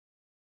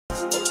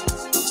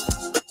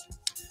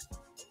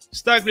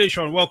STAKK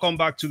Nation, welcome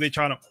back to the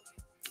channel.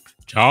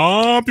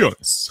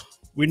 Champions.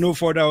 With no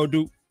further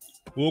ado,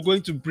 we're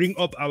going to bring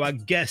up our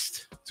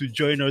guest to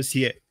join us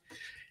here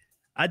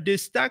at the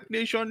STAKK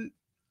Nation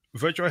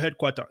virtual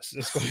headquarters.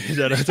 Let's call it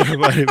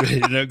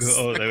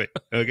that.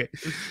 Okay.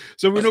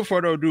 So with no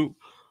further ado,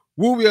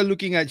 who we are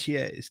looking at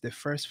here is the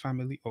first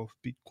family of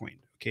Bitcoin.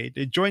 Okay,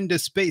 they joined the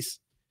space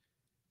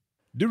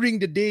during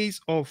the days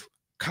of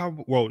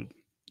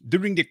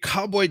during the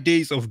cowboy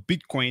days of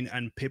Bitcoin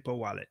and paper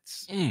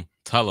wallets.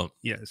 Tell them.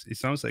 Yes, it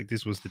sounds like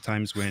this was the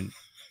times when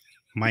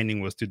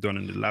mining was still done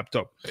on the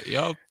laptop.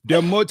 Yep.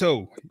 Their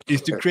motto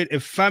is to create a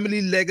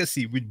family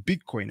legacy with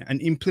Bitcoin and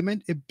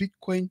implement a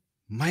Bitcoin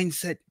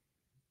mindset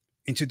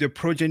into their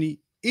progeny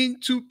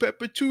into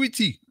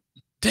perpetuity.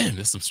 Damn,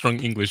 that's some strong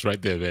English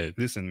right there, man.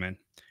 Listen, man.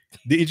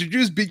 They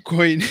introduced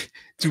Bitcoin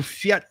to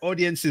fiat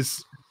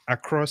audiences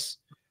across,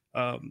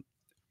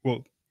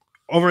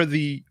 over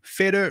the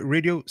Feder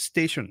radio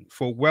station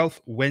for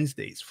Wealth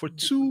Wednesdays for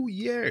 2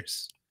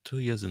 years. 2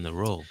 years in a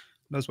row.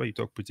 That's why you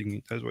talk that's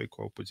why you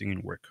call putting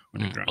in work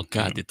on the ground. Oh,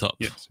 God, the top.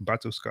 Yes,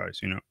 battle scars,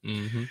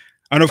 And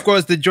of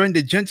course, they joined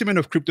the Gentlemen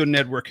of Crypto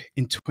Network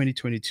in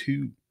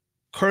 2022.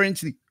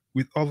 Currently,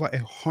 with over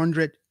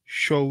 100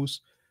 shows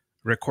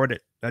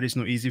recorded. That is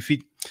no easy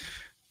feat.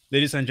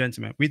 Ladies and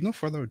gentlemen, with no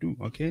further ado,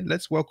 okay,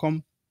 let's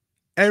welcome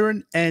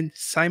Aaron and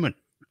Simon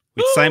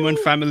with Simon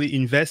Family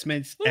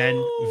Investments and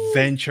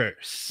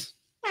Ventures.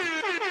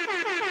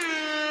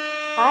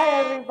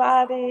 Hi,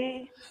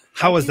 everybody.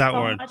 How was that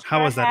one?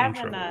 How was that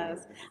intro?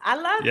 I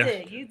loved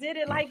it. You did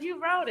it like you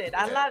wrote it.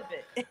 I loved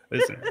it.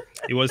 Listen,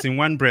 it was in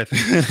one breath.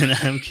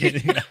 I'm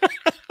kidding.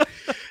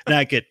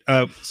 Nah, kid.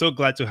 So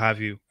glad to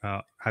have you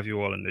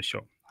all on the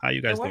show. How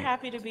you guys doing? We're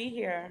happy to be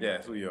here.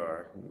 Yes, we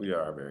are. We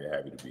are very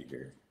happy to be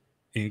here.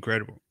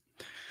 Incredible.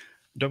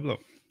 Double O,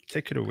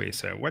 take it away,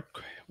 sir. What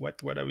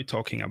are we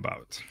talking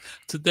about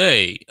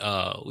today?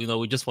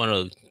 We just want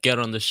to get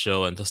on the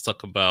show and just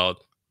talk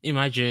about,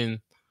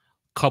 imagine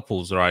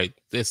couples, right?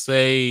 They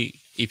say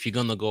if you're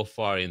gonna go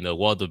far in the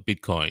world of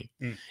Bitcoin,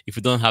 if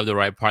you don't have the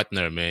right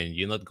partner, man,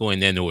 you're not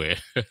going anywhere.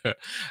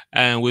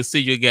 And we'll see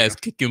you guys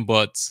kicking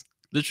butts.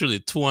 Literally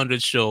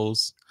 200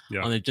 shows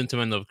on the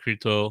Gentlemen of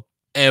Crypto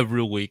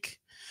every week,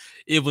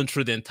 even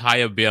through the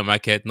entire bear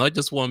market, not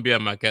just one bear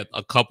market,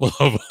 a couple of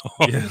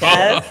for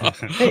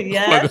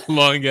the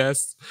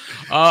longest.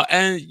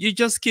 And you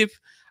just keep,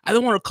 I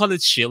don't want to call it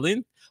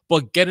chilling,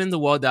 but getting the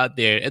word out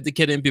there,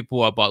 educating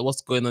people about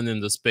what's going on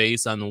in the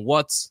space and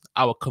what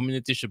our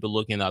community should be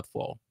looking out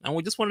for. And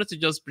we just wanted to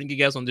just bring you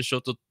guys on the show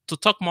to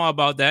talk more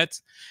about that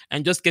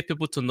and just get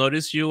people to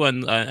notice you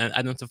and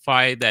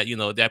identify that,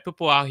 there are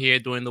people out here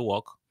doing the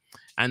work.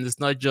 And it's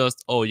not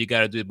just, you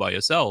got to do it by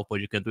yourself,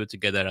 but you can do it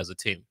together as a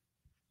team.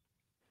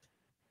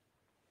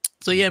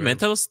 So yeah, man,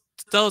 tell us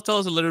a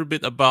little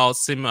bit about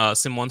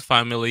Simon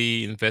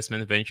Family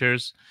Investment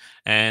Ventures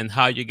and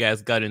how you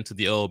guys got into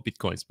the old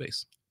Bitcoin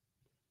space.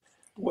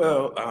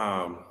 Well,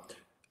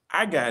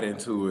 I got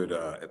into it,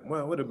 it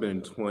would have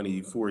been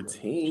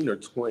 2014 or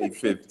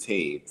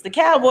 2015. It's the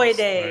cowboy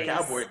days.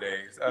 Cowboy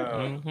days.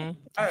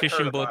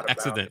 Fishing boat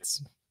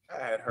accidents.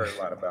 I had heard a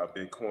lot about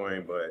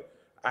Bitcoin, but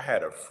I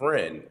had a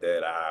friend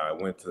that I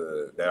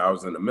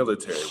was in the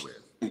military with.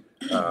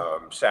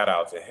 Shout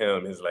out to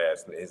him. His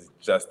last name is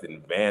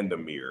Justin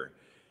Vandermeer.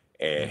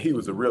 And he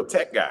was a real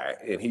tech guy.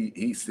 And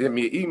he sent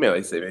me an email.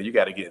 He said, man, you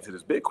got to get into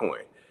this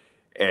Bitcoin.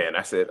 And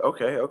I said,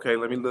 okay,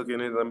 let me look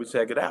in it, let me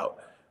check it out.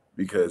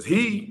 Because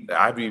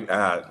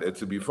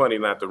to be funny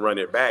not to run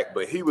it back,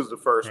 but he was the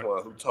first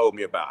one who told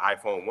me about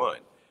iPhone 1.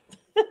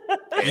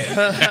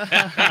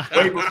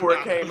 Way before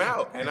it came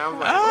out. And I was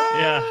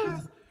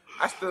like,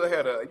 I still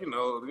had a,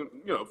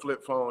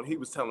 flip phone. He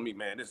was telling me,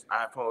 man, this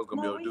iPhone's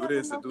gonna be able to do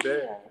this and do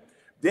that.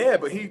 Yeah,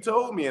 but he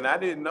told me and I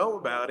didn't know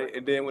about it.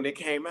 And then when it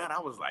came out, I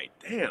was like,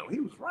 damn, he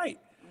was right.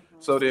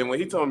 So then when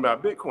he told me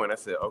about Bitcoin, I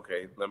said,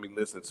 okay, let me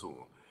listen to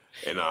him.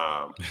 And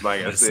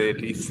like I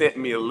said, he sent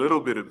me a little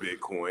bit of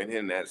Bitcoin,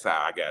 and that's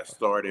how I got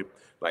started.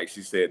 Like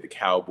she said, the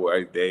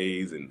cowboy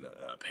days and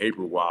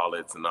paper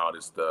wallets and all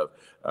this stuff.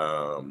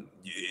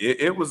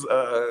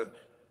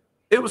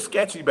 It was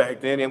sketchy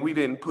back then, and we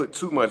didn't put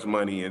too much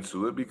money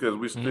into it because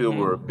we still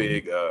were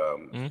big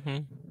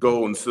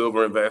gold and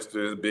silver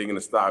investors, big in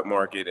the stock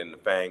market and the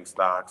FANG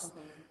stocks,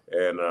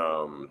 and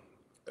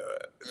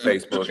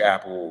Facebook,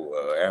 Apple,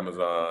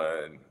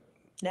 Amazon,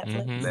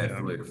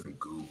 Netflix, and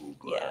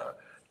Google.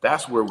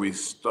 That's where we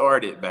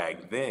started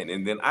back then.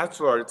 And then I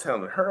started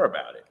telling her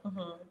about it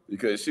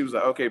because she was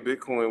like, okay,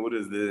 Bitcoin, what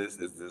is this?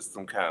 Is this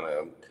some kind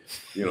of,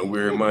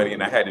 weird money?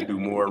 And I had to do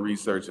more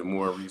research and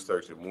more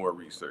research and more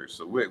research.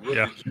 So what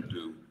did you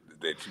do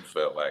that you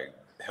felt like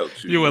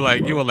helped you? You were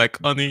like,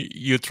 honey,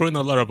 you're throwing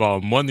a lot of our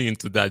money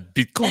into that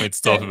Bitcoin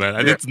stuff, man.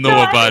 I didn't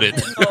know about it.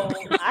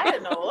 I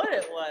didn't know what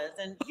it was.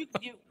 And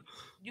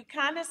you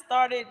kind of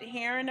started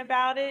hearing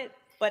about it,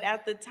 but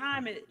at the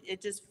time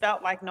it just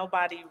felt like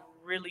nobody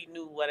really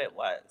knew what it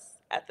was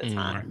at the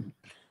time.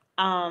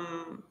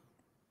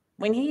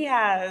 When he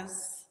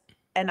has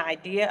an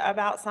idea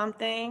about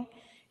something,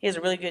 he has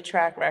a really good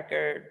track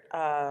record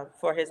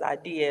for his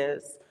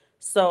ideas.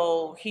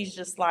 So he's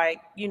just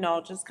like,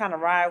 just kind of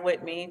ride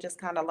with me, just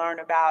kind of learn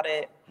about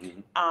it.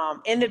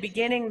 In the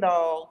beginning,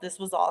 though, this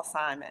was all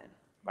Simon,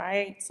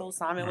 right? So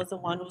Simon was the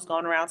one who was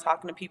going around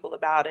talking to people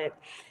about it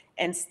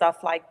and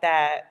stuff like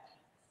that.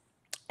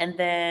 And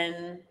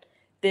then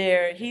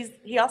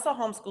he also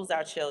homeschools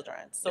our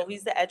children. So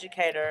he's the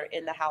educator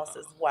in the house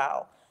as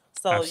well.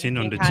 So I've you seen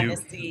on can the kind of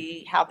tube.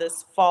 see how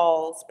this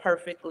falls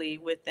perfectly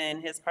within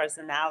his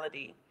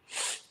personality.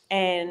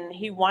 And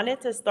he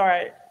wanted to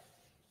start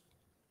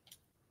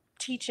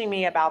teaching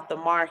me about the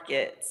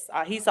markets.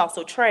 He's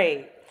also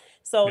trade.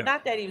 So Yeah.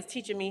 not that he was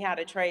teaching me how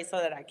to trade so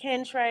that I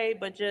can trade,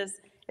 but just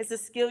it's a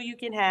skill you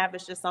can have.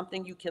 It's just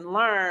something you can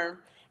learn.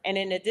 And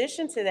in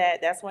addition to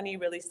that, that's when he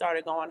really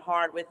started going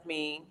hard with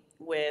me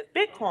with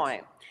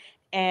Bitcoin.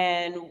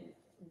 And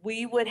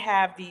we would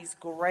have these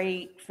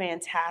great,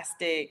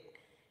 fantastic,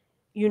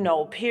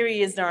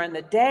 periods during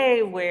the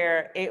day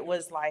where it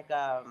was like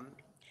a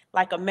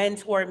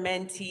mentor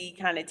mentee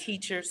kind of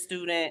teacher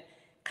student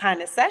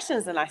kind of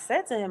sessions. And I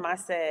said to him, I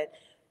said,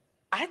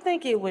 I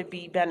think it would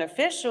be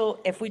beneficial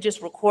if we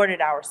just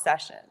recorded our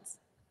sessions.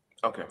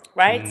 Okay.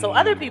 Right? So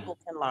other people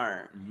can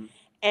learn.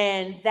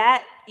 And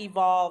that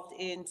evolved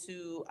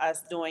into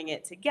us doing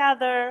it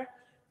together.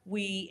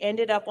 We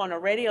ended up on a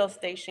radio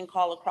station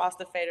called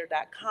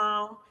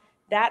acrossthefader.com.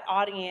 That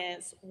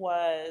audience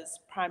was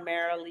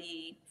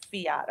primarily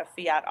a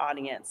fiat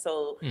audience.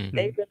 So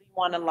they really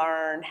want to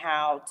learn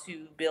how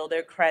to build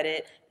their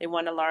credit. They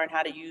want to learn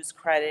how to use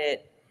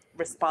credit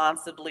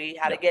responsibly,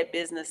 how to get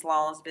business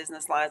loans,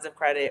 business lines of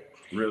credit,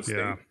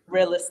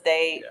 real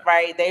estate,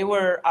 right? They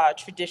were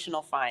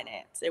traditional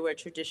finance. They were a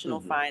traditional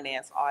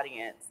finance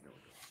audience.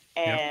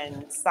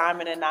 And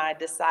Simon and I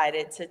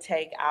decided to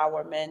take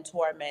our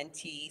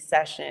mentor-mentee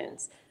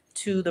sessions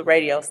to the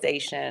radio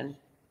station,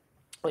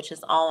 which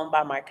is owned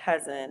by my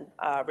cousin,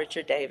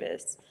 Richard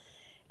Davis.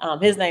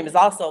 His name is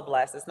also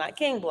Bless. It's not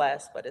King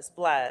Bless, but it's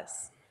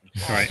Bless.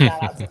 Right.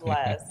 Shout out to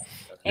Bless.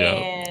 Yeah.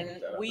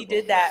 And we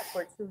did that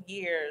for 2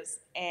 years,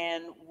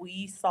 and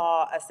we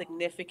saw a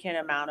significant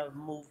amount of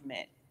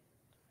movement,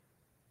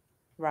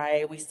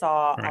 right? We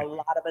saw a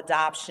lot of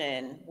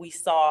adoption. We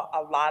saw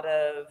a lot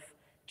of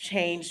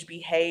changed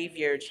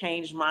behavior,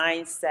 changed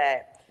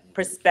mindset,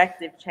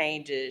 perspective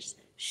changes,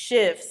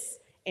 shifts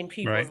in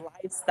people's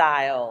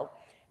lifestyle.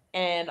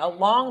 And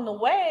along the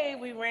way,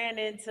 we ran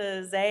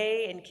into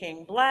Zay and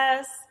King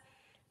Bless.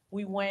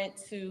 We went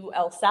to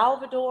El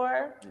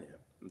Salvador,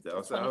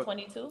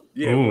 2022.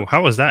 Yeah. Oh,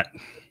 how was that?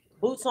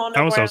 Boots on the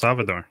How was El ground.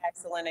 Salvador?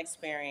 Excellent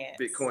experience.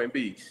 Bitcoin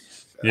Beach.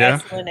 Yeah.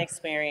 Excellent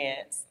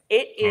experience.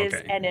 It is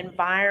Okay. an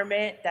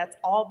environment that's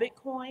all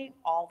Bitcoin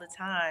all the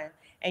time,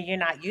 and you're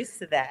not used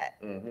to that.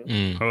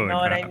 You know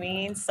what I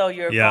mean? So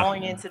you're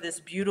going into this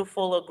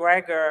beautiful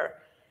egregor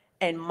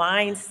and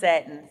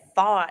mindset and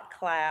thought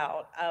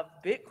cloud of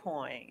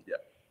Bitcoin.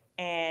 Yep.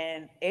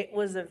 And it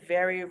was a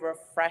very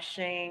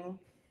refreshing,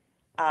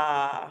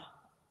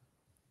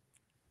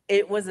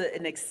 it was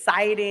an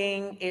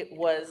exciting, it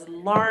was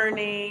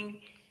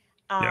learning.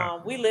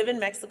 We live in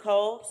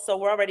Mexico, so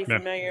we're already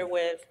familiar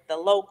with the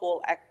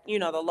local,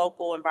 the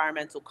local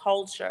environmental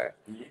culture.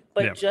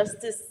 But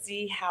just to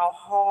see how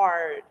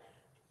hard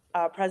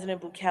President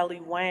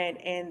Bukele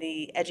went in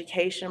the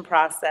education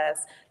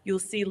process, you'll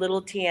see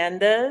little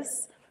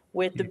tiendas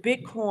with the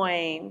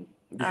Bitcoin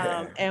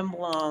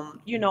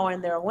emblem,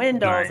 in their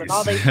windows, and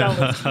all they sell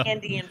is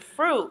candy and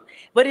fruit.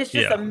 But it's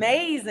just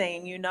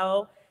amazing,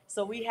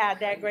 So we had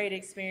that great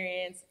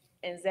experience,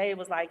 and Zay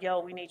was like, "Yo,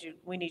 we need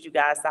you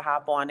guys to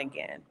hop on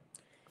again."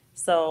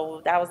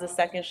 So that was the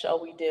second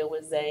show we did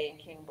with Zay and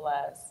King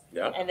Bless.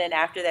 Yeah. And then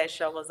after that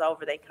show was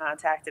over, they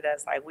contacted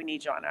us like, "We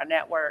need you on our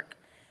network.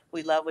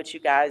 We love what you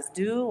guys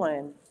do,"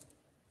 and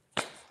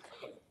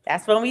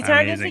that's when we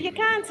turned into your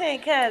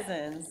content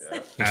cousins.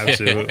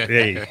 Absolutely.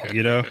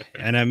 Hey,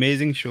 an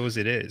amazing shows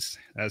it is.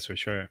 That's for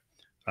sure.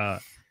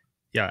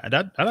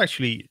 That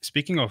actually,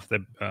 speaking of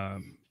the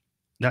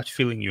that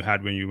feeling you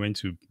had when you went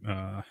to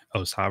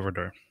El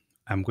Salvador,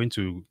 I'm going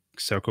to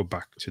circle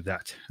back to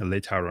that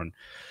later on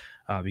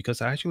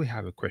because I actually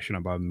have a question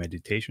about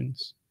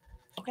meditations,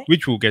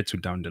 which we'll get to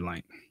down the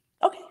line.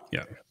 Okay.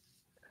 Yeah.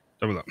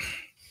 Double up.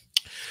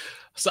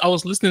 So I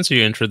was listening to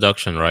your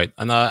introduction, right?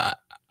 And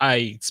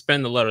I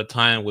spend a lot of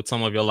time with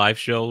some of your live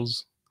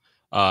shows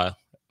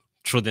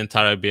through the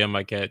entire bear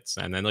markets,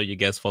 and I know you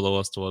guys follow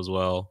us too as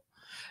well.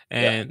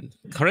 And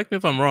correct me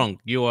if I'm wrong,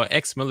 you are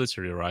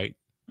ex-military, right?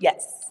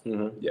 Yes.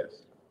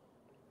 Yes.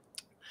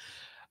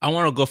 I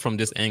want to go from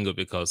this angle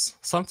because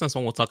sometimes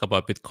when we talk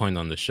about Bitcoin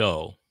on the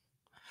show,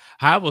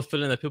 I have a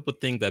feeling that people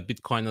think that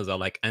Bitcoiners are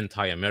like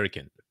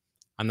anti-American.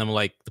 And I'm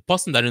like, the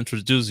person that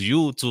introduced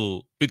you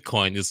to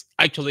Bitcoin is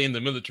actually in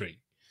the military.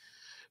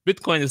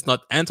 Bitcoin is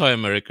not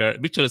anti-America.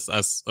 Bitcoin is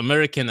as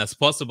American as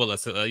possible,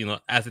 as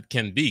as it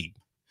can be.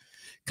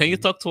 Can you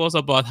talk to us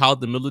about how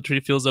the military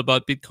feels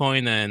about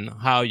Bitcoin and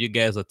how you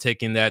guys are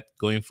taking that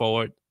going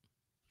forward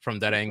from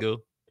that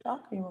angle?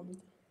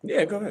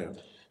 Yeah, go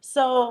ahead.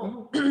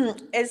 So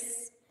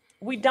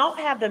we don't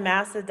have the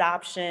mass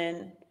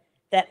adoption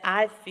that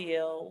I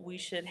feel we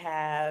should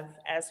have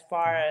as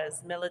far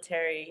as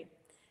military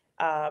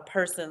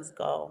persons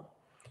go.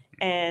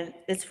 And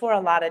it's for a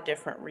lot of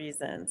different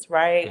reasons,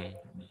 right?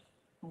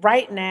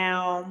 Right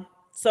now,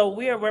 so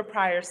we're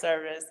prior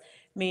service,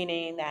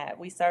 meaning that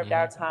we served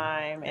our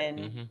time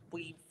and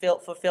we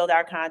fulfilled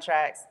our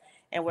contracts,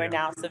 and we're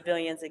now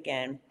civilians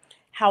again.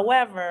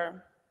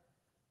 However,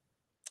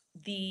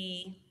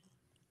 the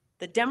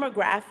the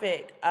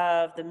demographic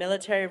of the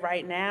military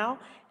right now,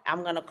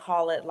 I'm going to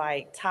call it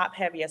like top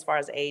heavy as far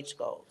as age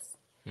goes.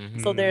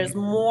 So there's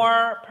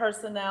more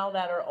personnel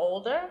that are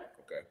older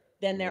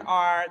than there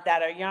are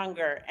that are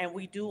younger. And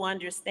we do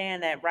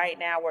understand that right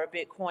now where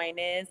Bitcoin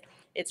is,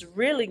 it's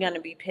really going to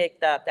be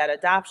picked up, that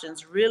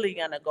adoption's really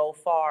going to go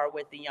far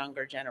with the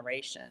younger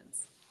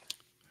generations.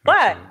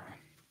 But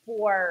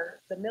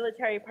for the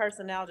military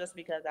personnel, just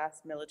because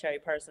that's military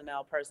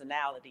personnel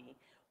personality,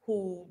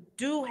 who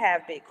do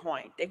have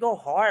Bitcoin, they go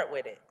hard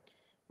with it,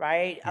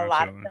 right? A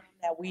lot of them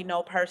that we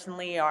know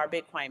personally are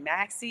Bitcoin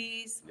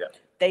maxis.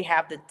 They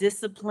have the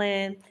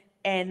discipline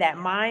and that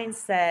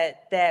mindset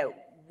that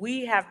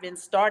we have been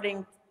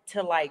starting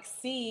to like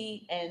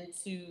see and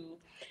to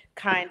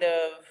kind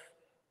of,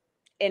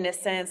 in a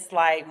sense,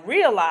 like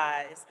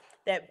realize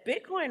that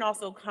Bitcoin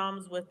also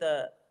comes with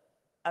a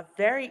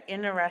very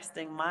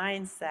interesting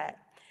mindset.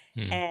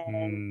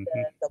 And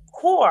the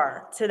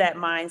core to that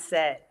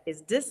mindset is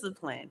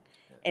discipline.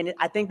 And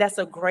I think that's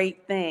a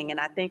great thing. And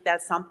I think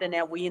that's something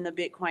that we in the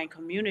Bitcoin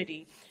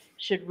community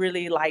should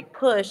really like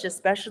push,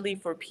 especially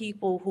for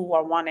people who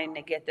are wanting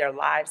to get their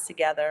lives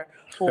together,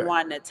 who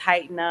want to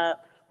tighten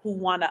up, who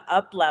want to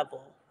up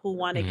level, who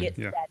want to get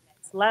to that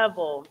next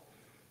level.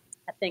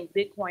 I think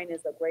Bitcoin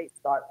is a great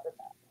start for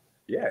that.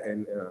 Yeah,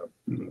 and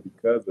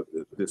because of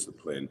the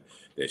discipline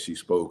that she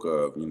spoke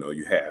of, you know,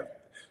 you have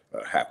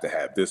to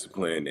have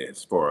discipline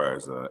as far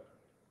as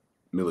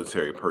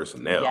military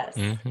personnel. Yes.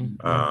 And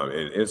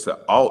it's an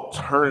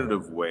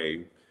alternative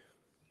way.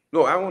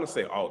 No, I want to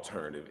say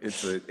alternative.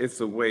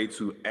 It's a way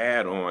to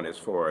add on as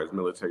far as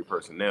military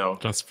personnel.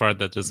 Transfer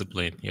that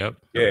discipline. Yep.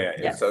 Yeah,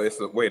 and so it's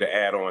a way to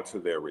add on to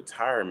their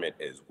retirement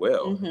as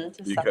well.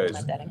 Because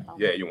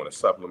you want to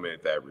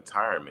supplement that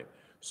retirement.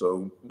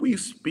 So we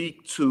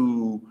speak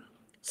to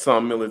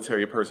some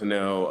military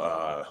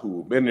personnel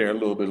who've been there a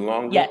little bit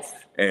longer,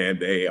 and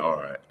they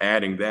are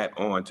adding that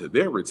on to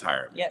their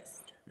retirement.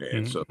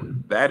 And so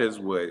that is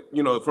what,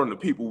 you know, from the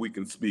people we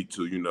can speak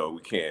to, you know,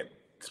 we can't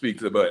speak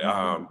to, but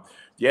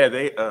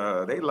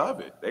they love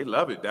it. They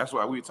love it. That's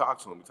why we talk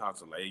to them. We talk to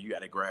them like, hey, you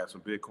got to grab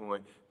some Bitcoin.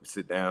 We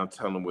sit down,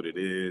 tell them what it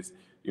is.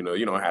 You know,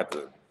 you don't have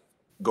to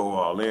go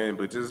all in,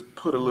 but just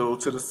put a little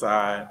to the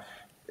side.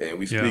 And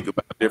we speak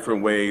about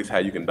different ways how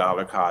you can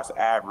dollar cost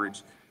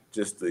average,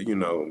 just to, you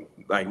know,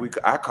 like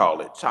I call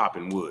it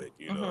chopping wood,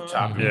 you know,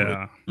 chopping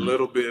wood,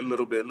 little bit, and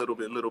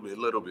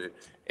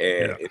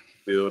it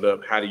build up.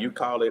 How do you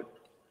call it?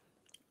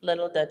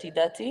 Little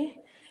dirty.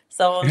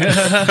 So little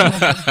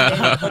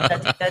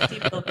dirty,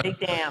 little big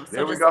dam.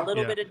 So just a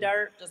little bit of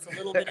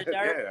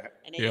dirt,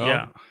 and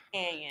then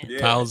canyon.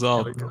 Piles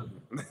up.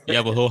 You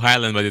have a whole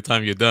highland by the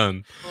time you're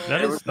done.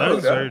 That is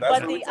very.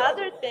 But the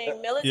other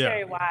thing,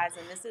 military-wise,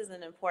 and this is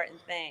an important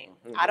thing.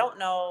 I don't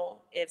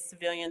know if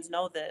civilians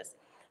know this,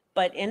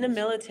 but in the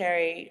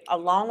military,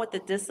 along with the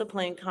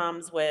discipline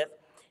comes with,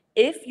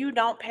 if you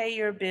don't pay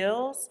your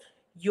bills,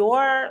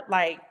 your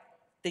like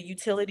the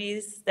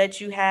utilities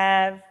that you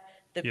have,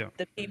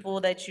 the people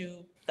that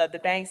you, the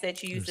banks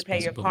that you use to pay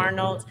your car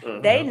notes,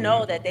 they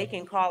know that they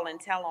can call and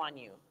tell on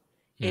you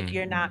if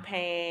you're not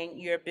paying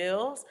your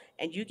bills,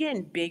 and you get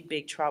in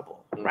big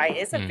trouble, right?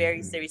 It's a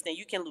very serious thing.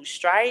 You can lose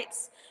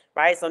stripes,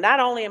 right? So not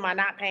only am I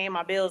not paying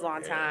my bills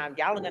on time,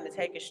 y'all are going to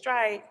take a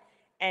strike,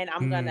 and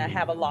I'm going to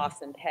have a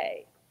loss in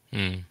pay.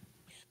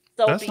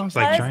 So that sounds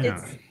like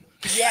China.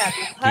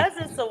 Because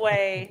it's a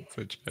way.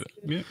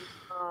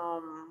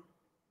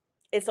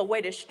 It's a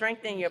way to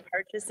strengthen your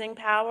purchasing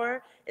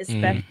power,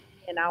 especially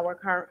in our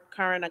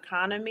current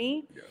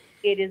economy.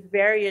 It is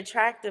very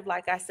attractive,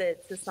 like I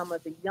said, to some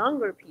of the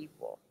younger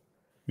people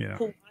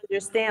who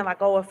understand,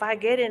 like, oh, if I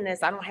get in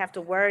this, I don't have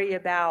to worry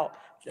about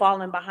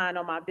falling behind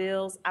on my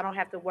bills. I don't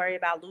have to worry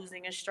about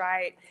losing a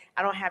stripe.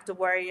 I don't have to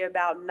worry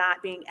about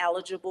not being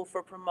eligible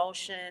for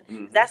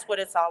promotion. That's what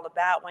it's all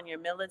about when you're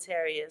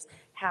military, is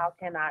how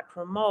can I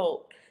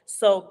promote?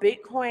 So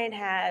Bitcoin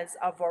has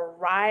a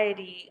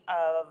variety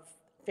of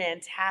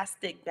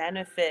fantastic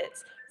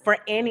benefits for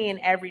any and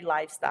every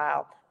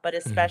lifestyle, but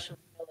especially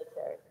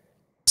military.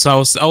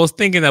 So I was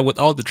thinking that with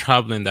all the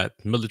traveling that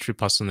military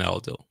personnel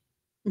do,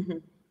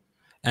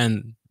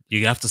 and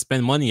you have to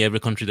spend money every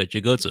country that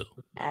you go to.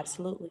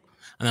 Absolutely.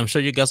 And I'm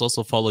sure you guys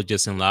also follow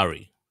Jason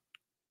Larry,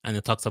 and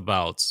it talks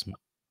about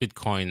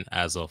Bitcoin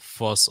as a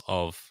force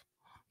of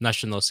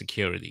national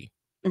security.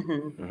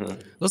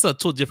 Those are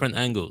two different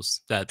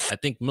angles that I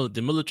think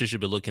the military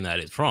should be looking at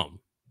it from.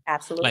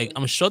 Absolutely. Like,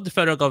 I'm sure the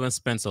federal government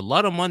spends a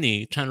lot of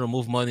money trying to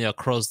remove money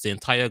across the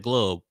entire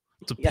globe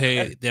to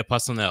pay their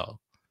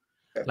personnel.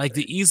 Like,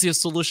 the easiest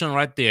solution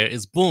right there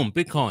is boom,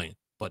 Bitcoin.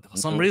 But for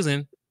some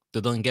reason, they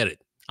don't get it.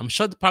 I'm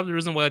sure probably the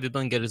reason why they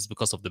don't get it is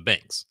because of the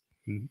banks.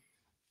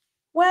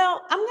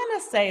 Well, I'm going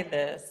to say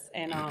this,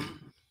 and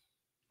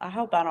I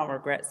hope I don't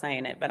regret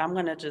saying it, but I'm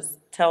going to just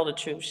tell the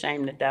truth,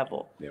 shame the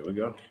devil. There we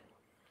go.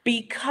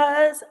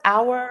 Because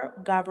our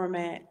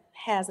government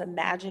has a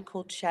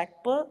magical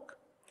checkbook,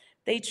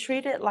 they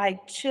treat it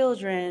like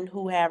children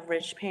who have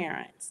rich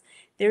parents.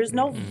 There's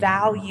no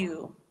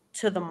value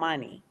to the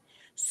money.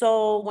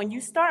 So when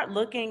you start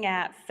looking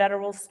at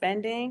federal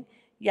spending,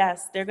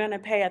 yes, they're going to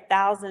pay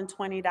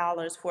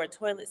 $1,020 for a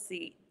toilet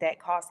seat that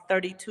costs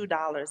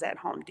 $32 at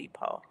Home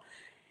Depot.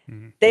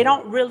 They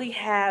don't really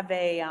have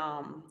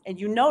and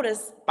you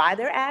notice by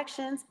their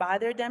actions, by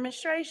their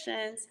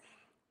demonstrations,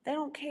 they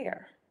don't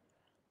care,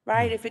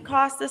 right? If it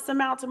costs this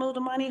amount to move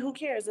the money, who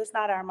cares? It's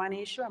not our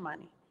money, it's your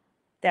money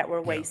that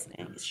we're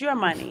wasting. It's your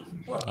money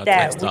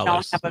that we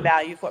don't have a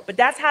value for. But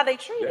that's how they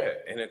treat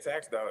it. Yeah, and the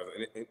tax dollars,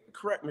 and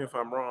correct me if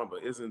I'm wrong,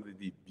 but isn't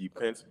the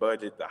defense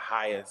budget the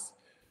highest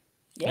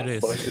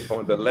budget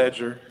on the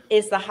ledger?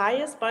 It's the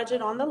highest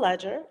budget on the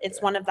ledger. It's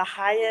one of the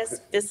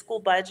highest fiscal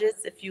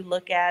budgets if you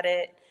look at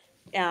it,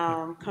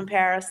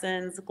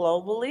 comparisons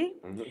globally.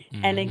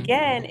 And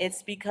again,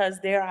 it's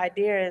because their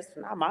idea is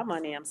not my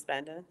money I'm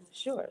spending,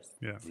 it's yours.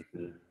 Yeah.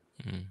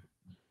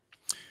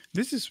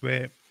 This is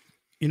where,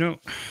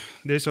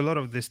 there's a lot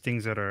of these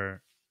things that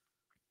are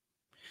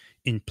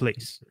in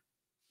place,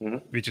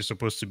 which is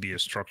supposed to be a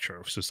structure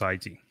of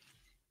society.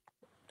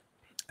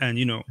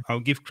 And, I'll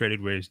give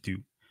credit where it's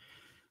due.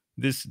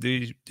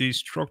 The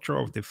structure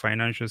of the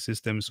financial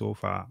system so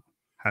far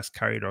has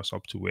carried us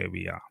up to where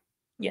we are.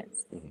 Yes.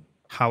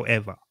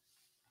 However,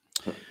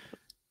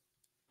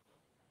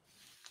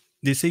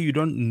 they say you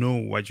don't know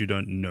what you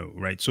don't know,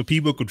 right? So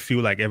people could feel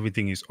like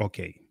everything is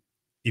okay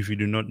if you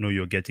do not know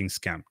you're getting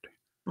scammed.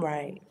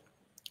 Right.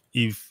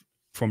 If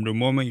from the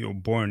moment you're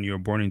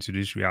born into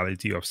this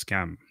reality of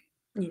scam.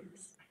 Yes.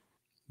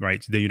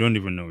 Right? Then you don't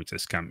even know it's a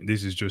scam.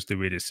 This is just the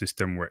way the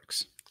system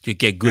works. You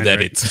get good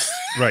at it.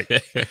 Right.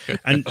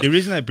 And the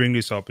reason I bring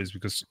this up is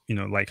because,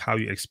 like how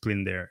you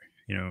explained there,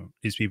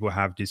 these people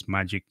have this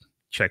magic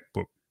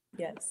checkbook.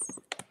 Yes.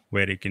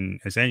 Where they can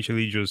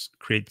essentially just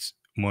create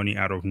money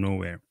out of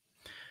nowhere.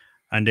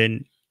 And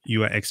then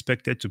you are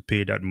expected to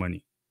pay that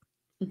money.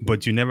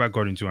 But you never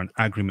got into an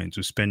agreement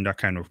to spend that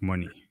kind of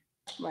money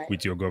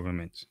with your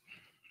government.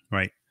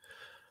 Right.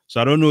 So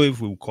I don't know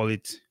if we'll call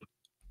it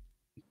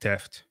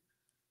theft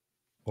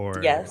or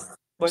yes,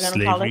 we're going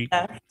to call it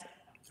theft.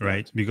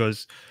 Right.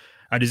 Because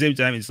at the same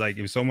time, it's like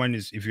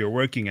if you're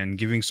working and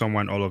giving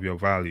someone all of your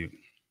value,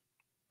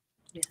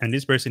 and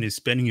this person is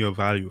spending your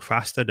value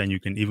faster than you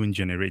can even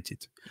generate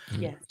it.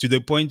 To the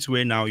point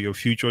where now your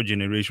future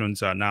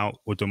generations are now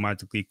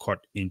automatically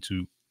caught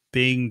into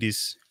paying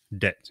this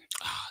debt.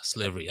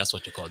 Slavery, that's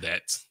what you call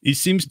that. It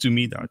seems to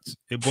me that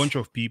a bunch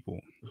of people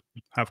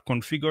have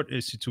configured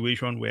a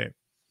situation where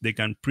they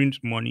can print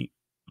money,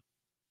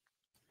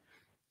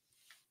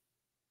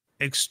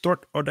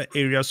 extort other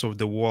areas of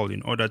the world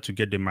in order to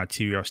get the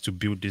materials to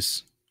build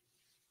this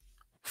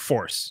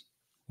force.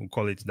 We'll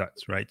call it that,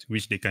 right?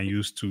 Which they can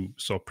use to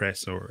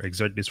suppress or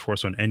exert this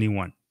force on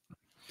anyone.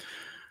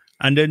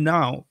 And then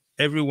now,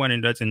 everyone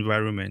in that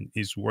environment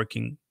is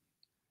working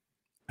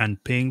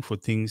and paying for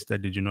things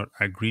that they do not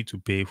agree to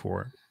pay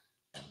for,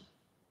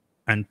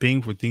 and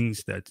paying for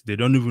things that they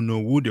don't even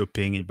know who they're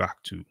paying it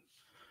back to.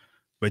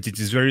 But it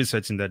is very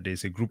certain that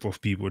there's a group of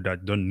people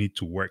that don't need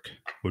to work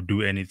or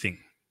do anything.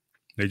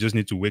 They just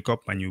need to wake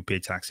up and you pay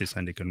taxes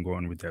and they can go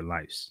on with their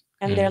lives.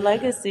 And their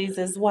legacies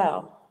as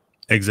well.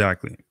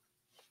 Exactly.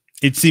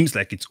 It seems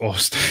like it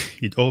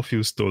all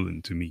feels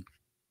stolen to me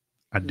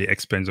at the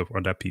expense of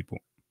other people.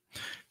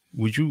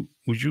 Would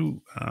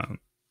you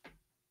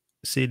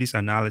say this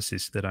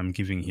analysis that I'm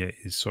giving here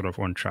is sort of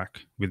on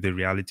track with the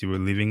reality we're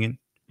living in?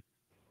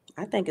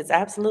 I think it's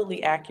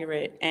absolutely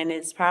accurate, and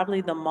it's probably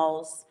the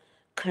most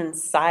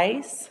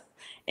concise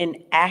and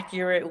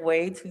accurate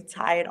way to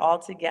tie it all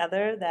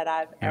together that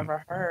I've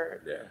ever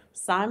heard. Yeah.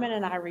 Simon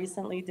and I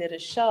recently did a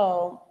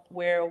show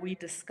where we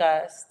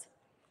discussed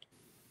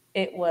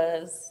it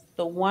was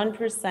the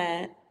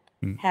 1%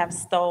 have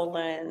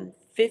stolen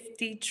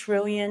 $50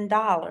 trillion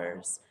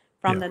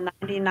from the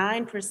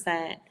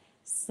 99%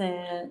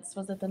 since,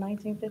 was it the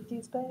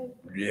 1950s, babe?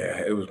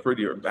 Yeah, it was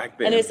pretty back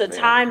then. And it's a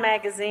Time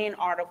magazine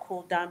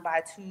article done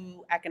by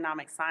two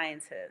economic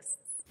scientists.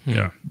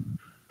 Yeah.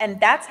 And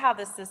that's how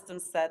the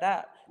system's set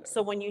up.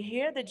 So when you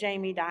hear the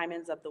Jamie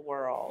Dimons of the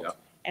world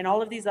and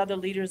all of these other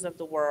leaders of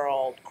the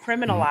world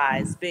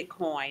criminalize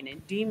Bitcoin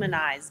and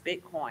demonize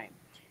Bitcoin,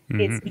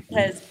 it's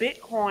because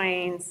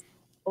Bitcoin's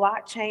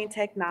blockchain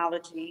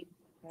technology,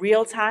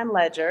 real-time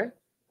ledger,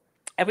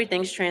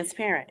 everything's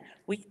transparent.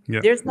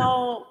 There's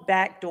no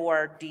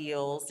backdoor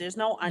deals. There's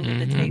no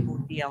under-the-table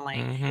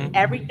dealing.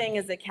 Everything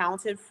is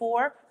accounted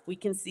for. We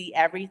can see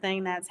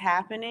everything that's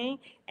happening,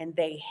 and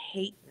they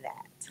hate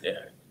that.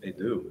 Yeah, they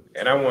do.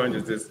 And I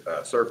wanted to just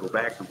circle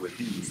back to what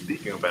he was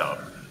speaking about.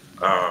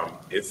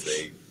 It's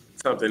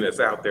something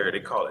that's out there. They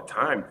call it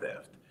time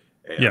theft.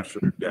 And I'm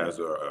sure you guys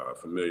are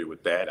familiar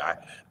with that.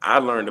 I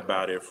learned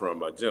about it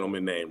from a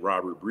gentleman named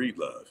Robert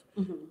Breedlove.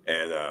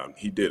 And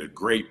he did a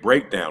great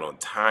breakdown on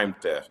time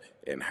theft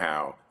and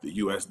how the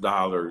US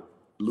dollar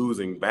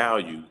losing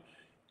value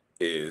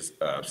is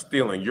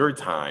stealing your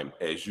time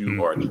as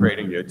you are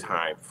trading your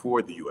time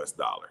for the US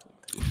dollar.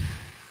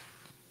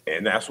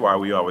 And that's why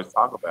we always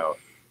talk about,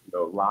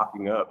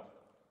 locking up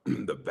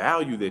the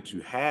value that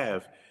you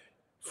have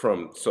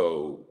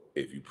so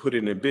if you put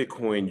it in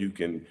Bitcoin, you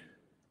can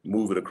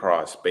move it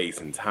across space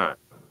and time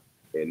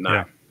and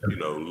not,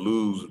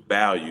 lose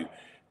value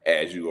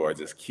as you are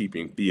just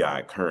keeping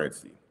fiat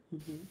currency.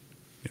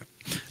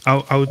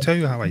 I will tell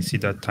you how I see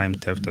that time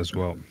theft as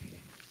well.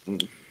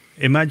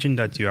 Imagine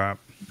that you are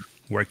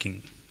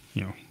working,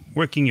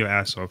 working your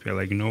ass off. You're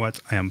like, you know what?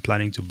 I am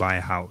planning to buy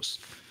a house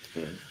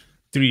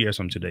 3 years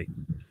from today.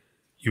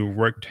 You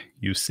worked,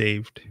 you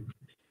saved,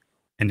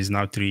 and it's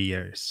now 3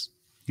 years.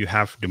 You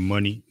have the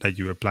money that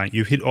you were planning.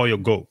 You've hit all your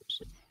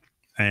goals,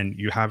 and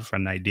you have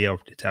an idea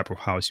of the type of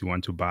house you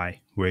want to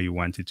buy, where you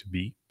want it to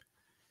be.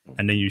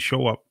 And then you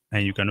show up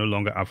and you can no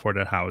longer afford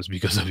that house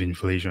because of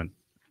inflation.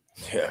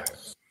 Yeah.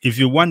 If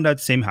you want that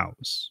same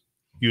house,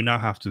 you now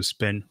have to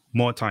spend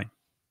more time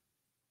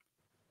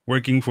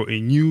working for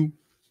a new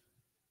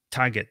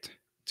target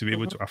to be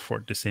able to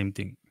afford the same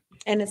thing.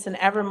 And it's an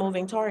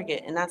ever-moving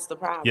target, and that's the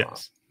problem.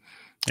 Yes.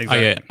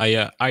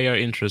 Exactly. Higher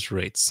interest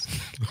rates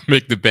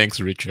make the banks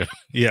richer.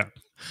 Yeah.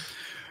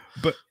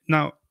 But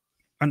now,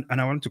 and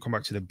I want to come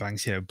back to the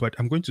banks here, but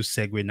I'm going to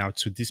segue now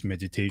to these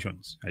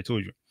meditations. I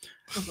told you,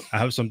 I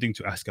have something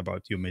to ask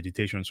about your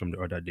meditations from the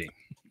other day.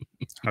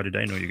 How did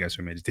I know you guys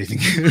were meditating?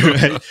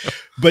 Right?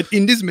 But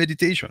in this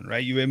meditation,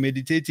 right, you were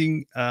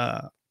meditating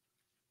the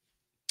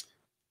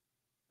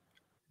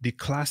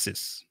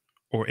classes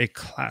or a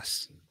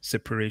class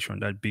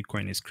separation that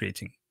Bitcoin is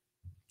creating.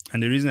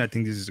 And the reason I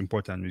think this is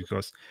important is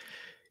because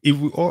if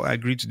we all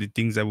agree to the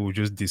things that we'll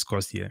just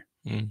discuss here,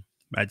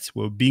 but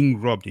we're being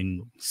robbed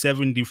in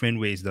 7 different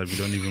ways that we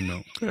don't even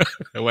know.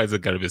 Why is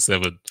it gotta be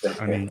 7?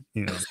 I mean,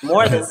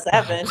 more than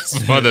 7.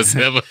 More than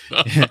 7.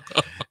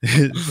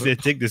 They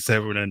take the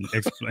 7 and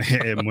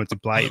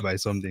multiply it by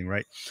something,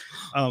 right?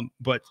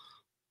 But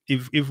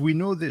if we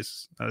know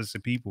this as a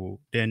people,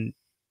 then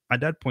at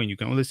that point you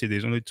can only say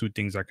there's only 2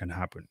 things that can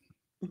happen.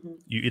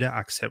 You either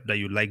accept that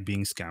you like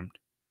being scammed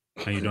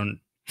and you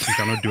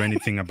cannot do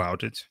anything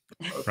about it,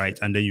 right?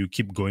 And then you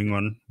keep going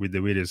on with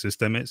the way the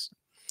system is.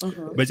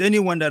 But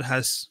anyone that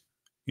has,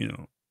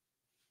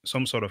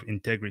 some sort of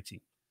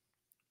integrity,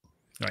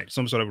 right,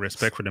 some sort of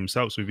respect for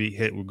themselves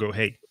will go,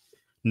 hey,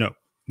 no,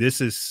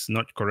 this is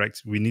not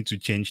correct. We need to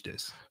change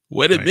this.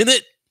 Wait a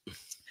minute.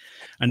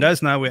 And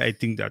that's now where I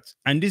think that,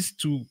 and these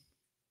 2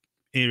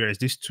 areas,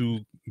 these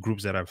 2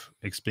 groups that I've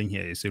explained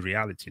here is a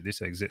reality.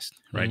 This exists,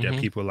 right? There are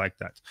people like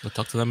that. I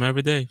talk to them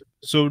every day.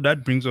 So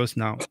that brings us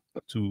now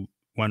to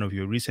one of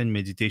your recent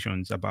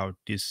meditations about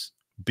this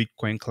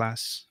Bitcoin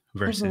class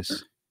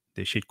versus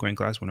the shitcoin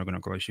class. We're not going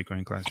to call it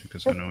shitcoin class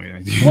because I know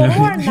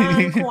more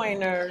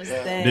non-coiners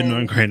than the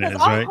non-coiners,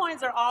 right?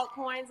 Altcoins are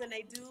altcoins, and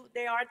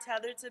they are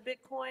tethered to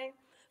Bitcoin.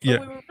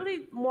 But we were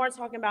really more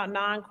talking about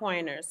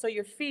non-coiners. So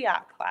your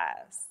fiat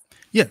class.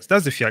 Yes,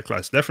 that's the fiat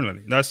class,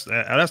 definitely. That's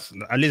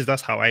at least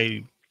that's how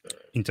I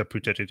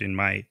interpreted it in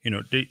my,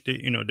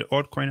 the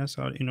altcoiners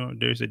are,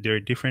 they're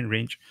a different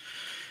range.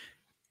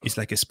 It's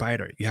like a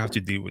spider. You have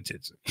to deal with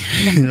it,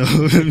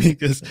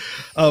 because,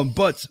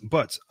 but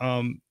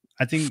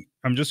I think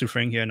I'm just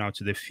referring here now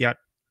to the fiat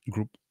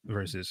group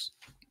versus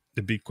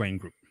the Bitcoin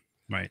group,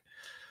 right?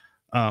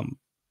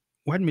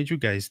 What made you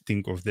guys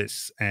think of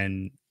this?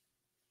 And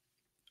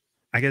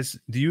I guess,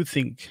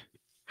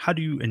 how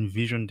do you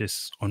envision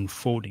this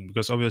unfolding?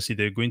 Because obviously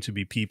there are going to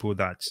be people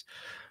that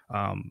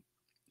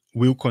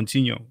will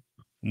continue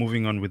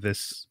moving on with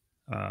this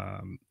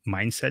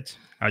mindset.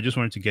 I just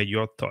wanted to get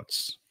your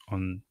thoughts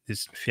on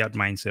this fiat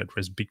mindset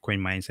versus Bitcoin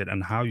mindset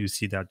and how you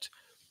see that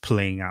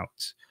playing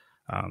out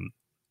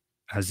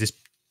as these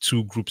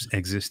 2 groups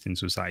exist in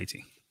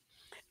society.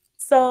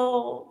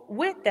 So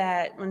with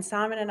that, when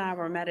Simon and I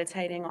were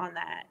meditating on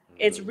that,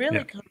 it's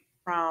really come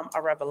from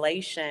a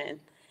revelation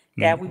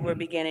that we were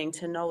beginning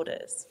to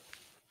notice.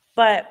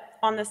 But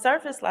on the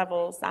surface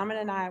level, Simon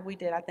and I, we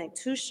did, I think,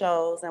 2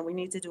 shows, and we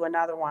need to do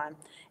another one.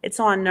 It's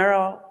on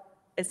neuroeconomics.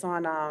 It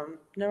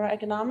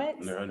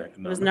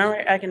was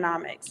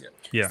neuroeconomics.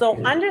 Yeah.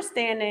 So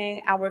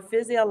understanding our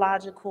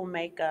physiological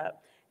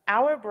makeup,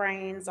 our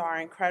brains are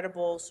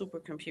incredible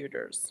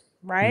supercomputers,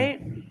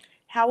 right?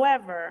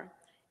 However,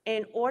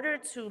 in order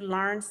to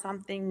learn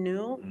something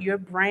new, your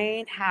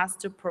brain has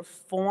to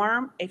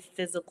perform a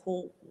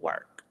physical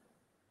work.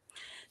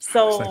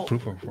 So it's like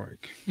proof of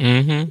work.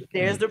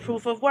 There's the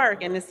proof of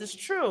work, and this is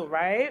true,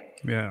 right?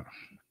 Yeah.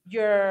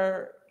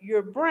 Your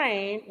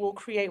brain will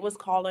create what's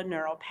called a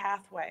neural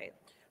pathway.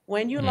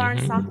 When you learn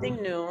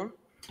something new,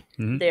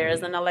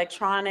 there's an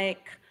electronic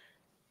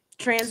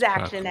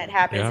transaction that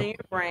happens in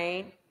your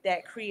brain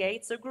that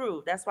creates a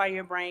groove. That's why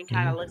your brain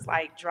kind of looks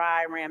like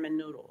dry ramen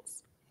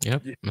noodles,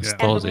 Yep. Yeah. And the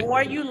Nostalgic.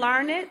 more you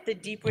learn it, the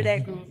deeper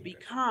that groove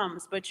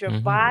becomes. But your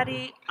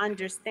body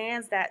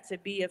understands that to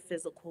be a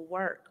physical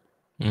work.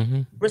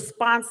 Mm-hmm.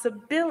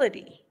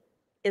 Responsibility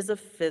is a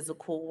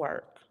physical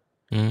work.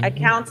 Mm-hmm.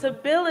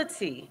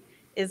 Accountability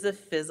is a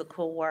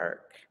physical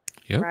work,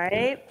 Yep. right?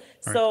 Right.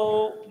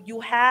 So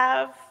you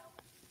have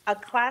a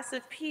class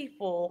of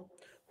people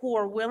who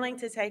are willing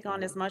to take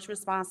on as much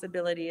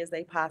responsibility as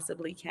they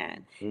possibly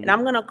can. And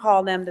I'm going to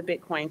call them the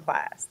Bitcoin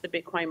class, the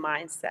Bitcoin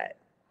mindset.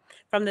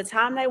 From the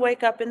time they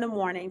wake up in the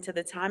morning to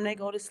the time they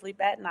go to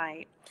sleep at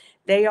night,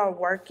 they are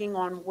working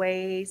on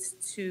ways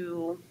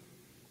to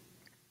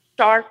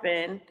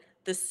sharpen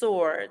the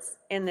swords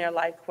in their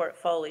life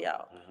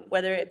portfolio,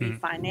 whether it be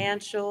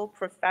financial,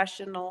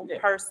 professional,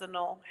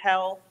 personal,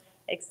 health,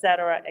 et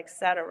cetera, et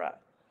cetera.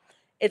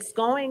 It's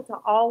going to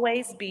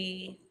always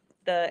be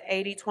the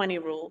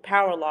 80-20 rule,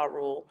 power law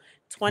rule.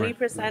 Right.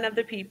 20% of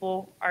the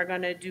people are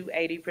going to do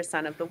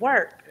 80% of the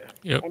work,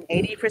 Yep. and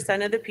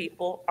 80% of the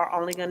people are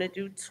only going to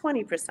do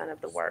 20% of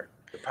the work.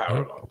 The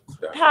power laws.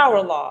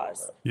 Power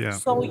laws. Yeah.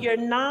 So your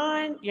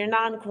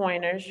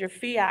non-coiners, your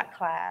fiat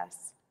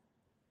class,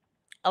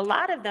 a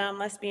lot of them,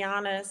 let's be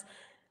honest,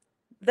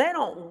 they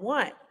don't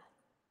want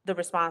the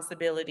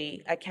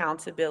responsibility,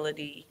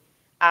 accountability,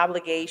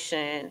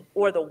 obligation,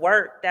 or the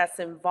work that's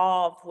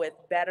involved with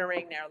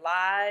bettering their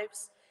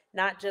lives,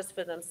 not just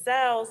for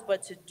themselves,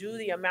 but to do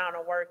the amount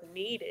of work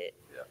needed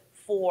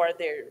for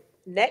their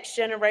next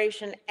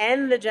generation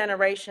and the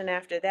generation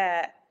after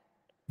that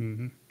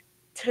Mm-hmm.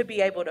 to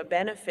be able to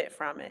benefit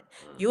from it.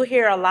 You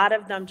hear a lot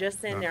of them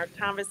just in their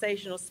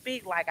conversational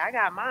speak, like, I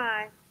got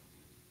mine,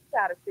 you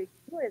got to fix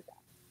yours.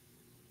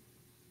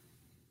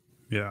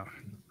 Yeah.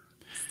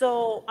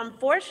 So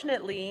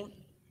unfortunately,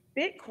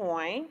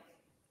 Bitcoin,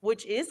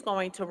 which is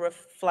going to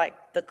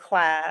reflect the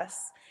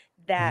class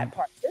that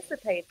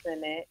participates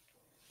in it,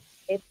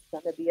 it's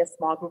going to be a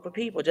small group of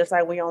people. Just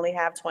like we only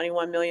have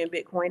 21 million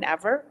Bitcoin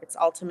ever, it's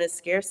ultimate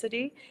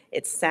scarcity,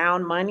 it's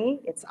sound money,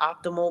 it's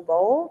optimal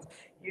gold.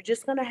 You're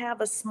just going to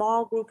have a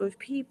small group of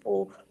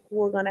people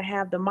who are going to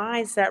have the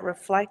mindset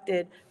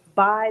reflected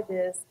by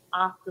this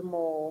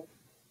optimal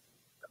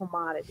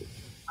commodity,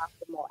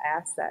 optimal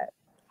asset.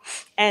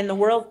 And the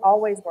world's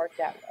always worked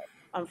that way,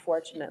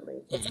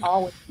 unfortunately. It's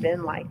always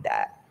been like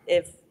that.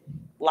 If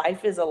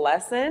life is a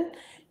lesson,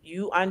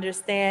 you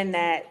understand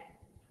that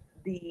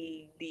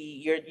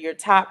your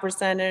top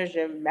percenters,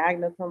 your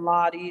magna cum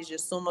laudes, your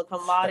summa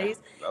cum laudes,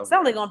 it's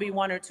only going to be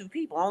one or two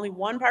people. Only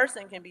one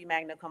person can be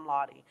magna cum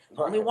laude.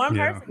 Only one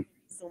Yeah. person can be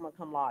summa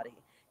cum laude.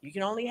 You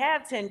can only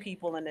have 10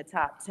 people in the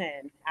top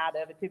 10 out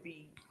of it. Could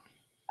be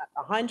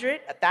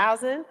 100,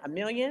 1,000, a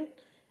million,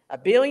 a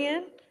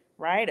billion,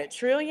 right? A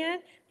trillion.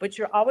 But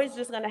you're always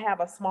just going to have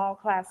a small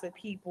class of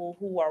people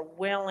who are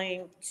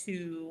willing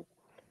to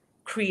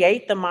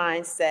create the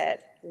mindset,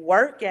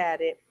 work at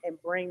it, and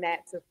bring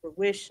that to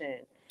fruition.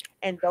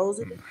 And those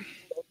are the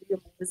people, those are your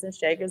movers and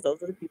shakers.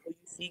 Those are the people you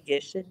see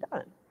get shit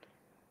done.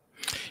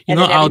 You And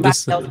know then how everybody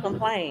this. else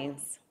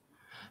complains.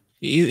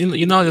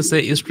 You know how they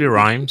say history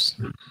rhymes.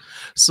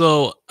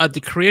 So at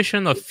the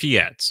creation of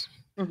fiat,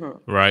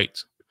 right?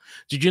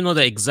 Did you know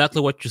that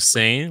exactly what you're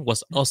saying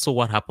was also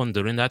what happened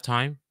during that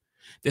time?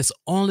 There's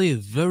only a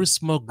very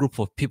small group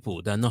of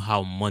people that know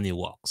how money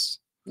works.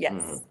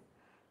 Yes.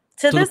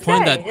 To To the this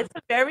point day, that it's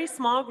a very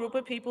small group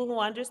of people who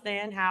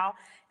understand how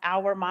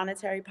our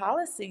monetary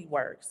policy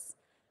works.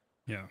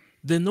 Yeah.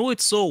 they know it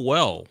so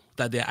well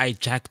that they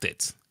hijacked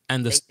it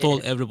and they They stole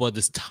did.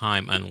 everybody's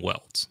time and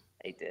wealth.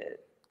 They did.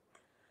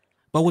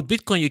 But with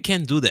Bitcoin, you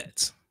can't do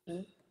that.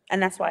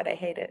 And that's why they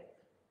hate it.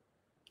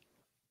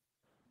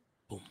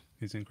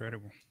 It's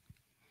incredible.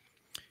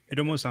 It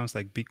almost sounds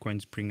like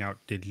Bitcoins bring out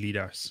the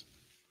leaders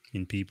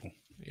in people,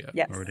 Yeah.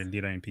 Yes. or the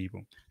leader in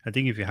people. I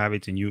think if you have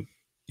it in you,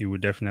 it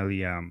would definitely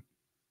you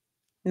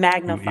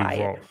Magnify it.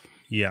 evolve.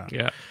 Yeah.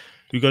 Yeah.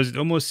 Because it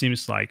almost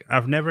seems like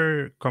I've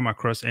never come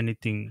across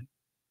anything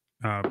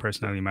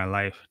personally in my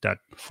life that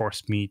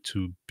forced me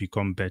to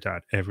become better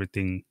at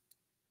everything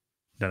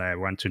that I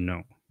want to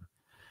know.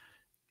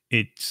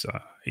 It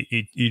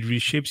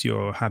reshapes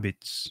your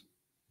habits.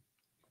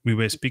 We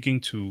were speaking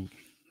to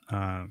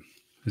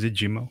is it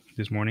Jimo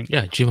this morning?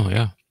 Yeah, Jimo,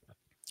 yeah.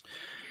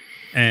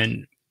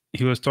 And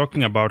he was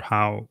talking about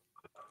how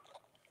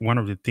one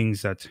of the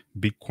things that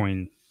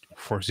Bitcoin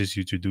forces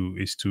you to do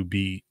is to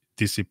be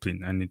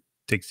disciplined, and it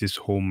takes this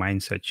whole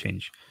mindset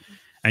change.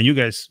 And you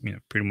guys,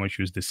 pretty much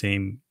use the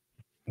same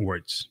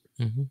words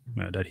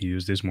that he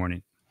used this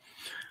morning.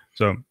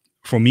 So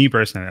for me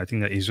personally, I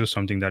think that it's just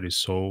something that is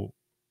so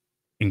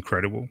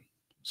incredible,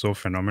 so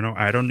phenomenal.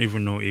 I don't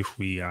even know if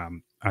we,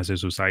 as a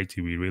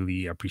society, we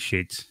really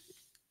appreciate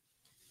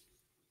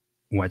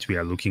what we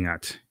are looking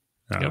at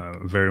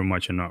very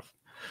much enough,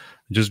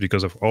 just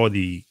because of all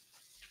the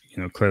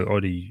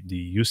all the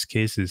use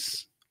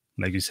cases.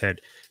 Like you said,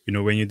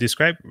 when you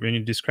describe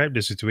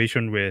the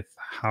situation with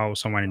how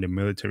someone in the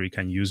military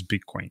can use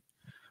Bitcoin,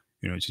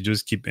 to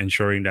just keep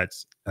ensuring that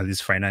at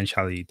least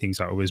financially things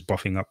are always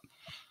buffing up.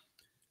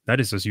 that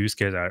is a use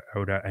case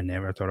I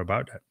never thought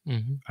about that.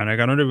 And I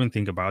cannot even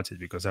think about it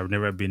because I've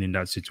never been in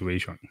that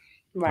situation.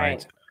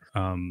 Right.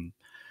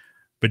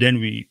 But then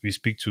we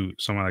speak to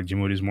someone like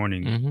Jimo this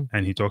morning,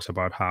 and he talks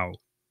about how,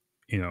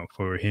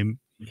 for him,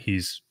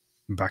 he's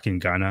back in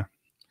Ghana,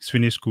 he's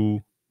finished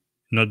school,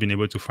 not been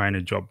able to find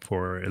a job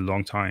for a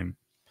long time.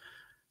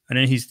 And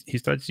then he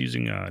starts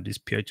using this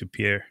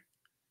peer-to-peer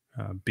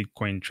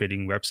Bitcoin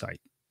trading website.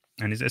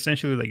 And it's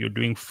essentially like you're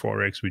doing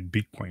Forex with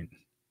Bitcoin.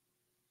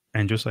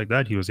 And just like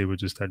that, he was able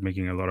to start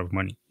making a lot of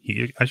money.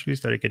 He actually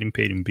started getting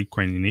paid in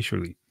Bitcoin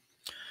initially.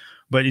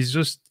 But it's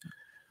just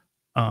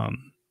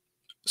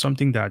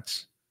something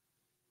that,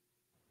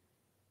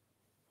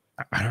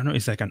 I don't know,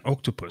 it's like an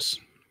octopus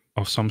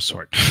of some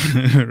sort,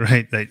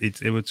 right? Like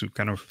it's able to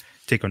kind of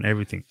take on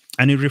everything.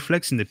 And it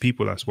reflects in the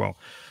people as well.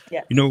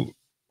 Yeah.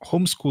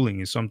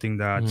 Homeschooling is something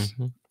that,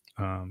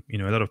 a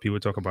lot of people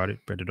talk about it,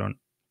 but I don't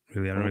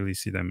really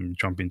see them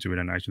jump into it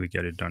and actually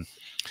get it done.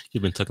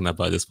 You've been talking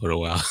about this for a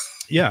while.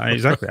 Yeah,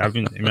 exactly. I've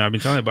been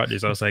telling about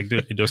this. I was like,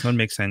 dude, it does not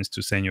make sense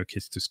to send your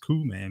kids to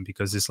school, man,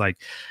 because it's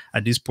like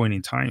at this point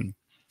in time,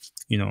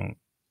 if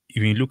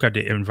you look at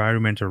the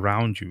environment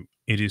around you,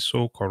 it is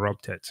so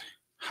corrupted.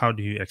 How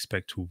do you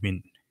expect to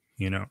win?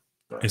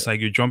 It's like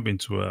you jump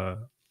into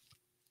a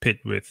pit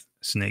with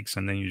snakes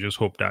and then you just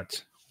hope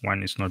that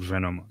one is not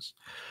venomous.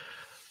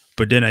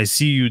 But then I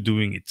see you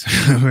doing it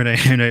when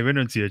I went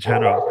onto your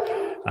channel,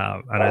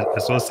 and I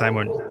saw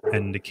Simon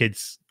and the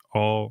kids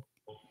all,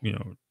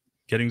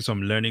 getting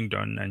some learning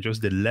done, and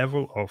just the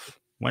level of,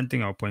 one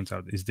thing I'll point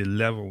out is the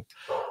level,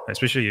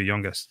 especially your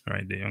youngest,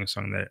 right? The youngest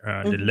son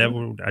there, the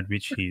level at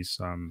which he's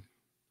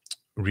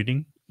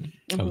reading,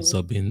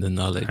 absorbing the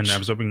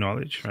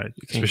knowledge, right?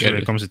 Especially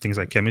when it comes to things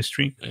like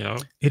chemistry. Yeah,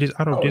 it is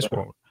out of this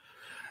world.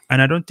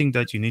 And I don't think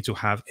that you need to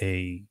have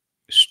a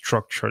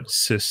structured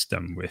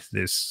system with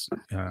this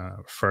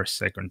first,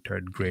 second,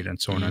 third grade,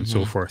 and so on and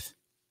so forth,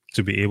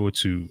 to be able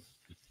to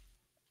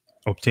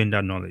obtain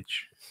that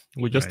knowledge.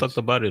 We just talked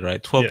about it,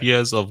 right? 12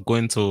 years of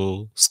going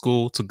to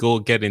school to go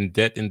get in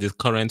debt in this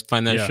current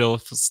financial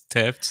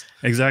theft.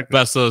 Exactly.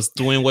 Versus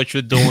doing what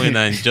you're doing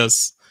and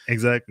just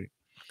exactly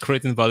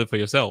creating value for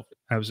yourself.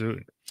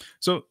 Absolutely.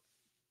 So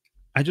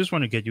I just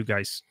want to get you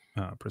guys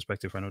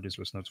perspective. I know this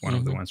was not one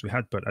of the ones we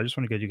had, but I just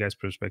want to get you guys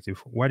perspective.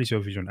 What is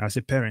your vision as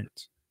a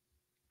parent?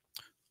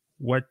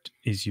 What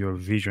is your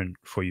vision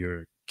for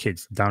your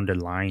kids down the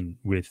line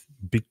with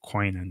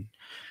Bitcoin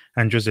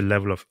and just the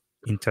level of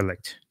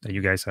intellect that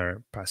you guys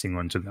are passing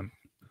on to them?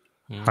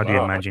 How do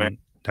you imagine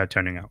that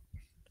turning out?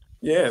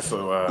 Yeah,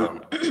 so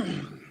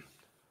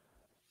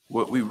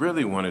what we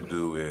really want to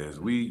do is,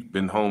 we've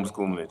been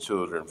homeschooling the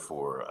children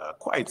for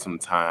quite some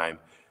time.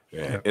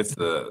 It's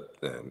a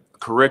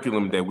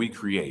curriculum that we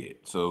created,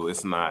 so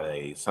it's not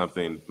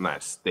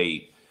not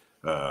state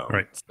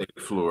of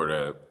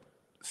Florida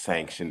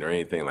sanctioned or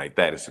anything like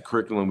that. It's a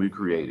curriculum we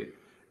created,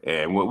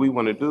 and what we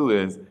want to do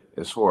is,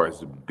 as far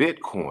as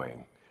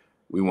Bitcoin,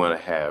 we want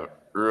to have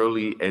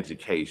early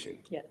education.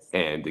 Yes.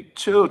 And the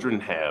children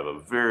have a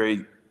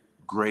very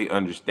great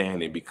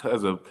understanding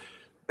because of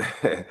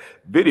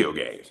video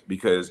games.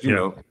 Because,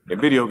 in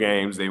video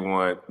games, they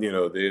want,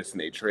 this, and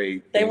they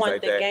trade They things want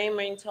like the that.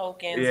 gaming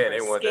tokens. Yeah, they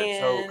for want the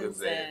skins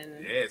tokens.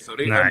 and So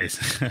they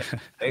nice.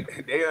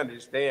 they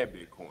understand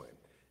Bitcoin.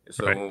 And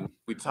so when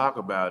we talk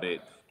about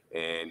it,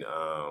 and,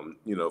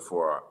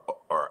 for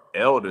our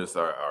eldest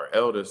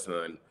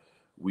son,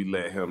 we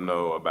let him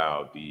know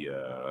about he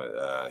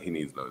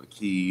needs to know the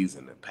keys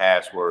and the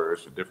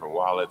passwords for different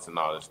wallets and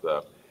all that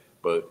stuff.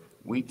 But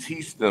we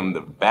teach them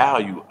the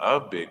value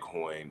of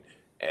Bitcoin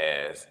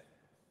as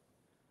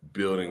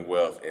building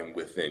wealth and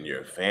within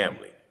your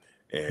family.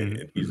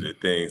 And these are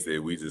things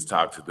that we just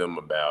talk to them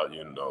about,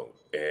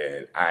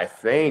 and I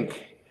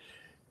think,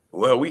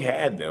 we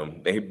had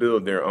them, they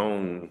build their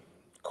own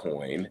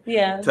coin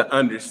to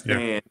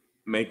understand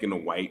making a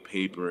white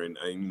paper and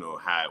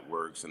how it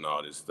works and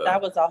all this stuff.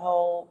 That was a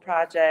whole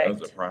project. That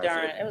was a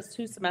project. It was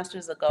 2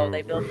 semesters ago.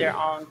 They built their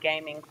own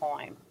gaming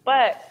coin.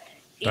 But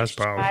each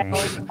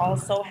child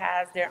also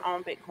has their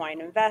own Bitcoin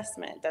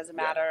investment. Doesn't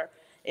matter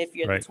if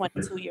you're the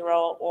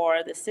 22-year-old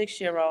or the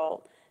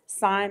 6-year-old.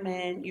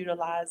 Simon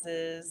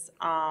utilizes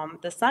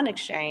the Sun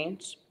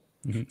Exchange.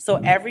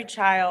 So every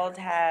child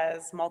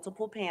has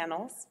multiple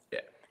panels.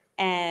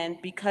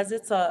 And because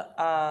it's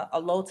a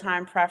low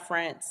time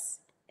preference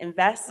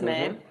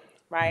investment,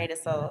 right?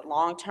 It's a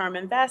long-term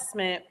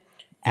investment.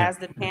 As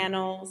the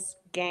panels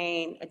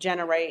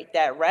generate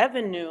that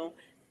revenue,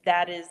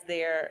 that is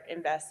their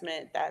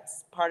investment.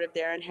 That's part of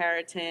their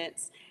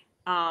inheritance.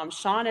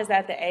 Sean is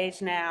at the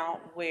age now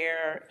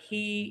where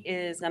he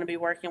is going to be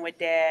working with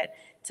Dad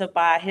to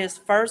buy his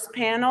first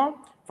panel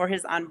for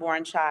his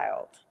unborn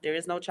child. There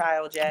is no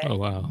child yet. Oh,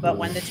 wow. But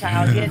when the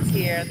child gets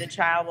here, the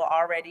child will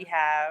already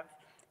have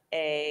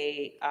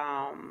a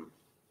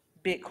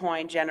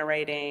Bitcoin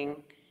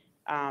generating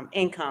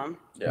income.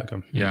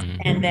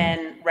 And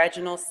then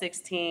Reginald's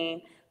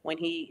 16,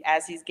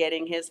 as he's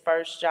getting his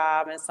first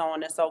job and so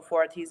on and so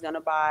forth, he's going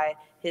to buy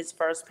his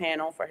first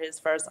panel for his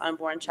first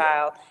unborn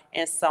child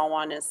and so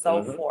on and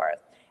so forth.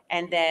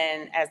 And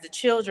then as the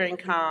children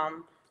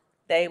come,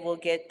 they will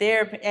get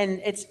their,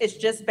 and it's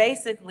just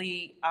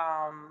basically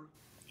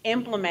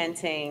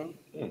implementing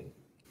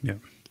Yeah.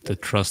 The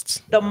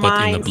trust the put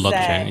in the blockchain.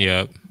 mindset,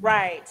 Yeah.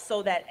 right?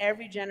 So that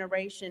every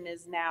generation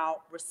is now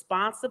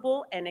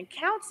responsible and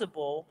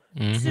accountable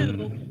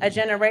to a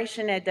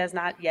generation that does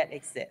not yet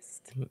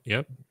exist.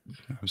 Yep.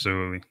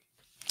 Absolutely.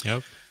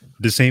 Yep.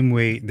 The same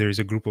way there's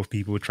a group of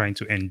people trying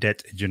to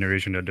indebt a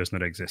generation that does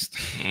not exist.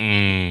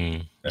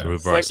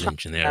 Reverse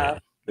engineering.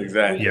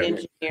 Exactly. Yeah.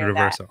 Engineer that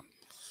Reversal.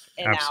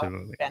 in our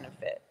Absolutely.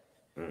 benefit.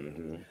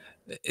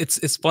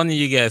 It's funny,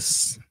 you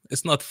guys.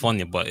 It's not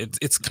funny, but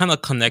it's kind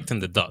of connecting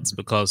the dots,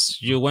 because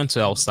you went to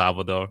El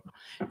Salvador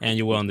and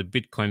you were on the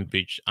Bitcoin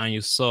beach and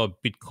you saw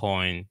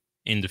Bitcoin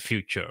in the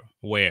future,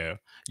 where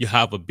you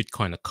have a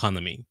Bitcoin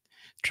economy,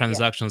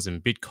 transactions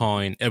in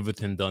Bitcoin,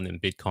 everything done in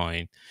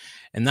Bitcoin,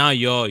 and now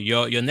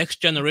your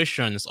next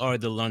generation is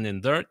already learning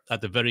dirt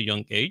at a very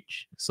young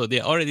age, so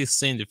they're already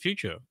seeing the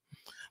future.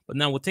 But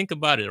now we think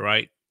about it,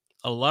 right?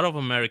 A lot of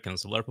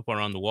Americans, a lot of people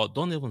around the world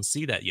don't even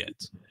see that yet.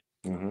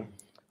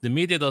 The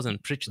media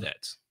doesn't preach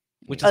that,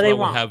 which is why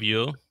we have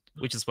you,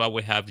 which is why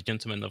we have the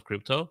Gentlemen of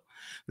Crypto.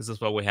 This is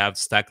why we have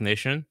Stack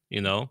Nation.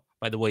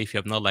 By the way, if you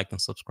have not liked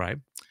and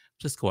subscribed,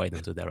 just go ahead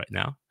and do that right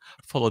now.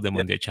 Follow them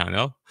on their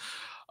channel.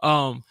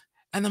 And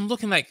I'm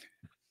looking like,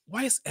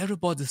 why is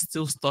everybody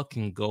still stuck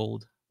in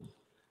gold,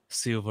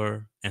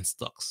 silver, and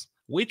stocks?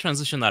 We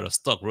transitioned out of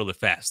stock really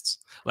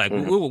fast. Like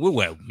we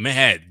were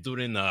mad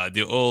during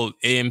the old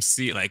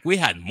AMC. Like we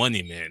had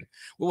money, man.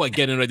 We were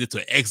getting ready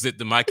to exit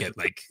the market.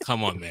 Like,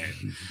 come on, man,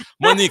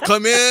 money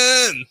come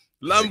in,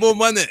 Lambo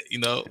money.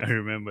 I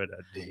remember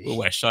that day. We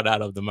were shut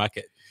out of the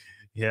market.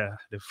 Yeah,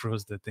 they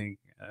froze the thing.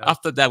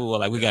 After that, we were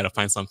like, we gotta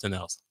find something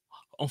else.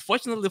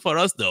 Unfortunately for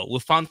us, though, we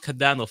found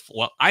Cardano.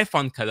 Well, I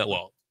found Cardano.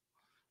 Well,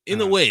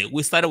 in a way,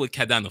 we started with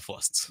Cardano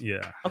first.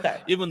 Yeah. Okay.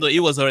 Even though he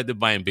was already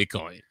buying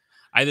Bitcoin.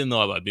 I didn't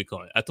know about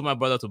Bitcoin. I told my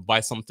brother to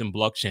buy something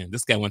blockchain.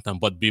 This guy went and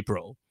bought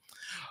BPro.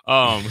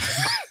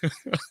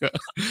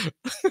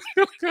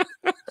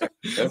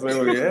 That's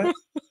what we had.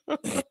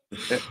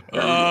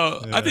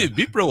 I think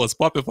BPro was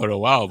popping for a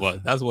while,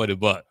 but that's what he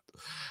bought.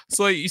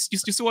 So you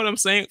see what I'm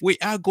saying? We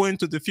are going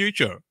to the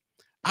future.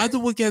 How do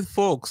we get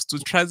folks to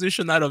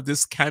transition out of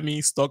this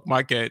scammy stock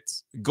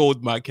markets,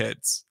 gold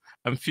markets,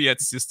 and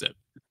fiat system?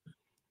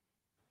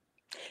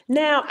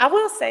 Now, I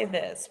will say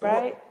this,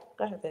 right?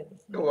 Go ahead, baby.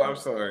 Oh, I'm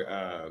sorry.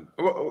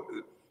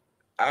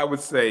 I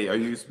would say, are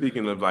you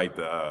speaking of like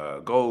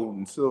the gold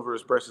and silver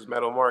precious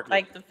metal market?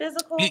 Like the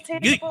physical,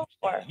 tangible?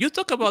 You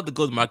talk about the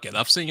gold market.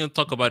 I've seen you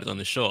talk about it on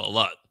the show a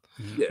lot.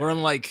 Yeah. Where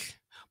I'm like,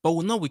 but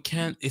we know we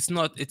can't. It's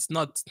not.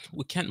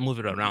 We can't move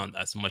it around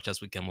as much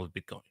as we can move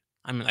Bitcoin.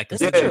 I mean, I can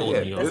see the gold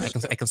in your.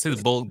 I can see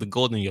the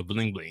gold in your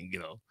bling bling.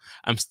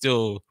 I'm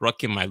still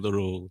rocking my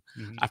little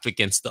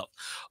African stuff,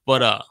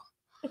 but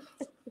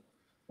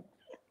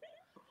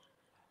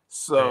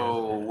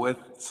So with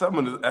some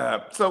of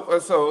the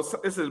so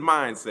this is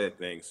mindset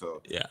thing.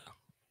 So yeah,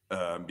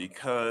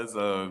 because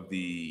of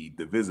the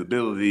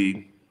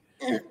visibility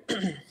and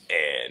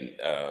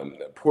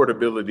the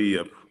portability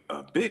of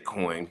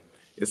Bitcoin,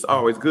 it's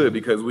always good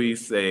because we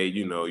say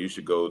you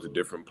should go to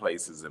different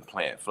places and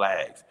plant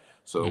flags.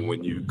 So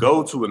when you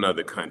go to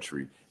another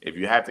country, if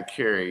you have to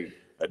carry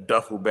a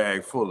duffel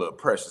bag full of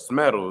precious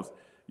metals,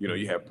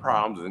 you have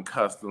problems in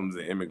customs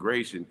and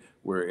immigration.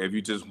 Where if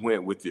you just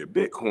went with your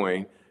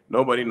Bitcoin,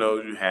 nobody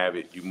knows you have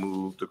it. You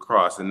moved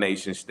across a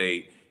nation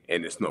state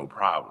and it's no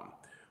problem.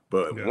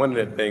 But one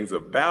of the things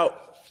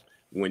about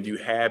when you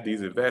have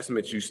these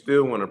investments, you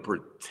still want to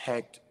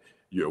protect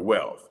your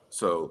wealth.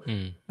 So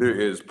there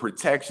is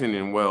protection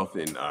in wealth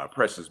in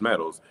precious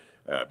metals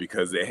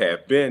because they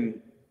have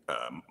been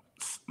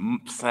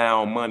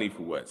sound money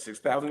for what,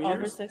 6,000 years?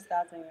 Over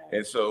 6,000 years.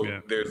 And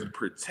so there's a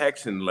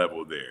protection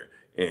level there.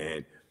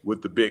 And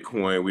with the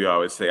Bitcoin, we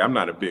always say, I'm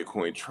not a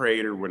Bitcoin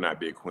trader. We're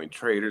not Bitcoin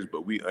traders,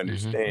 but we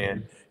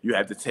understand you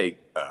have to take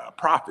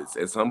profits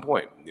at some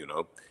point.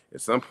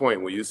 At some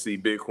point when you see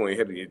Bitcoin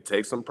hitting, you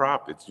take some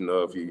profits.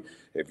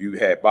 If you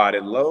had bought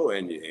it low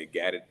and you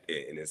got it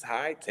and it's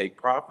high, take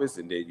profits,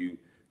 and then you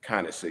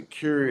kind of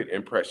secure it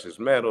in precious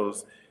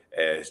metals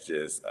as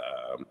just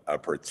a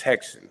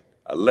protection,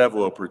 a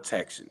level of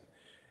protection.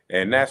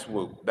 And that's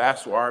what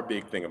our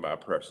big thing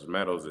about precious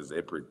metals is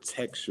it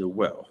protects your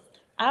wealth.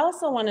 I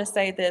also want to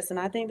say this, and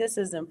I think this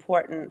is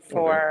important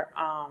for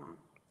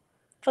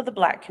the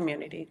Black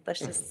community. Let's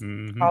just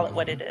call it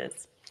what it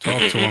is.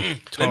 Talk to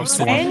him.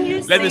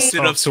 Let me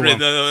sit up straight.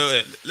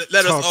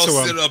 Let us all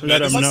sit up. Let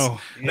them know.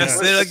 Let's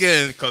say it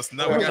again, because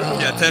now we got to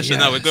pay attention.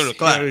 Now we're going to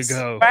class. There we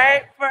go.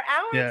 Right? For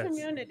our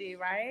community,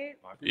 right?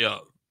 Yeah.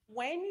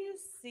 When you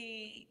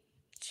see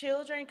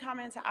children come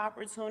into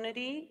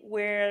opportunity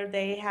where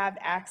they have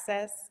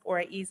access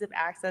or ease of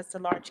access to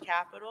large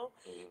capital,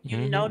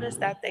 you notice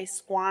that they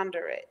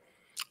squander it.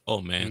 Oh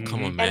man,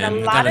 come on, man!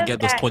 I gotta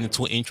get those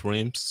 22-inch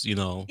rims,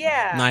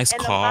 nice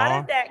and car. A lot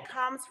of that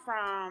comes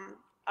from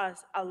a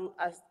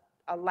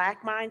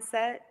lack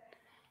mindset,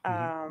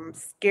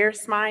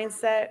 scarce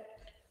mindset.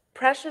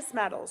 Precious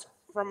metals,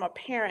 from a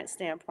parent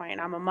standpoint,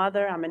 I'm a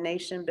mother, I'm a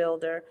nation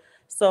builder.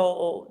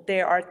 So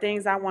there are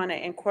things I want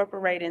to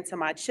incorporate into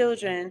my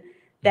children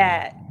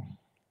that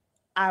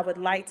I would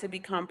like to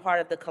become part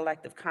of the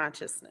collective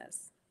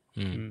consciousness.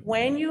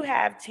 When you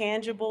have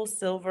tangible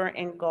silver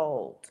and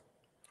gold,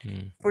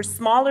 for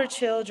smaller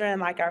children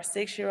like our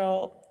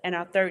 6-year-old and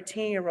our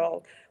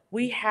 13-year-old,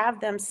 we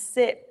have them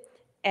sit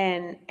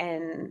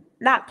and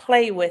not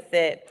play with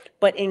it,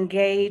 but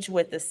engage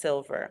with the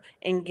silver,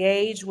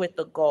 engage with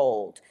the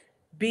gold,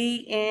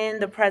 be in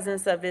the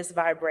presence of its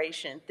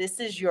vibration. This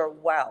is your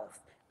wealth.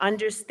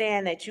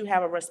 Understand that you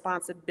have a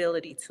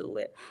responsibility to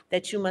it,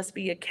 that you must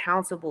be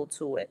accountable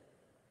to it.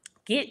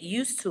 Get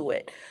used to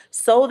it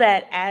so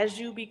that as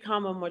you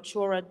become a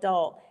mature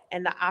adult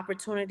and the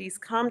opportunities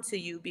come to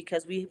you,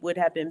 because we would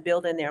have been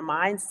building their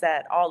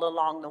mindset all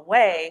along the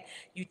way,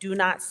 you do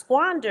not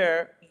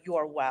squander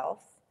your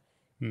wealth.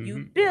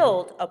 You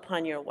build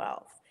upon your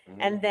wealth.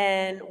 And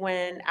then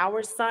when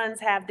our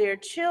sons have their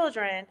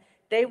children,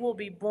 they will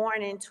be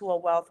born into a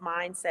wealth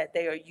mindset.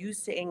 They are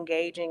used to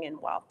engaging in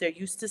wealth. They're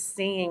used to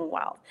seeing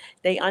wealth.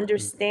 They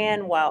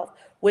understand wealth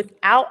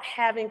without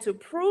having to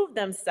prove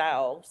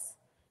themselves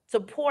to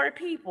poor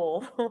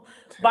people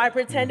by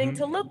pretending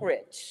to look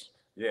rich.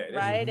 Yeah.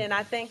 Right? And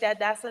I think that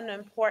that's an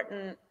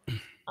important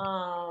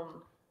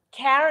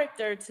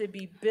character to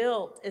be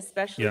built,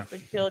 especially for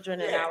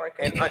children in our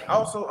And community. I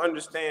also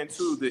understand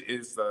too that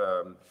it's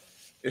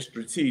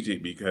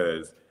strategic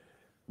because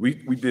we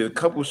did a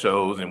couple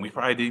shows and we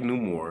probably did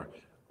more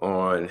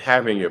on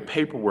having your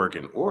paperwork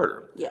in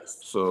order. Yes.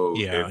 So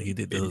Yeah, if, he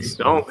did if you those.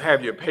 don't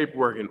have your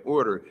paperwork in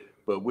order,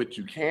 but what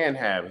you can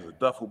have is a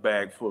duffel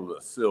bag full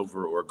of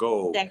silver or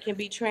gold. That can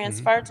be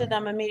transferred to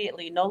them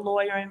immediately. No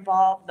lawyer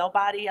involved.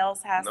 Nobody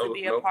else has to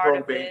be a part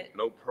of it.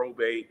 No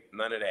probate,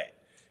 none of that.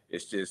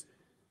 It's just,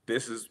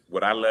 this is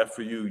what I left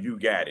for you. You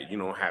got it. You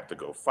don't have to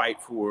go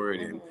fight for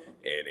it, and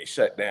they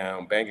shut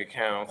down bank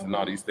accounts and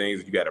all these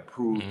things. You got to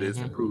prove this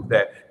and prove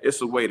that.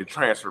 It's a way to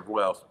transfer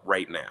wealth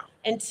right now.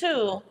 And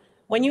two,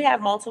 when you have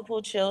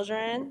multiple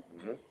children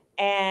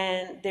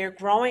and they're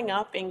growing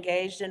up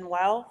engaged in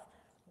wealth,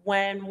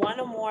 when one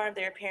or more of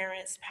their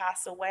parents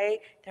pass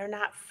away, they're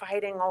not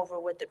fighting over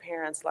what the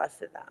parents left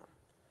to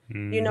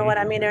them. You know what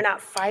I mean? They're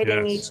not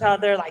fighting each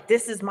other like,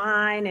 this is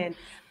mine and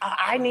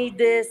I need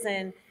this.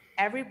 And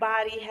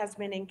everybody has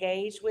been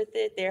engaged with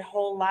it their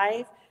whole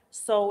life.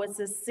 So it's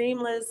a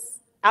seamless,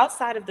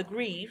 outside of the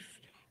grief,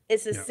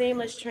 it's a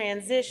seamless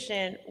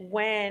transition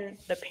when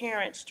the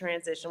parents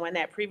transition, when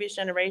that previous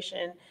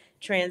generation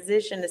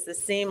transition, it's a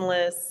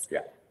seamless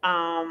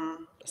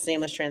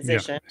seamless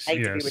transition.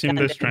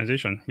 Seamless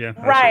transition. Yeah.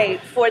 Right.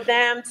 For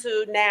them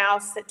to now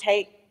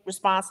take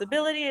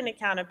responsibility and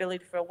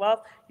accountability for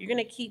wealth. You're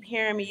going to keep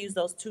hearing me use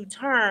those two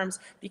terms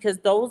because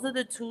those are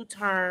the two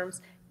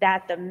terms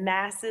that the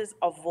masses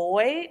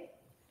avoid.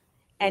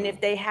 And if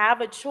they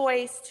have a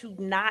choice to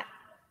not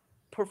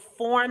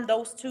perform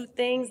those two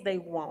things, they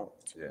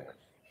won't. Yeah.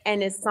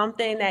 And it's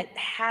something that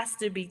has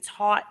to be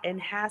taught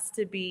and has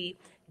to be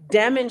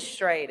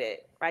demonstrated,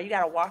 right? You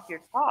got to walk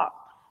your talk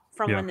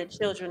from when the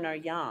children are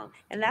young.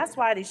 And that's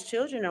why these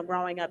children are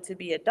growing up to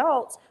be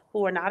adults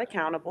who are not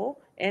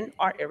accountable and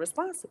are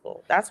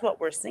irresponsible. That's what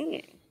we're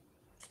seeing.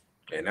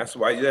 And that's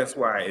why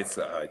it's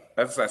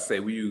as I say,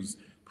 we use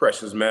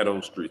precious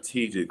metals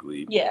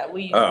strategically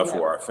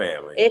for our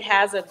family. It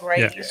has a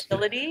great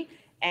utility.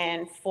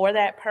 And for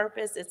that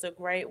purpose, it's a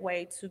great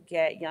way to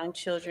get young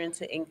children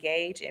to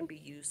engage and be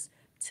used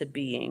to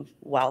being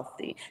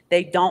wealthy.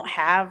 They don't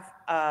have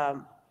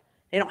a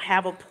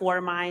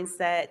poor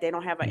mindset. They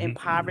don't have an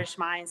impoverished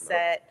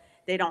mindset.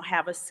 They don't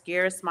have a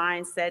scarce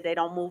mindset. They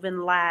don't move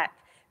in lack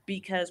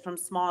because from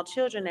small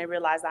children, they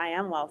realize I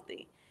am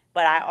wealthy.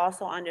 But I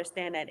also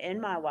understand that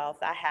in my wealth,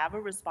 I have a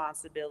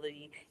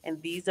responsibility,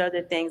 and these are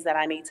the things that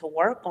I need to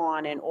work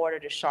on in order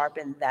to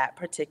sharpen that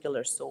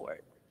particular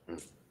sword.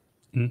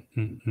 And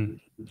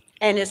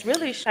it's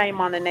really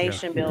shame on the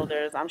nation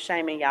builders. I'm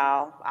shaming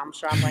y'all. I'm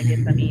sure I'm going to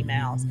get some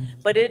emails.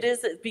 But it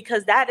is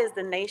because that is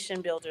the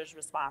nation builder's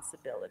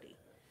responsibility.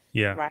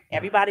 Yeah. Right.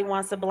 Everybody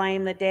wants to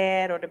blame the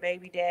dad or the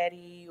baby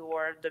daddy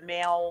or the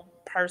male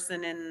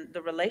person in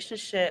the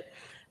relationship.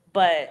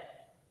 But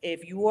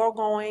if you are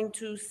going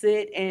to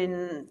sit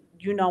and,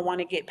 want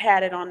to get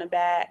patted on the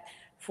back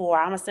for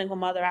I'm a single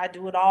mother, I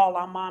do it all,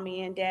 I'm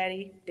mommy and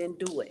daddy, then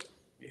do it.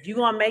 If you're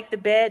going to make the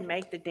bed,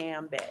 make the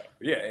damn bed.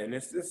 Yeah, and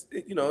it's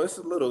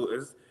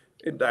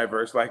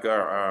diverse. Like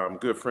our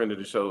good friend of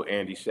the show,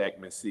 Andy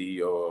Shackman,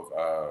 CEO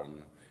of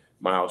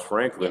Miles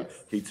Franklin,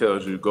 he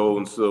tells you gold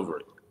and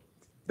silver,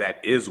 that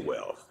is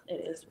wealth.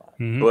 It is wealth.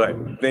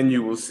 But then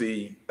you will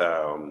see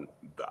the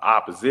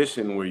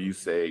opposition where you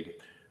say,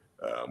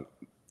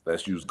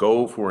 let's use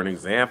gold for an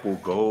example.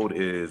 Gold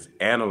is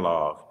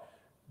analog,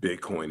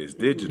 Bitcoin is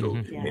digital.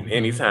 And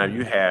anytime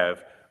you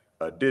have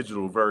a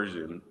digital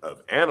version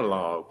of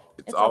analog,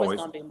 it's always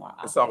going to be more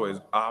optimal. It's always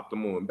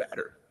optimal and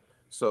better.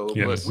 So,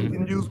 but we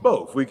can use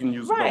both. We can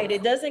use both.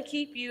 It doesn't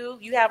keep you.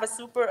 You have a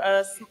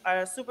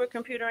super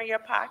computer in your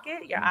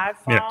pocket, your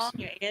iPhone,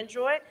 your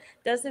Android.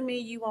 Doesn't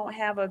mean you won't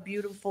have a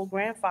beautiful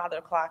grandfather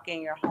clock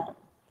in your home.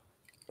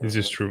 This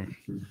is true.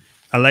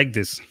 I like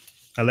this.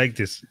 I like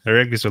this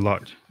a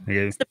lot.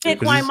 Okay? It's the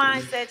Bitcoin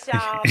mindset,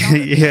 y'all.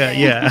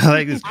 yeah. I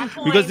like this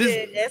because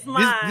it's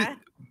mine.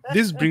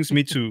 This brings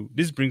me to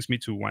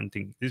one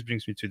thing. This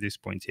brings me to this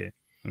point here.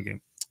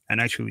 Okay,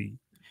 and actually,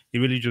 it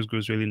really just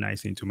goes really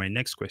nicely into my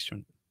next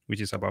question, which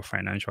is about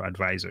financial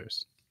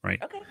advisors, right?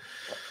 Okay.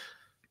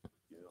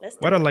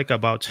 What I like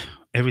about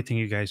everything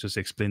you guys just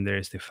explained there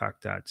is the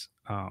fact that,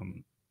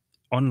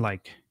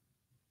 unlike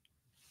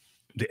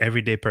the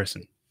everyday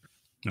person,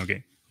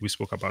 okay, we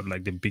spoke about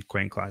like the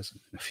Bitcoin class,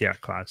 the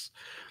fiat class.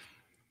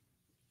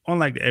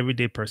 Unlike the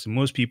everyday person,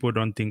 most people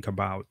don't think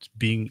about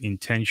being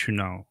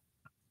intentional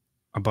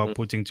about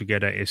putting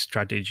together a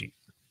strategy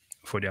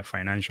for their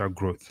financial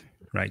growth,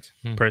 right?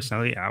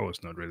 Personally, I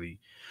was not really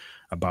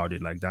about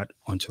it like that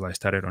until I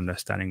started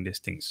understanding these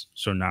things.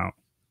 So now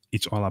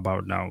it's all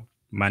about now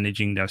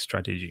managing that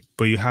strategy.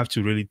 But you have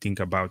to really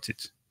think about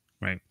it,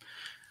 right?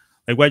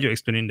 Like what you're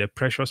explaining, the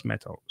precious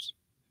metals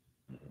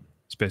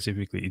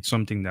specifically, it's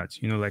something that,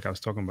 like I was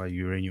talking about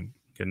uranium,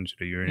 getting to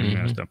the uranium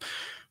and stuff.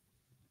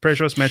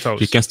 Precious metals.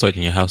 You can store it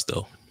in your house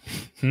though.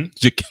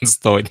 You can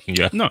store it in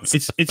your house. No,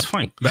 it's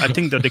fine. But I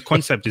think that the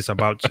concept is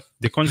about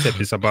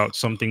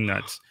something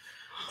that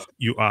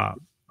you are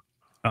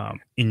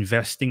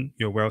investing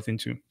your wealth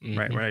into,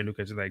 right? Where I look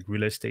at it like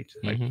real estate,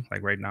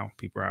 like right now,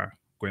 people are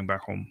going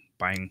back home,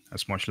 buying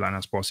as much land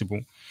as possible.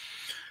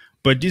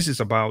 But this is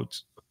about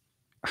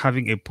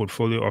having a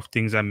portfolio of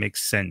things that make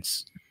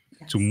sense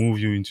to move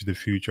you into the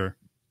future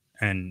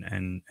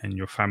and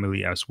your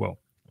family as well.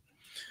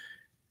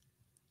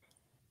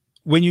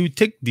 When you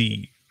take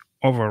the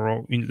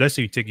overall, let's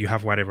say you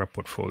have whatever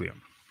portfolio.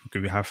 Okay,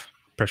 we have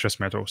precious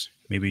metals.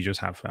 Maybe you just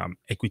have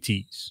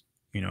equities.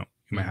 You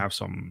might have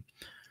some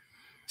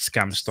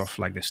scam stuff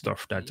like the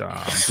stuff that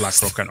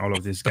BlackRock and all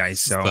of these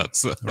guys sell,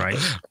 right?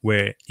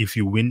 Where if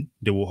you win,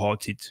 they will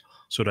halt it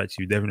so that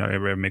you definitely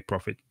ever make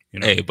profit.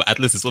 Hey, but at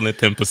least it's only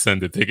 10%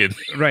 they take it.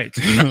 Right.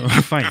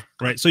 Fine.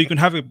 Right. So you can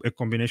have a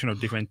combination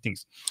of different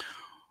things.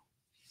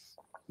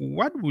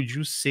 What would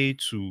you say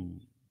to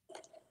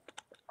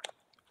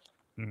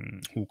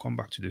we'll come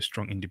back to the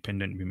strong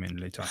independent women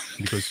later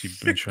because you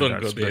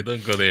mentioned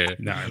don't go there.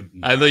 Nah,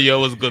 I know you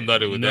always gone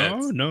with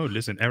that. No,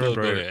 listen, Aaron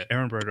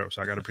brought it up,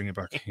 so I gotta bring it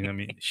back. You know what I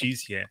mean?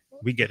 She's here.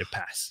 We get a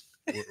pass.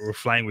 We're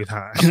flying with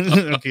her.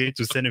 Okay,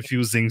 to send a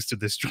few things to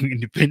the strong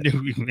independent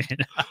women.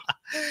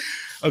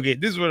 Okay,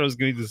 this is what I was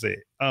going to say.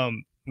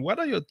 What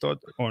are your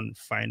thoughts on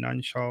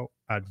financial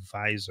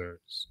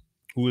advisors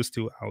who are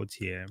still out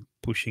here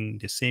pushing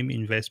the same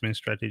investment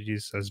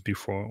strategies as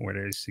before,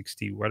 whether it's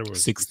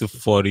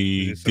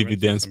 60-40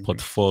 dividends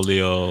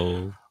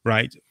portfolio,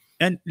 right?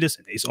 And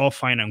listen, it's all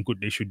fine and good.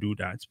 They should do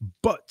that,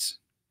 but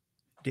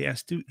they are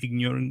still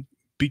ignoring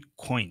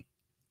Bitcoin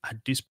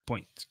at this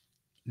point.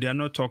 They are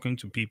not talking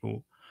to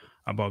people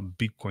about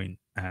Bitcoin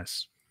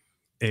as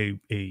a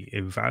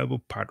valuable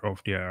part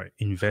of their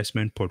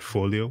investment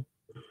portfolio,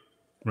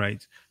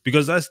 right?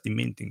 Because that's the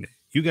main thing.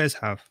 You guys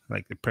have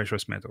like the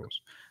precious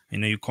metals.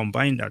 You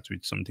combine that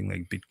with something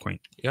like Bitcoin.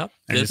 Yeah.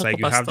 And it's like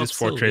you have this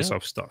fortress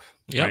of stuff.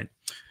 Yeah. Right?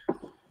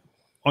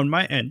 On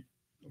my end,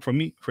 for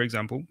me, for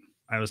example,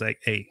 I was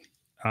like, hey,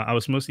 I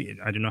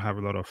do not have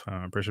a lot of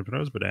precious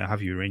metals, but I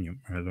have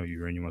uranium. I know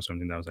uranium was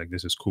something that I was like,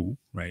 this is cool,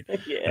 right?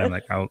 Yeah. And I'm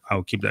like,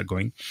 I'll keep that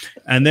going.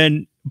 And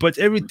then, but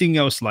everything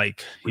else,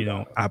 like,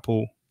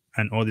 Apple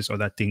and all these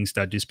other things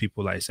that these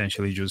people are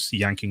essentially just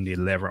yanking the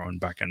lever on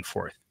back and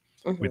forth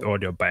with all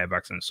their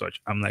buybacks and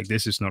such. I'm like,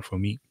 this is not for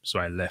me. So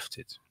I left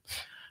it.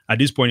 At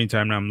this point in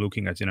time, now I'm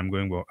looking at it and I'm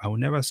going, well, I will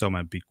never sell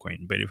my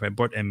Bitcoin. But if I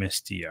bought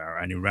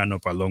MSTR and it ran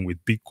up along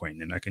with Bitcoin,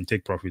 then I can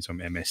take profits from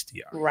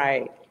MSTR.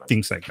 Right.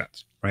 Things like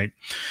that, right?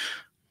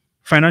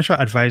 Financial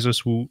advisors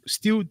who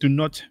still do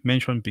not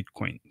mention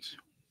Bitcoin.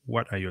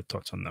 What are your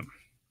thoughts on them?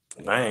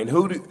 Man,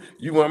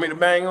 you want me to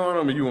bang on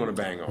them or you want to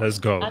bang on them? Let's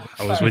go.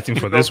 I was waiting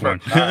for this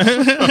one.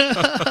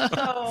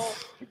 So,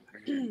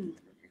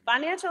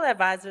 financial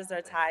advisors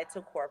are tied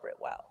to corporate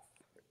wealth.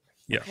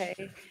 Yeah.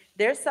 Okay.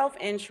 Their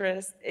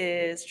self-interest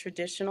is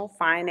traditional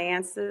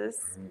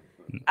finances,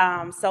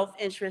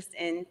 self-interest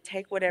in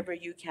take whatever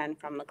you can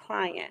from the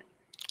client.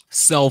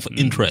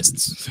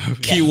 Self-interest.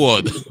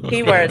 Keyword.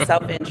 Keyword,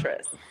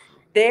 self-interest.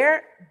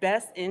 Their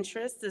best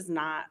interest is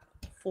not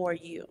for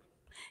you.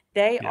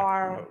 They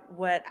are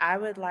what I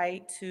would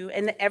like to,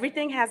 and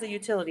everything has a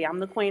utility. I'm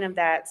the queen of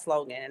that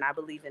slogan, and I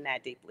believe in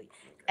that deeply.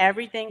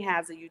 Everything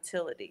has a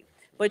utility.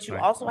 But you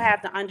also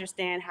have to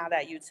understand how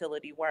that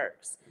utility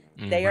works.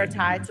 They are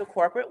tied to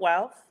corporate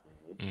wealth.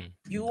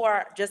 You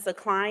are just a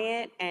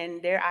client,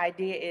 and their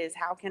idea is,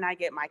 how can I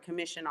get my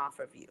commission off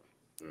of you?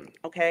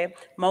 Okay.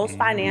 Most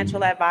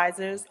financial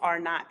advisors are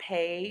not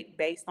paid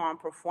based on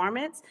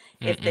performance.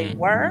 If they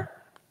were,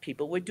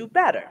 people would do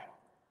better.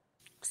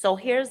 So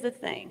here's the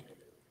thing.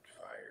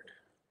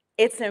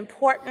 It's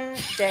important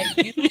that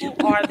you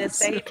are the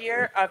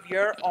savior of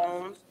your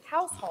own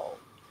household,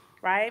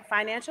 right?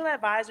 Financial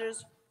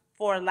advisors,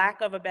 for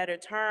lack of a better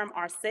term,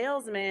 are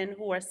salesmen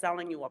who are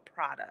selling you a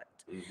product.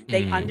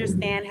 They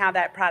understand how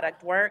that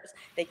product works.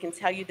 They can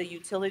tell you the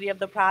utility of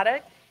the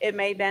product. It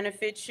may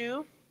benefit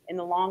you. In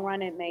the long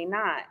run, it may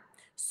not.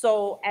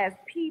 So as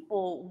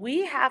people,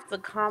 we have to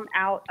come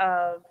out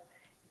of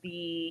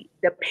the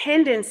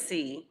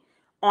dependency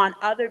on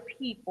other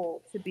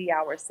people to be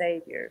our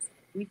saviors.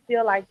 We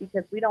feel like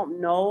because we don't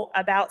know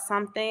about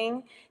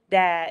something,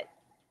 that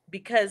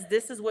because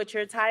this is what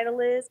your title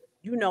is,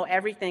 you know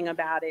everything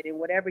about it, and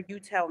whatever you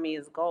tell me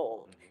is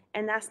gold.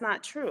 And that's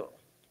not true,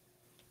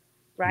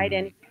 right?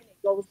 And again,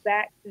 it goes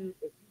back to,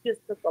 if you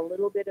just took a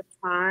little bit of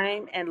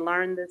time and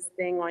learned this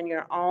thing on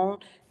your own,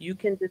 you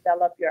can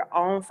develop your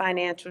own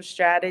financial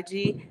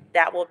strategy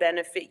that will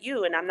benefit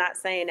you. And I'm not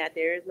saying that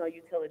there is no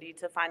utility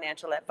to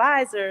financial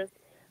advisors,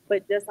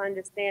 but just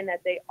understand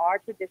that they are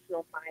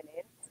traditional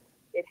finance.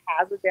 It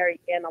has a very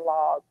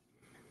analog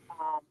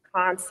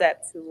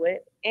concept to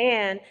it,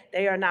 and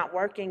they are not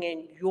working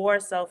in your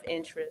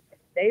self-interest.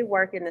 They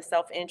work in the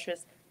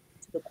self-interest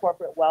to the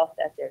corporate wealth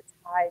that they're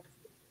tied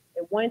to.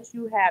 And once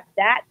you have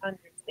that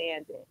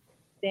understanding,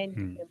 then you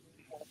can move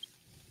on.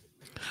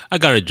 I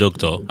got a joke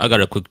though. I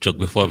got a quick joke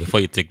before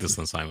you take this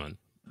on, Simon.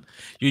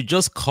 You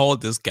just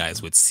called these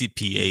guys with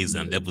CPAs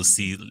and level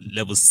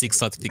 6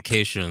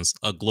 certifications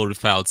a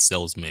glorified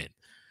salesman.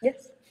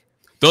 Yes.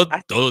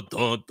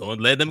 Don't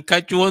let them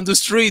catch you on the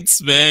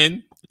streets,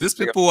 man. These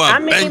people are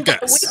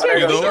bankers,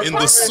 we in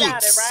the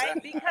suits.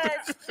 Right?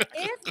 Because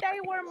if they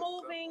were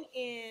moving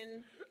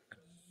in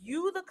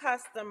you, the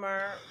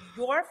customer,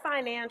 your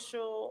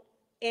financial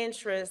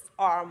interests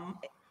are,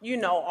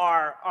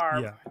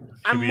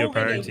 I'm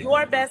moving in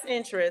your best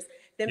interest,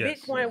 then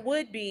Bitcoin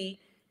would be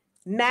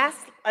mass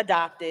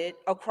adopted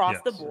across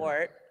the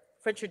board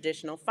for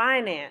traditional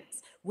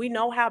finance. We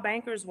know how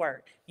bankers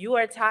work. You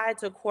are tied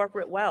to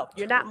corporate wealth.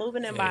 You're not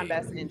moving in my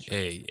best interest.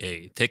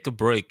 Hey, take a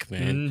break,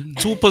 man.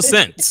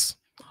 2%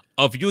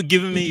 of you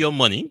giving me your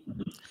money,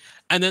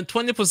 and then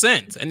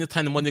 20%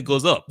 anytime the money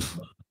goes up.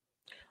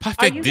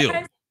 Perfect deal. Are you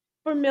guys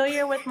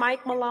familiar with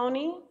Mike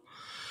Maloney?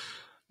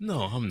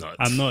 No, I'm not.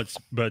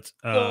 But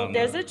so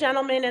there's a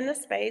gentleman in the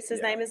space.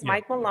 His name is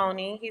Mike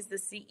Maloney. He's the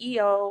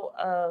CEO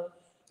of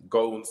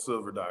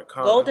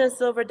goldandsilver.com.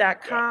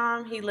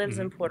 Goldandsilver.com. He lives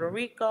in Puerto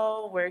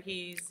Rico, where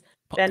he's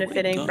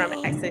benefiting from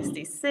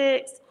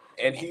X66.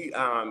 And he,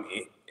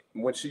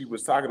 when she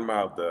was talking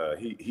about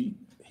he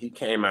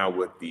came out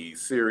with the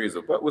series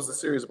of, what was the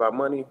series about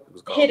money? It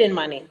was called Hidden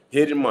Money.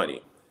 Hidden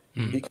Money.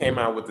 He came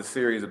out with the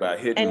series about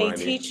hidden money. And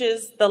he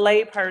teaches the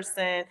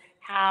layperson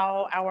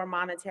how our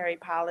monetary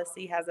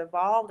policy has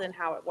evolved and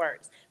how it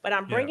works. But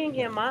I'm bringing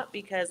him up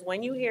because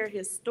when you hear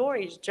his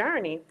story, his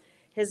journey,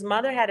 his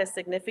mother had a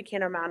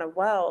significant amount of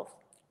wealth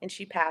and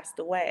she passed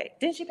away.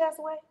 Didn't she pass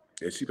away?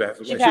 Yeah, she passed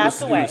away. She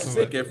passed away. She was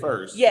sick at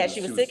first. Yeah, she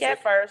was sick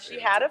at first.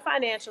 She had a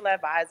financial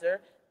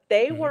advisor.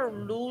 They were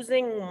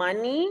losing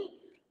money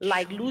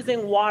like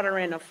losing water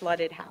in a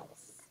flooded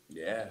house.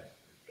 Yeah.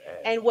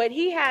 And what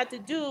he had to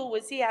do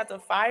was he had to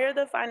fire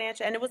the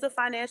financial, and it was a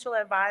financial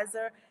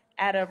advisor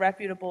at a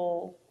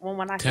reputable,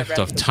 theft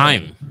of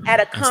time, at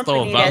a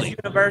company that's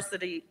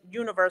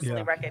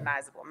universally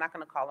recognizable. I'm not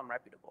going to call them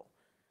reputable,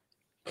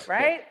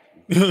 right?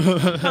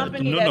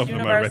 Company that's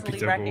universally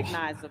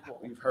recognizable.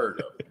 We've heard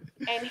of it.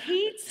 And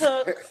he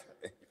took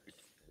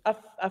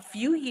a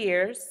few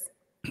years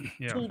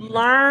to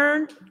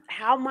learn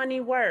how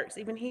money works.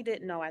 Even he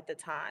didn't know at the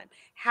time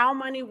how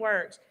money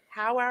works,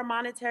 how our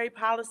monetary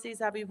policies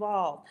have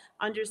evolved,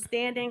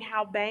 understanding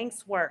how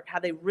banks work, how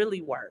they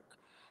really work.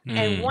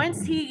 And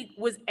once he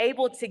was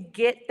able to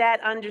get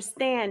that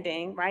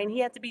understanding, right, and he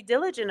had to be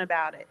diligent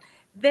about it,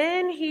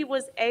 then he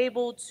was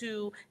able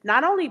to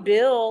not only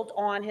build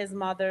on his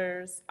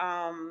mother's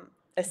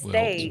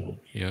estate,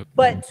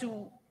 but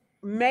to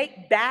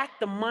make back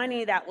the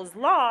money that was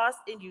lost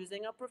in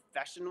using a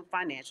professional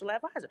financial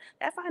advisor.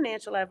 That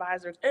financial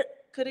advisor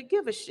couldn't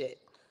give a shit.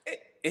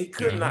 It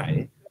could not.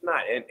 It could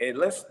not. And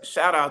let's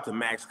shout out to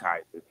Max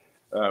Kaiser.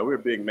 We're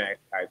big Max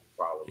Kaiser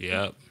followers.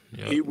 Yep.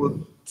 He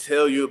will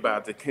tell you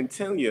about the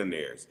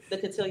cotillions. The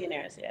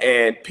cotillions,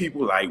 And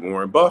people like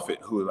Warren Buffett,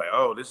 who are like,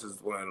 oh, this is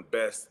one of the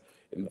best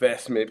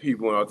investment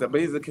people and all that.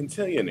 But he's a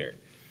cotillionaire.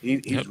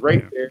 He's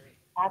right there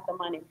at the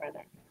money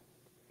printer.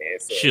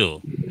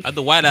 Sure, at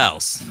the White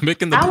House,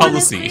 making the policy. I want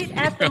to speak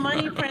at the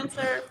money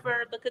printer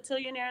for the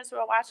cotillionaires who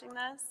are watching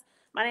this.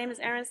 My name is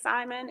Erin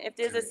Simon. If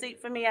there's a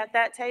seat for me at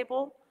that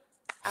table,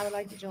 I would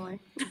like to join.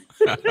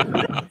 But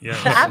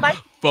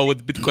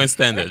with Bitcoin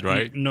standard,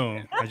 right?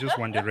 No, I just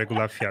want the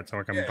regular fiat so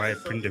I can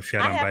print the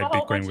fiat and buy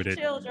Bitcoin with it.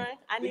 Children.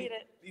 I need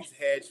it. These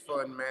hedge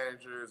fund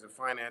managers and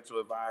financial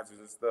advisors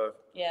and stuff.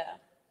 Yeah.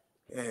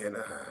 And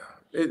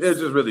it's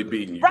just really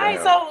beating you down.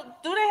 So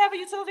do they have a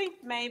utility?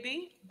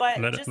 Maybe. But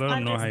just let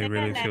them know how you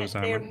really feel,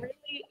 Simon. They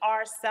really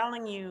are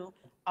selling you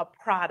a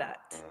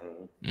product.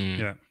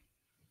 Yeah.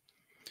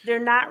 They're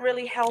not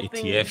really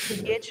helping you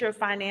to get your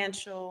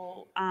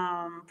financial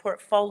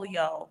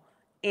portfolio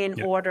in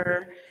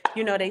order.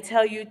 You know, they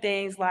tell you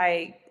things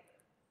like,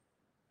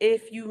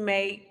 if you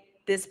make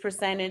this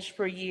percentage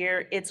per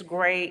year. It's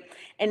great.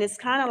 And it's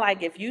kind of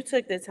like if you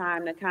took the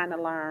time to kind of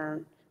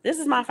learn, this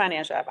is my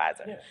financial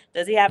advisor. Yeah.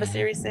 Does he have a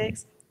Series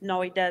 6?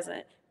 No, he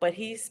doesn't. But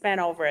he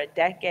spent over a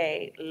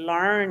decade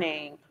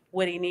learning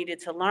what he needed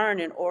to learn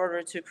in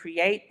order to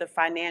create the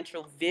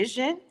financial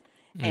vision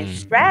and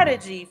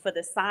strategy for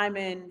the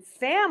Simon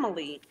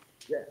family,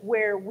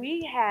 where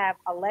we have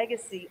a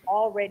legacy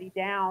already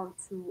down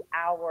to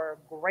our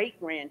great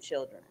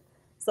grandchildren.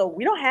 So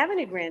we don't have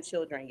any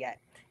grandchildren yet.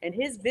 And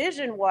his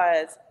vision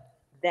was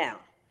them,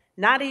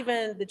 not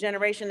even the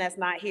generation that's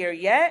not here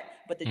yet,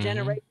 but the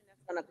generation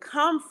that's going to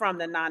come from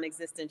the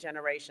non-existent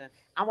generation.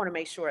 I want to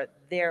make sure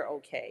they're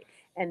okay.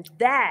 And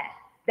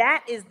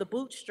that is the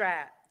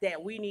bootstrap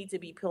that we need to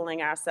be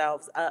pulling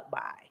ourselves up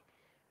by.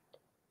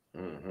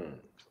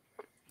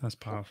 That's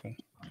powerful.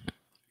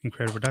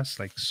 Incredible. That's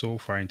like so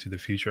far into the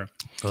future.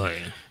 Oh,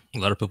 yeah. A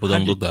lot of people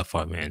don't look that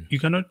far, man. You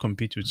cannot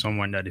compete with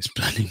someone that is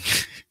planning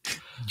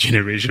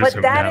generations But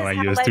from that now is and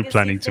how you're still Legacy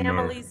planning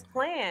tomorrow. Families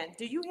plan.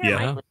 Do you hear Yeah.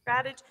 Michael's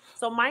strategy?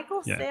 So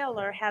Michael Yeah.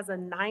 Saylor has a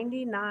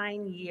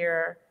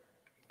 99-year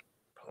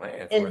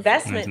Plan for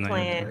investment 99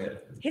 plan.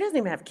 He doesn't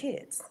even have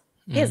kids.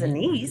 He has a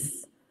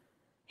niece.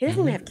 He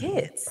doesn't even have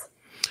kids.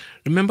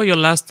 Remember your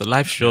last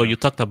live show? You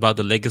talked about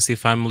the Legacy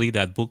Family,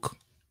 that book.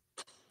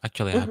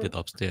 Actually, I have it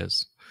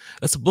upstairs.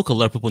 It's a book a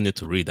lot of people need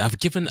to read. I've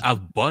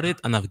bought it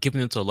and I've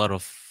given it to a lot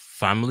of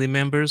family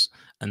members,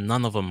 and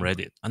none of them read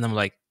it. And I'm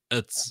like,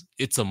 it's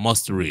a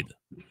must read.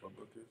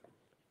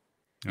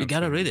 You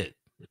gotta read it.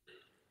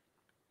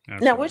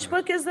 Now, which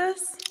book is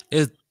this?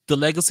 It's The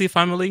Legacy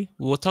Family.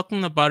 We were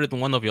talking about it in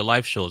one of your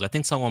live shows. I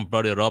think someone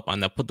brought it up,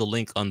 and I put the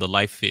link on the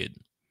live feed.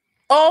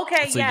 Oh,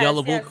 okay, It's a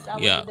yellow book. That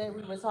was the day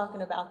we were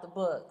talking about the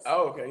books.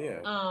 Oh, okay,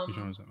 yeah.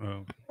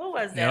 Who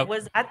was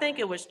that? I think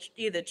it was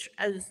either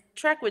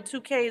Trek with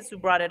 2 Ks who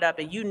brought it up,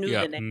 and you knew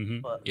the name of the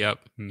book. Yep.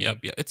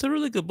 It's a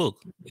really good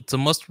book. It's a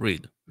must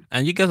read.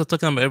 And you guys are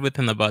talking about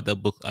everything about that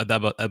book,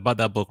 about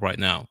that book right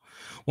now.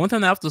 One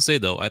thing I have to say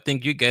though, I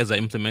think you guys are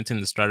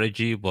implementing the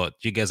strategy, but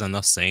you guys are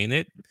not saying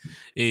it,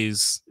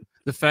 is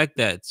the fact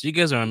that you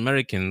guys are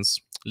Americans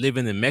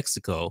living in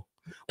Mexico,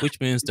 which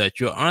means that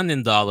you're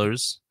earning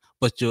dollars,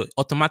 but you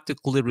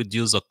automatically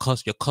reduce your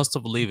cost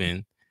of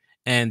living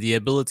and the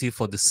ability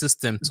for the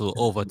system to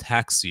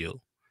overtax you.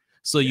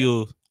 So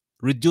you're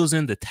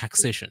reducing the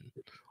taxation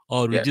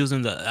or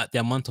reducing the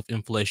amount of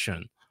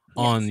inflation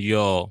on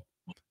your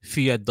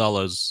fiat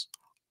dollars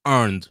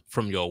earned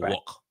from your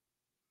work.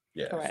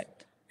 Yes.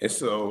 Correct. And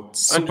so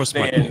Super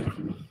smart.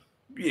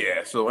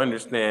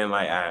 Understand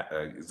like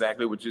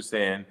exactly what you're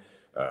saying.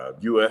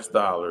 U.S.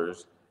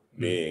 dollars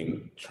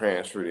being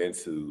transferred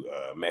into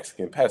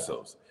Mexican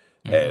pesos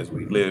as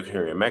we live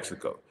here in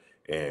Mexico,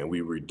 and we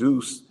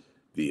reduce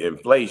the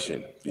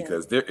inflation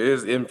because there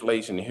is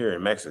inflation here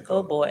in Mexico.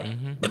 Oh boy.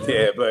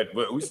 Yeah, but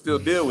we still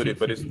deal with it,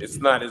 but it's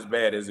not as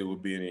bad as it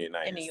would be in the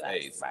United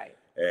States. Right.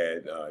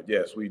 And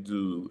yes, we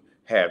do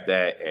have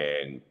that.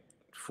 And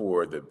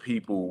for the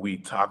people we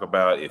talk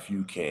about, if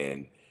you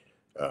can,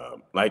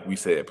 like we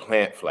said,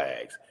 plant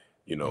flags,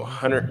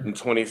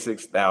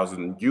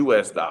 126,000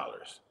 US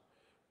dollars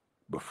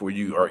before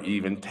you are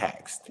even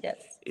taxed.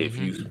 Yes. If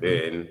you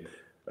spend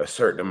a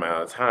certain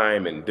amount of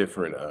time in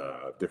different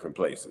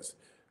places.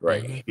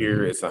 Right.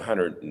 Here it's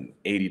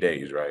 180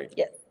 days, right?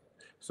 Yes.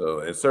 So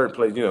in certain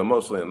places,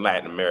 mostly in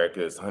Latin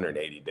America, it's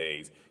 180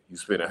 days. You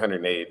spend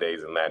 180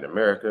 days in Latin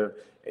America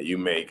and you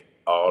make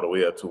all the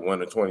way up to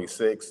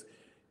 126,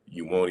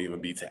 you won't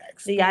even be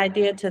taxed. The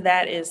idea to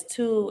that is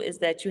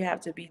that you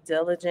have to be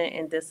diligent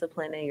and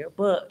disciplined in your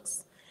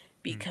books,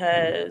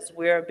 because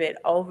we're a bit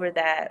over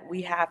that.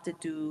 We have to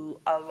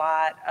do a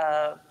lot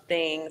of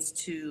things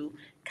to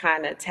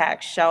kind of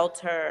tax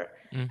shelter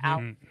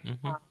out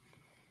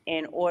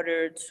in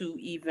order to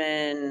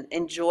even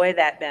enjoy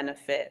that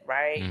benefit,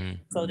 right?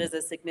 So there's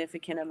a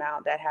significant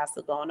amount that has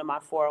to go into my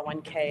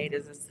 401k.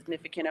 There's a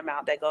significant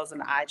amount that goes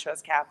into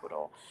iTrust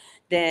Capital.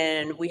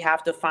 Then we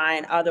have to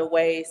find other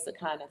ways to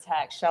kind of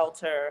tax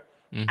shelter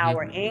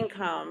our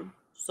income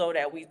so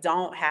that we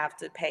don't have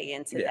to pay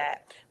into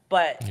that.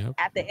 But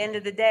at the end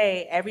of the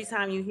day, every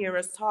time you hear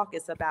us talk,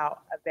 it's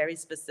about a very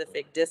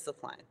specific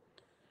discipline.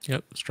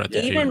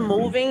 Strategy. Even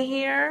moving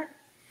here,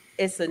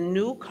 it's a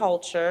new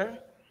culture.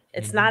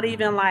 It's not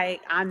even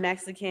like I'm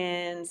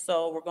Mexican,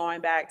 so we're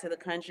going back to the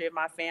country of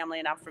my family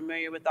and I'm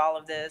familiar with all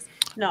of this.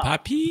 No.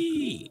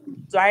 Papi.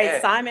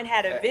 Right? Simon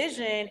had a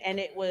vision and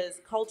it was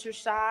culture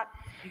shock.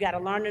 You got to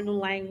learn a new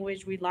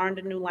language. We learned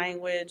a new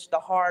language the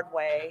hard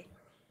way.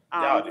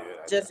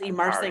 Just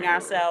immersing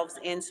ourselves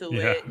into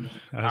it.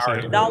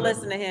 Don't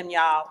listen to him,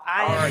 y'all.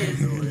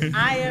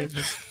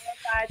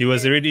 He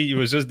was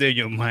just there in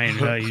your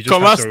mind. You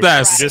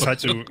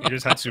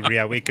just had to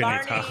reawaken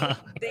learning it.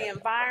 the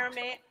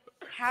environment.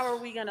 How are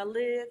we going to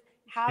live?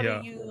 How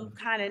do you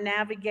kind of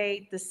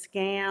navigate the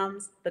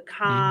scams, the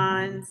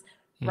cons,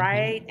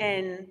 right?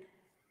 And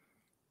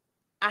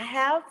I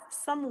have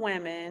some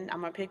women,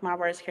 I'm going to pick my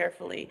words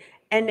carefully,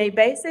 and they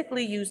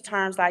basically use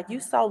terms like, you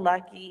so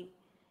lucky,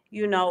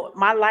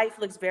 my life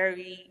looks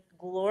very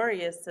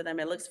glorious to them.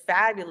 It looks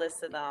fabulous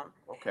to them.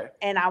 Okay.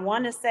 And I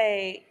want to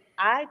say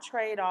I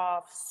trade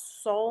off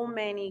so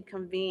many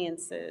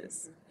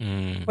conveniences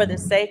for the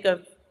sake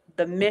of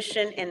the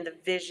mission and the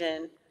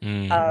vision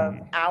of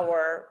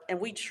and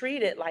we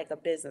treat it like a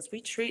business. We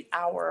treat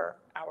our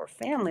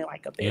family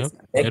like a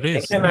business. It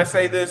is. Can I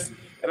say this?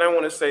 And I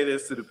want to say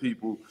this to the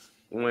people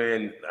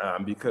when,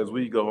 because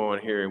we go on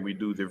here and we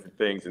do different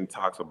things and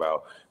talks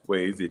about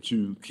ways that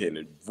you can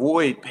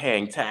avoid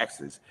paying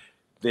taxes.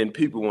 Then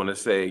people want to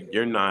say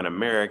you're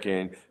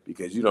non-American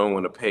because you don't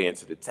want to pay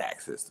into the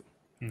tax system.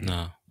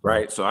 No.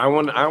 Right. So I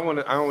want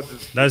to.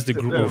 That's the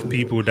group of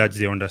people that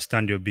they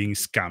understand you're being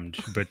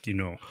scammed, but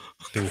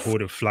they'll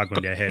hold a flag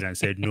on their head and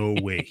say, "No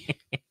way."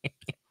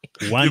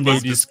 One day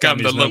this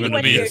scam is not going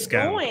to be a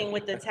scam. What you're doing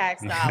with the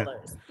tax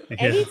dollars.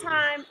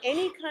 Anytime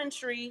any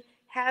country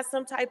has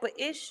some type of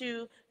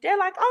issue, they're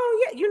like,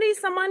 "Oh yeah, you need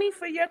some money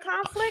for your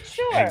conflict?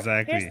 Sure,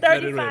 Exactly. Here's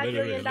 $35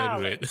 billion."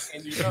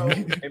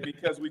 And and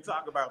because we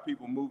talk about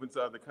people moving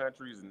to other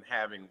countries and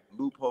having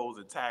loopholes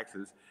in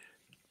taxes.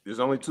 There's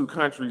only 2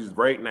 countries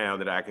right now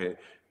that I could,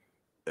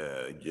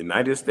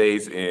 United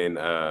States and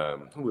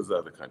who was the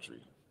other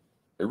country?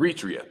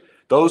 Eritrea.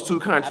 Those 2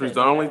 countries are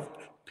the only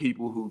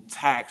people who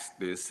tax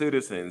their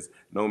citizens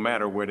no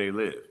matter where they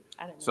live.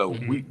 So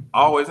we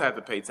always have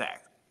to pay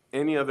tax.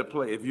 Any other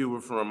place, if you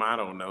were from, I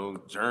don't know,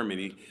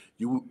 Germany,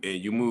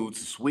 you moved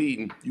to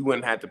Sweden, you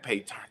wouldn't have to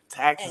pay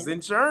taxes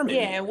in Germany.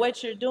 Yeah, and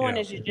what you're doing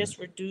is you're just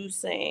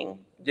reducing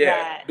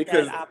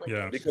because that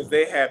obligation. Because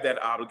they have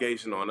that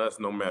obligation on us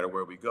no matter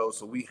where we go,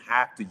 so we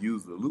have to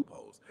use the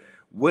loopholes.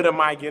 What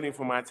am I getting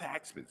for my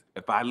taxes?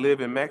 If I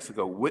live in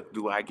Mexico, what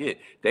do I get?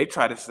 They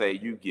try to say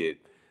you get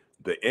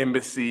the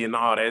embassy and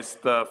all that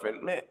stuff,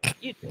 and man,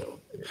 you do.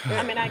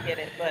 I mean, I get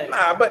it, but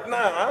I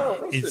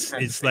don't.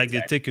 It's like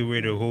they take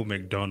away the whole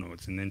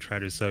McDonald's and then try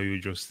to sell you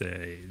just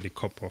the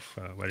cup of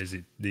what is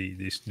it?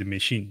 The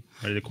machine.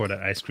 What do they call that?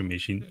 Ice cream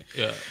machine.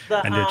 Yeah.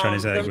 And they're trying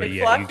to say, the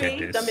you get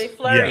this. The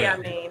McFlurry, I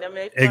mean, the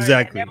McFlurry.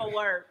 Exactly. It never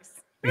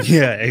works.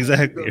 Yeah,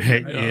 exactly.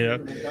 Right. Yeah.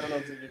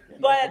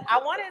 But I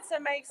wanted to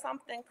make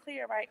something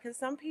clear, right? Because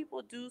some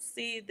people do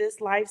see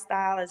this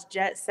lifestyle as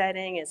jet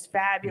setting, as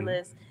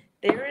fabulous.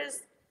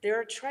 There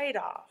are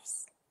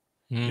trade-offs,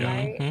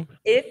 right?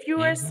 If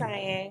you are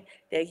saying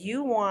that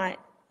you want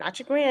not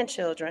your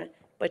grandchildren,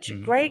 but your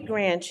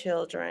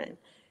great-grandchildren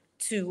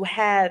to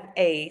have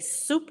a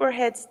super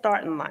head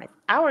start in life,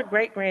 our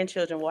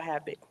great-grandchildren will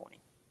have Bitcoin.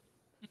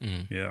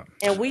 Yeah.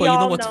 And we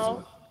all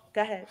know.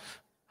 Go ahead.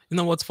 You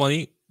know what's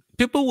funny?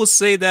 People will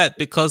say that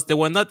because they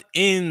were not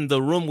in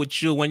the room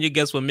with you when you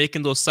guys were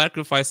making those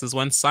sacrifices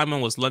when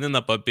Simon was learning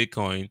about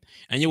Bitcoin.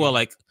 And you were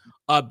like,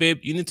 babe,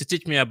 you need to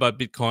teach me about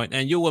Bitcoin.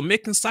 And you were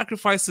making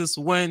sacrifices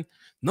when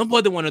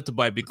nobody wanted to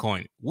buy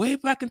Bitcoin. Way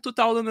back in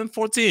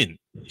 2014.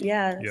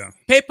 Yes. Yeah.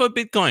 Paper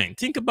Bitcoin.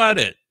 Think about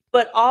it.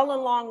 But all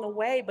along the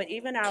way, but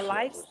even our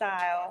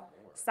lifestyle,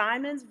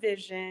 Simon's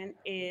vision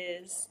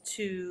is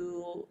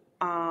to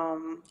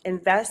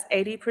invest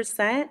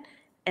 80%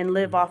 and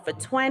live off of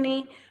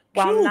 20%.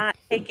 While not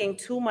taking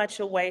too much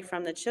away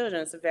from the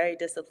children. It's a very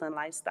disciplined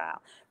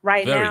lifestyle.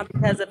 Right now,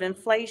 because of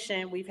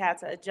inflation, we've had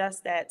to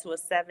adjust that to a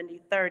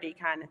 70-30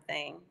 kind of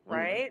thing,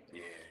 right? Yeah.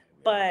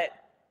 But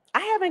I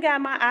haven't got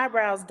my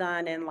eyebrows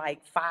done in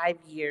like 5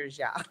 years,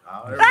 y'all.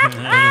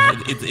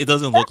 It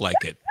doesn't look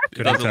like it.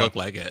 It doesn't look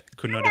like it.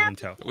 Could not even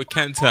tell. We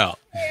can't tell.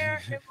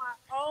 Hair in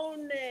my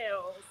own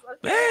nails.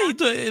 Okay?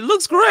 Hey, it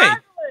looks great.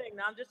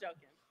 No, I'm just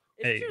joking.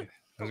 It's true.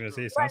 I was going to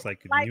say, it sounds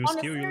like a new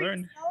skill you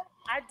learned.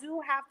 I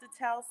do have to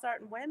tell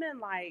certain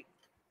women, like,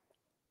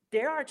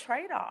 there are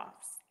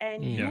trade-offs,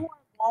 and you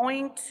are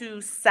going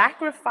to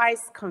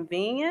sacrifice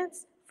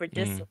convenience for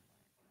discipline.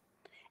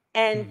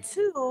 And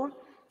 2,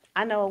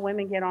 I know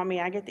women get on me.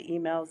 I get the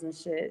emails and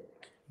shit.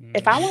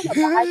 If I want to buy,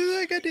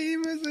 I get the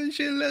emails and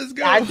shit. Let's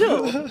go. I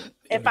do.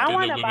 If I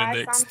want to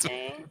buy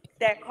something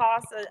that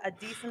costs a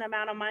decent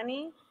amount of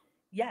money,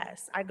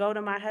 yes, I go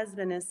to my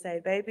husband and say,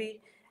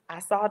 baby, I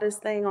saw this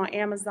thing on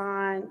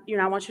Amazon.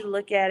 I want you to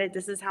look at it.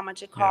 This is how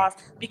much it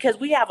costs. Because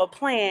we have a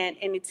plan,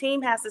 and the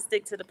team has to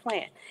stick to the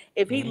plan.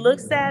 If he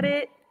looks at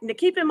it, now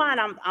keep in mind,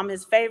 I'm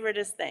his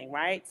favoriteest thing,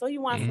 right? So he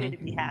wants me to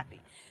be happy.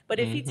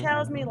 But if he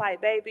tells me, like,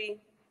 baby,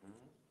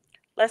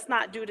 let's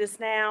not do this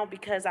now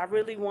because I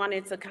really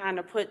wanted to kind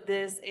of put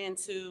this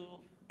into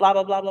blah,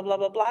 blah, blah, blah, blah,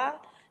 blah, blah,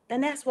 then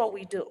that's what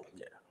we do.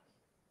 Yeah.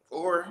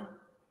 Or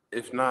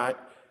if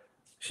not,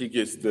 she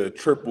gets the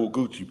triple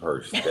Gucci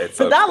purse. That's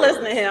so don't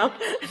listen to him.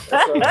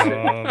 Oh,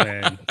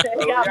 man.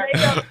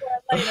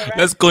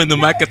 Let's go in the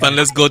market and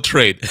let's go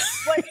trade.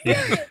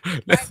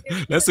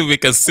 Let's see if we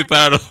can sip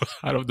out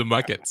of the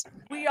market.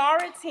 We are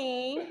a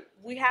team.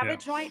 We have a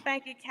joint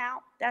bank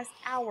account. That's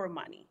our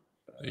money.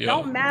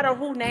 Don't matter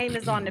whose name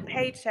is on the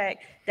paycheck.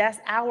 That's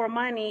our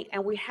money.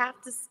 And we have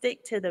to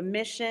stick to the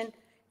mission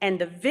and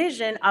the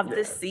vision of the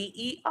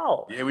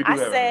CEO. Yeah, we do. I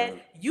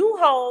said, you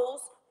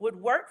hoes would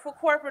work for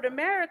corporate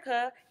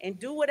America and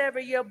do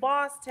whatever your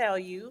boss tell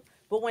you.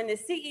 But when the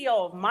CEO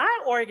of my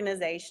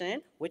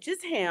organization, which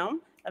is him,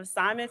 of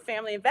Simon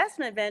Family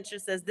Investment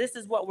Ventures, says this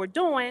is what we're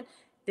doing,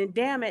 then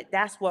damn it,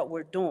 that's what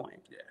we're doing.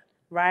 Yeah.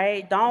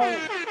 Right? Don't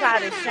try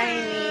to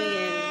shame me,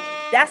 and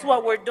that's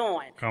what we're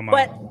doing. Come on.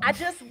 But I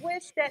just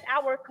wish that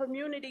our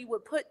community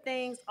would put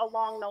things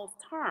along those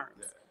terms.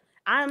 Yeah.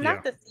 I am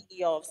not the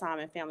CEO of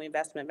Simon Family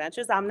Investment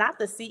Ventures. I'm not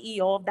the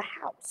CEO of the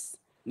house.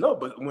 No,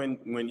 but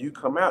when you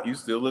come out, you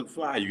still look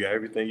fly. You got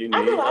everything you need.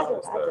 I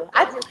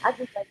just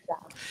like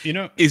that. You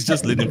know, it's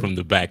just leading from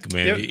the back,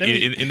 man.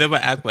 It never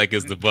act like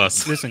it's the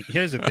boss. Listen,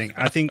 here's the thing.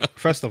 I think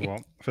first of all,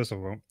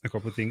 a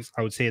couple of things.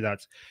 I would say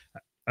that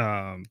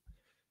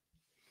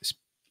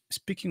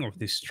speaking of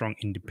this strong,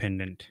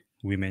 independent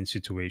women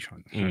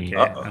situation, okay,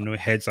 I know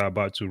heads are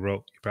about to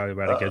roll. You're probably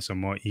about to get some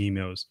more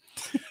emails.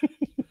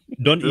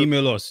 Don't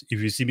email us if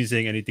you see me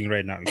saying anything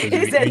right now, because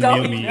you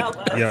email me.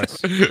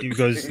 Yes,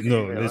 because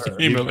no, listen,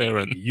 email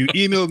Aaron. You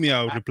email me,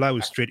 I'll reply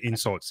with straight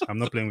insults. I'm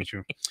not playing with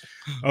you.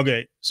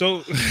 Okay,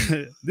 so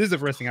this is the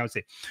first thing I would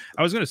say.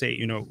 I was going to say,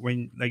 you know,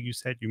 when, like you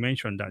said, you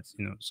mentioned that,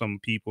 you know, some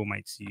people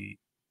might see,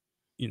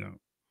 you know,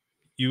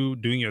 you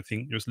doing your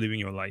thing, just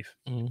living your life,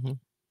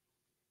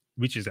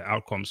 which is the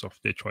outcomes of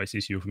the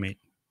choices you've made.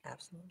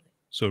 Absolutely.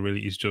 So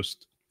really, it's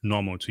just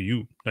normal to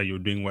you that you're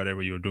doing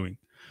whatever you're doing.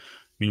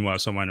 Meanwhile,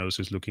 someone else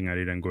is looking at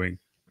it and going,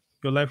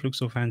 your life looks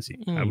so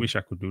fancy. I wish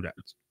I could do that.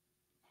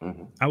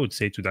 I would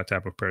say to that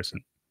type of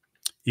person,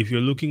 if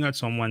you're looking at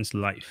someone's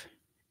life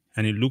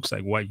and it looks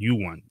like what you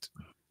want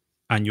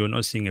and you're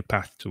not seeing a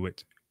path to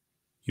it,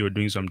 you're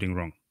doing something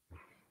wrong.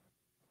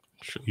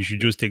 Sure. You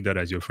should just take that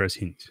as your first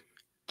hint.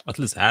 At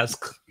least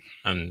ask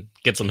and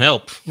get some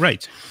help.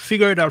 Right.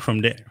 Figure it out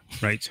from there.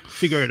 Right.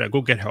 Figure it out.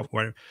 Go get help.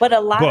 Whatever. But a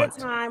lot of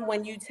time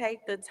when you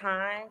take the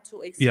time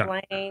to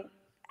explain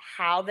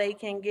how they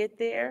can get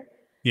there,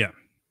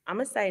 I'm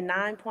gonna say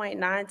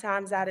 9.9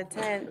 times out of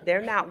 10,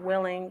 they're not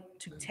willing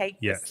to take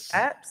the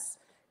steps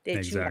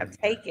that you have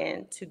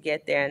taken to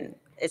get there. And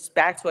it's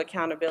back to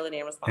accountability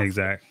and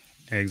responsibility.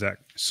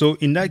 Exactly. So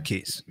in that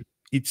case,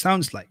 it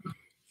sounds like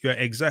you're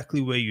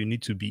exactly where you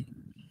need to be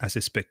as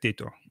a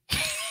spectator.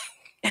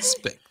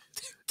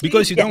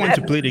 Because you don't want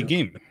to play the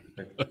game.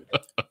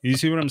 You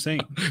see what I'm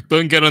saying?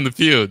 Don't get on the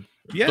field.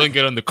 Yeah. Don't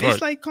get on the court.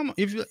 It's like, come on,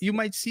 if you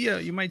might see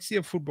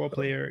a football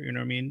player, you know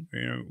what I mean,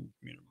 you know,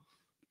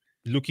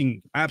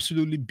 looking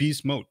absolutely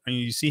beast mode, and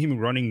you see him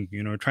running,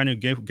 you know, trying to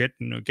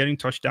getting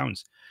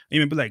touchdowns, and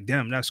you may be like,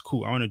 damn, that's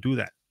cool, I want to do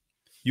that.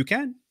 You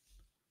can,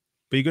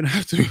 but you're gonna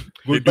have to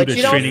go do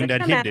the training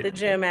that he did. At the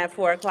gym at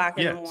 4 o'clock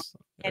in the morning,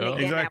 and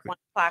again at 1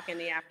 o'clock in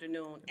the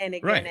afternoon, and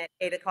again at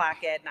 8 o'clock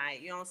at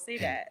night. You don't see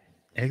that.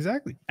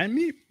 Exactly. And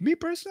me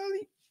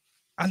personally,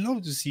 I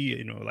love to see,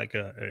 you know, like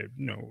you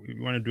know,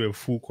 you want to do a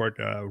full court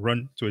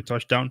run to a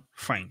touchdown,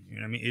 fine. You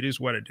know what I mean? It is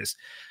what it is.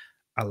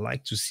 I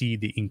like to see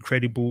the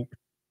incredible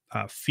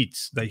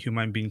feats that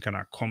human being can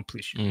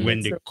accomplish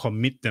when they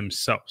commit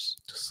themselves,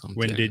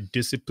 when they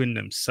discipline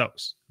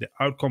themselves. The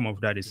outcome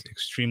of that is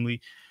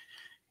extremely,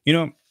 you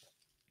know,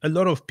 a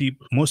lot of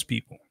people, most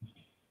people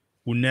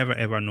will never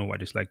ever know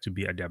what it's like to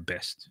be at their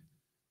best,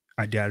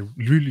 at their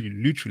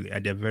literally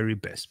at their very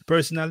best.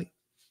 Personally,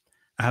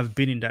 I have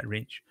been in that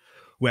range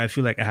where I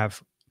feel like I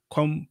have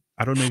come,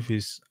 I don't know if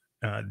it's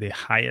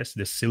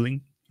the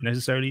ceiling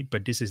necessarily,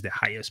 but this is the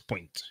highest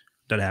point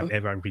that I have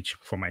ever reached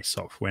for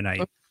myself, when I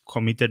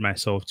committed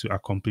myself to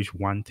accomplish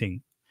one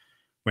thing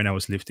when I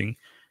was lifting.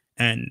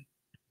 And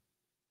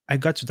I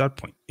got to that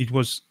point. It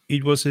was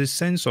a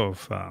sense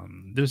of,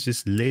 there's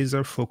this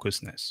laser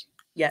focusedness.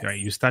 Yes. Right?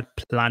 You start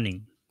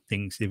planning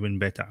things even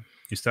better.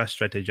 You start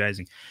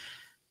strategizing.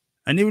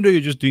 And even though you're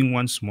just doing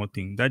one small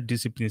thing, that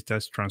discipline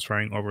starts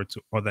transferring over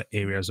to other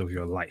areas of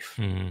your life.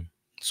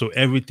 So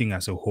everything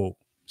as a whole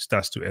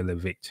starts to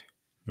elevate,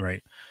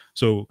 right?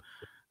 So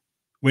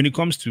when it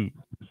comes to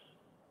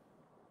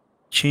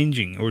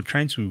changing or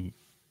trying to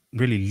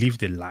really live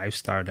the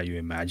lifestyle that you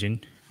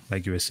imagine,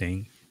 like you were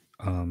saying,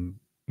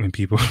 when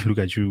people look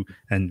at you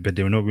but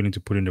they're not willing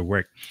to put in the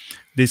work,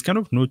 there's kind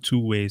of no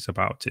two ways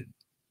about it,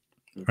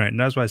 right? And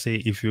that's why I say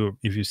if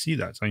you see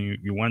that and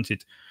you want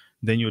it,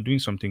 then you're doing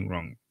something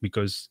wrong,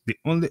 because the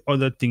only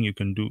other thing you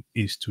can do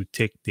is to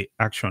take the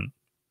action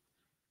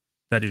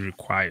that it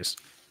requires.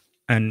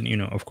 And, you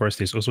know, of course,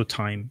 there's also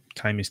time.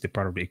 Time is the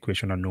part of the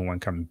equation that no one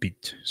can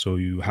beat. So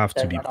you have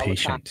to be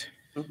patient,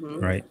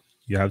 right?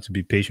 You have to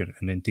be patient,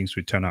 and then things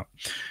will turn out.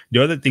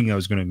 The other thing I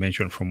was going to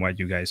mention from what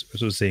you guys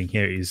also saying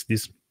here is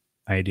this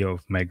idea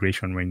of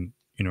migration. When,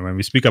 you know, when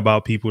we speak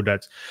about people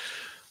that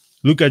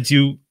look at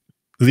you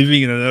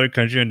living in another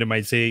country and they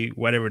might say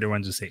whatever they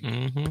want to say.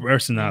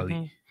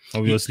 Personally,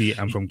 obviously,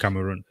 I'm from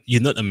Cameroon.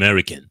 You're not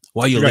American.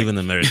 Why you live in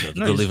America?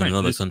 No, you live in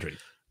another country.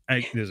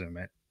 Listen,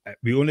 man.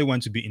 We only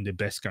want to be in the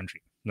best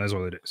country. That's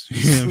all it is.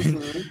 You know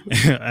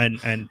what I mean?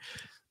 And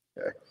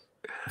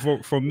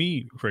for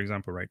me, for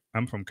example, right,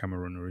 I'm from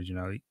Cameroon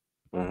originally.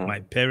 My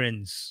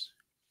parents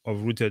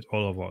uprooted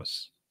all of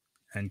us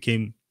and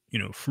came, you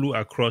know, flew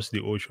across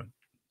the ocean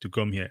to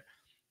come here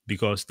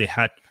because they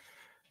had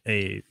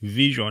a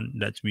vision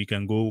that we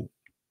can go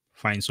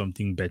find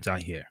something better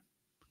here.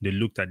 They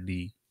looked at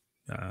the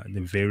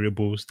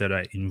variables that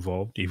are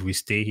involved. If we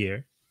stay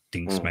here,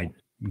 things might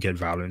get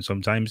violent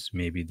sometimes.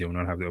 Maybe they will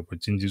not have the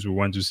opportunities we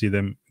want to see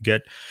them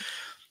get.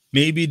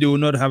 Maybe they will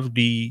not have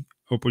the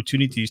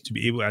opportunities to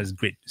be able as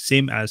great,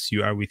 same as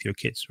you are with your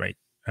kids, right?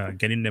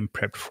 Getting them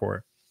prepped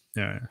for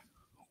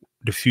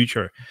the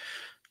future.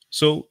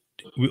 So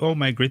we all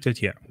migrated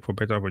here for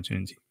better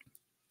opportunity.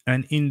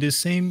 And in the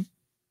same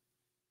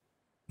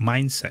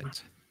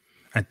mindset,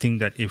 I think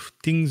that if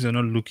things are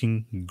not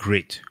looking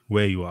great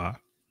where you are,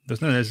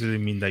 does not necessarily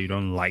mean that you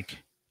don't like.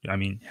 I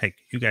mean, heck,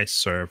 you guys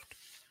served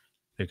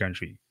the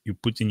country. You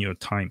put in your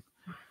time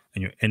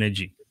and your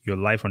energy, your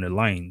life on the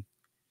line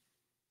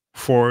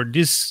for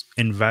this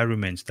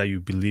environment that you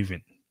believe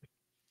in.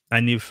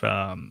 And if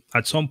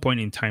at some point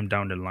in time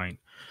down the line,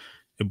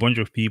 a bunch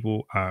of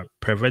people are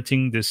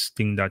perverting this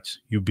thing that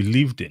you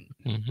believed in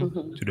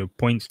to the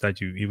point that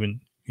you even,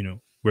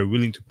 were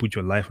willing to put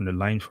your life on the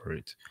line for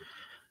it,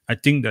 I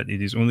think that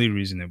it is only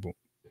reasonable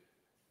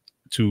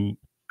to,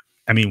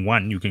 I mean,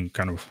 one, you can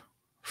kind of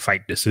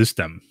fight the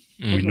system.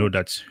 We know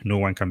that no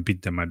one can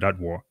beat them at that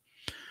war.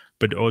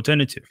 But the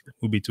alternative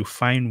would be to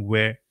find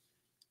where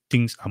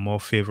things are more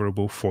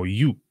favorable for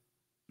you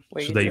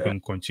so that you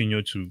can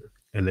continue to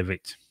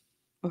elevate.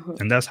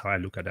 And that's how I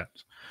look at that.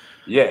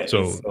 Yeah.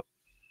 So,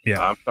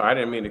 yeah. I'm sorry, I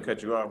didn't mean to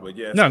cut you off, but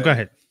yes. No, go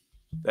ahead.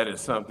 That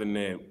is something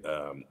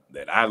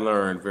that I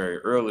learned very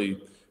early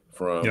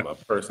from a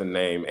person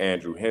named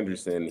Andrew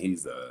Henderson.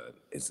 He's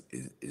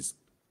his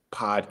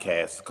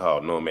podcast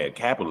called Nomad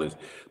Capitalist,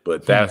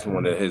 but that's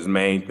one of his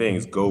main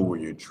things: go where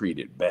you're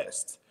treated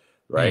best.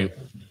 Right?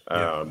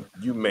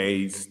 You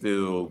may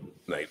still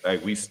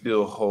like we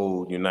still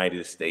hold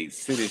United States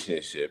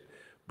citizenship,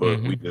 but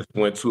we just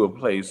went to a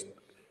place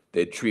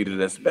that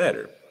treated us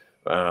better.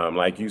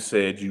 Like you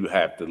said, you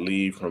have to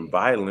leave from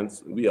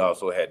violence. We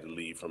also had to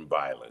leave from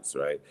violence,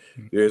 right?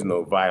 There's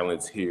no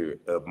violence here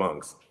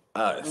amongst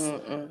us.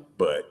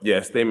 But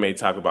yes, they may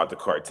talk about the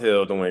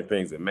cartel doing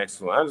things in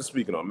Mexico. I'm just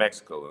speaking on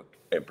Mexico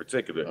in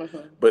particular,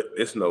 but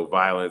it's no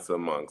violence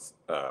amongst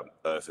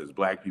us as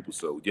Black people.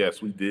 So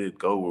yes, we did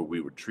go where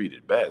we were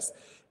treated best.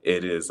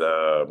 It is,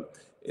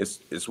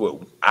 it's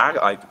what I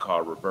like to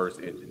call reverse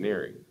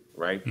engineering,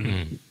 right?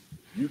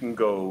 You can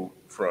go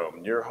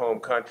from your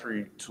home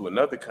country to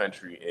another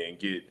country and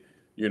get,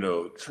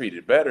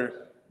 treated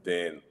better.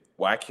 Then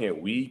why can't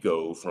we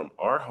go from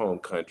our home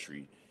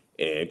country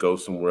and go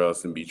somewhere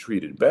else and be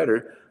treated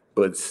better,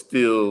 but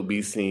still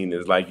be seen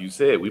as, like you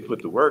said, we put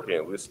the work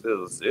in. We're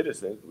still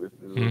citizens. We're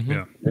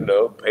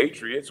still,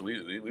 patriots.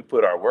 We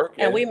put our work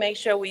in. And we make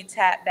sure we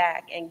tap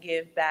back and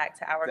give back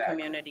to our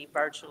community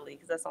virtually,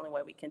 because that's the only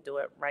way we can do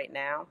it right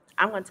now.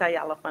 I'm going to tell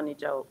y'all a funny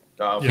joke.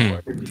 Tell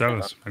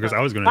us, because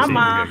I was going to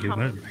My say,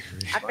 mom,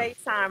 I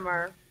FaceTime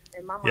her,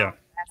 and my mom,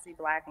 classy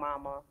Black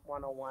mama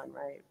 101,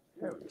 right?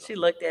 She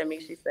looked at me,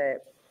 she said,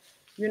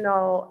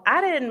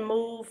 I didn't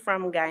move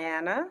from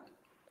Guyana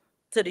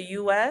to the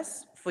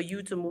U.S. for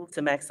you to move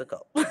to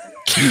Mexico.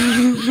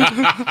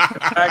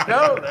 I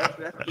know.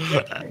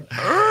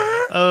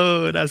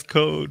 Oh, that's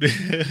cold.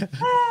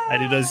 I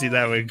did not see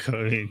that one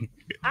coming.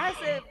 I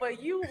said,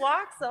 but you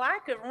walk so I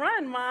could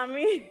run,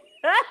 mommy.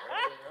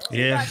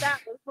 She thought that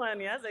was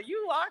funny. I said,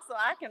 you walk so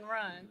I can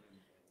run.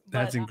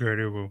 That's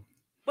incredible.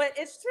 But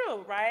it's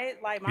true,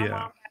 right? Like my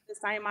mom had the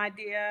same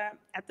idea.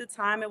 At the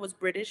time, it was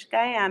British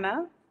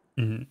Guyana.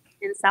 In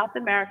South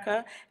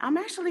America. I'm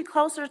actually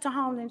closer to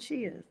home than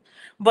she is.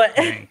 But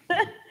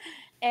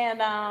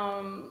and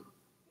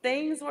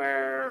things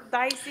were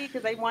dicey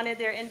because they wanted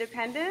their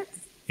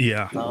independence.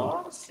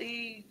 So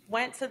she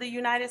went to the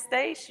United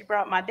States. She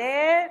brought my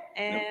dad,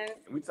 and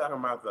we talking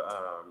about the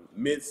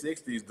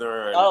mid-60s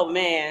during. Oh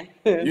man!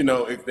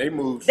 If they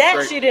moved that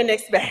straight, she didn't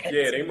expect.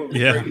 Yeah, they moved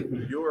straight to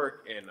New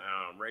York, and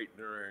right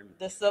during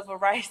the Civil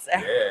Rights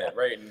Act. Yeah,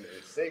 right in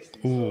the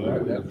 60s.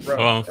 So that's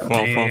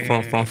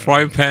rough. From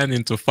frying pan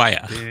into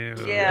fire.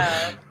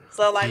 Yeah.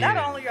 So not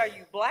only are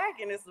you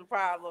Black and it's a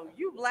problem,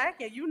 you Black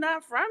and you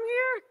not from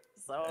here.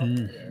 So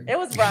it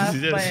was rough,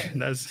 but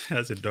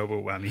that's a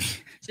double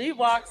whammy. She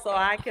walked so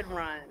I could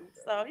run.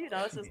 So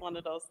it's just one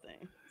of those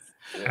things.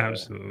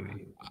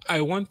 Absolutely.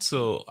 I want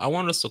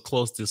us to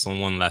close this on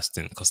one last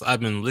thing, because I've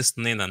been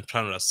listening and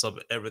trying to absorb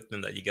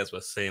everything that you guys were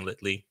saying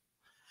lately.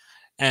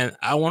 And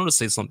I want to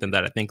say something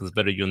that I think is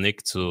very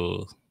unique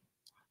to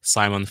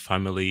Simon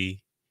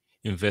family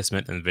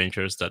investment and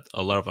ventures that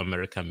a lot of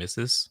America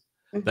misses,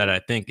 that I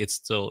think it's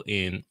still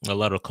in a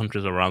lot of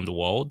countries around the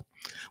world,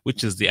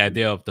 which is the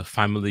idea of the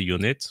family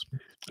unit.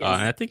 And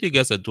I think you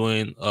guys are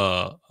doing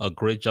a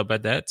great job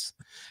at that.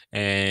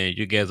 And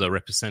you guys are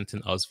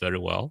representing us very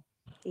well.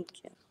 Thank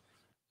you.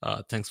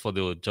 Thanks for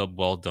the job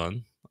well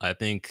done. I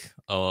think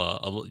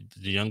the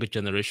younger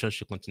generation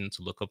should continue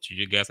to look up to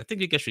you guys. I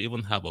think you guys should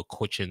even have a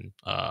coaching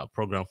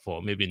program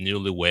for maybe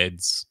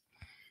newlyweds.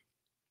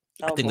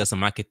 I think there's a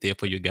market there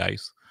for you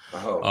guys,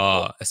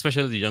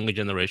 especially the younger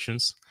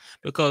generations,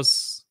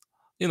 because,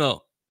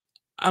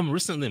 I'm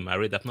recently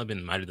married. I've not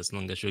been married as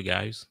long as you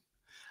guys.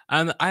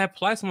 And I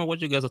apply some of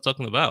what you guys are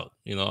talking about.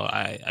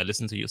 I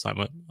listen to you,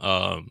 Simon.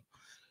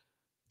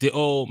 The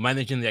all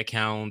managing the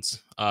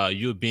accounts,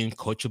 you being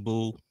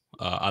coachable,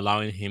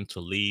 allowing him to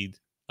lead,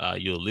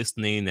 you're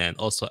listening and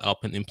also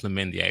helping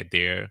implement the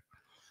idea,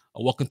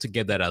 working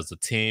together as a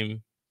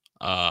team,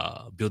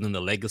 building a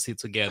legacy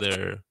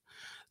together,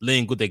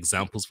 laying good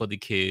examples for the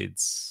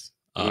kids.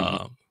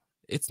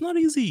 It's not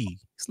easy.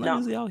 It's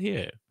not easy out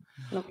here.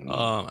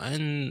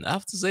 And I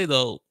have to say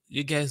though,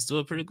 you guys do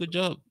a pretty good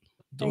job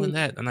doing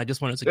that. And I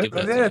just wanted to give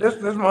that. Yeah,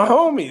 that's my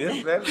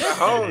homie. That's my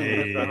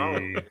homie. That's my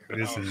homie.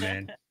 Listen,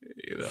 man.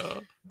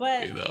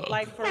 But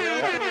like for real,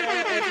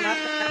 if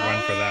nothing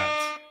One for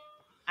that.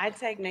 I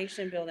take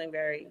nation building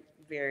very,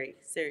 very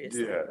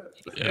seriously.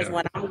 Because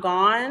when I'm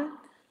gone,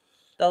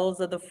 those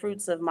are the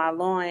fruits of my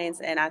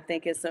loins, and I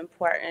think it's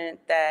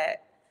important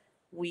that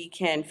we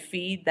can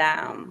feed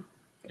them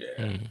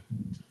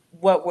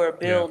what we're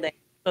building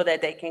so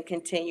that they can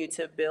continue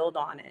to build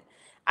on it.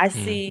 I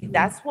see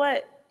that's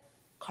what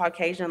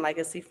Caucasian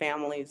legacy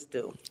families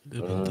do.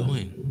 They've been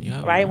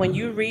doing, right? When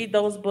you read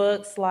those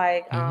books,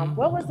 like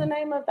what was the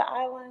name of the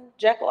island?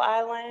 Jekyll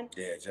Island.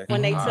 Yeah, Jekyll.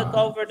 When they took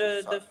over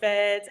the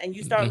feds, and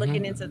you start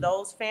looking into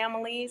those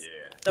families,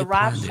 the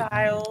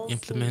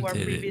Rothschilds, who were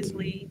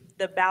previously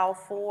the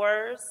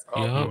Balfours.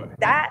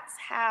 That's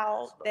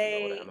how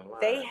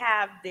they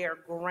have their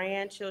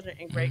grandchildren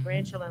and great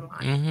grandchildren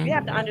line. You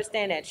have to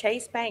understand that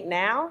Chase Bank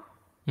now.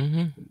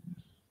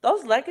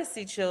 Those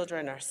legacy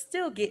children are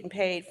still getting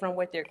paid from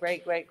what their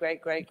great grandfather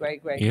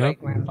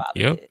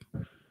did.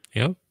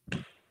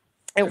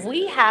 And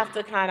we have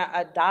to kind of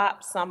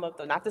adopt some of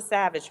the, not the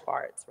savage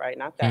parts, right?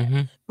 Not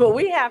that, but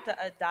we have to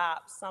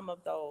adopt some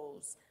of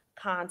those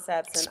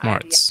concepts and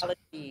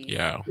ideologies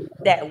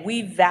that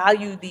we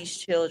value these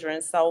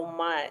children so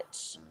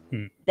much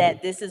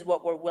that this is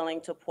what we're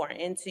willing to pour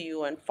into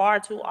you. And far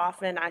too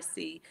often I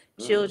see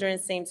children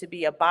seem to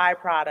be a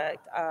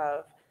byproduct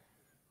of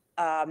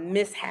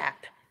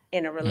mishap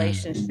in a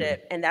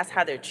relationship, and that's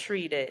how they're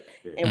treated.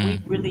 And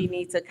we really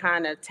need to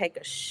kind of take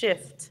a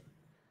shift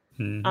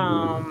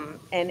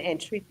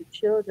and treat the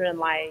children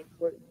like,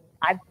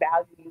 I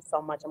value you so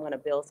much, I'm going to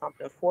build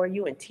something for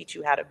you and teach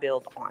you how to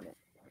build on it.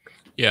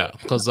 Yeah,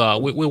 because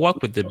we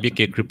work with the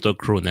BK Crypto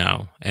crew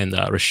now, and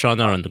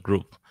Rashana and the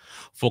group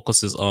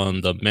focuses on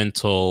the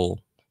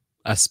mental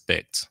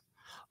aspect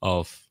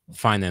of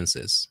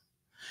finances.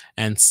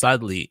 And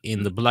sadly,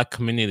 in the Black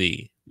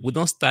community, we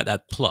don't start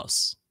at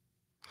plus.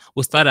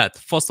 We start at,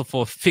 first of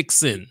all,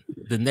 fixing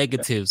the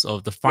negatives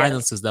of the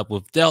finances that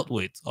we've dealt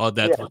with or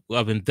that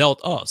have been dealt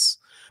us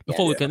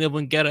before we can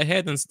even get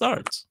ahead and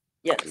start.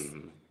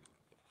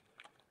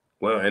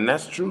 Well, and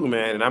that's true,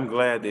 man. And I'm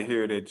glad to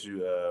hear that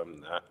you,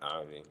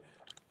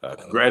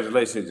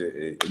 congratulations.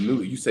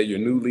 You say you're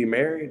newly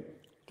married?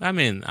 I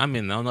mean, I'm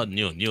not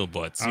new,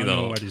 but you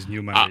know what is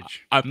new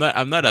marriage. I'm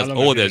not as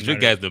old as you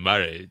guys been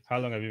married. How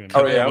long have you been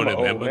married? Oh, yeah, I'm an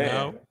old man.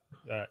 Now?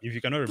 If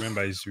you cannot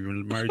remember, it's you were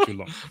married too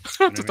long.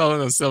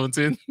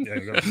 2017. Yeah,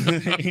 go.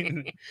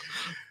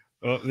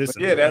 Well,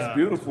 listen. But that's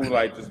beautiful.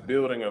 Like just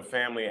building a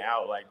family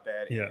out like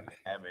that, and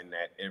having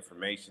that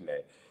information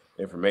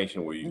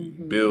where you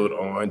build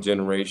on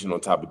generation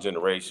on top of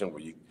generation,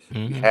 where you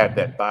have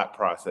that thought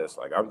process.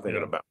 Like I'm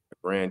thinking about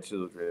my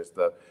grandchildren and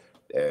stuff,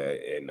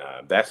 and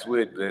that's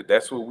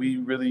what we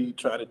really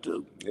try to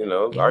do. You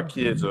know, our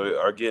kids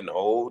are getting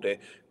old.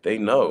 They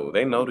know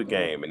the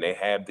game, and they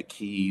have the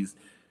keys.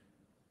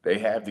 They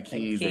have the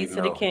keys. The keys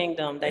to the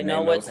kingdom. They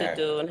know what to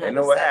do and how to set up. They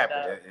know what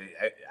happened.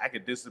 I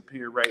could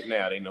disappear right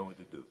now. They know what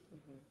to do.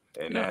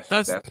 And that's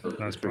powerful.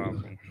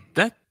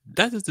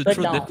 That is the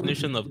true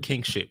definition of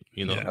kingship.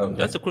 You know,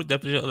 that's the true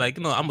definition. Like,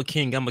 you know, I'm a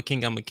king.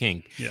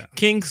 Yeah.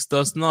 Kings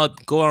does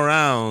not go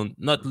around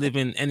not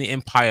leaving any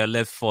empire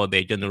left for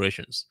their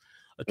generations.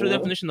 A true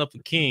definition of a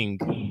king,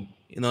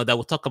 you know, that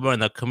we'll talk about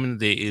in our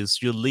community is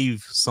you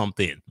leave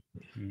something.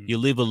 You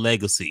leave a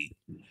legacy.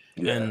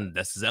 And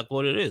that's exactly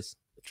what it is.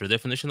 True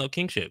definition of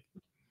kingship.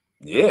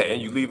 Yeah,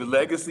 and you leave a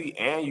legacy,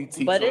 and you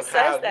teach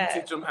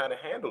them how to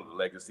handle the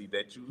legacy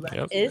that you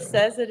left. It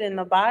says it in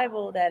the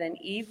Bible that an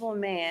evil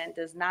man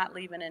does not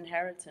leave an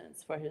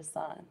inheritance for his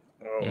son.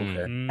 Oh,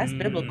 okay. That's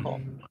biblical.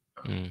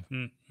 I'm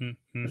an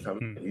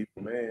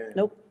evil man.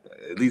 Nope.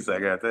 At least I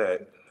got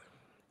that.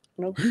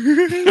 Nope. What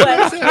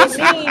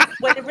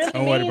it really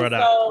Don't worry,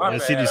 brother. So your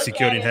seat is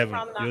secured in heaven.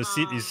 Your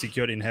seat is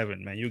secured in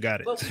heaven, man. You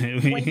got it.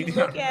 When you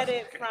look at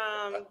it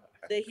from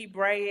the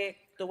Hebraic,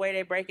 the way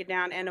they break it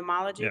down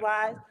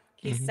etymology-wise,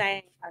 he's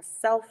saying a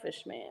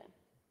selfish man.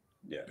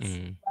 Yes.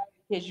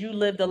 Because you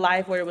lived a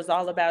life where it was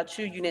all about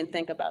you. You didn't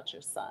think about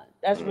your son.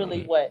 That's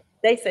really what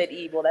they said.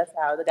 Evil. That's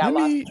how they got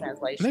lost in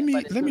translation.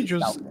 Let me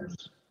just.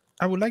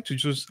 I would like to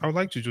just.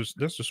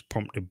 Let's just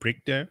pump the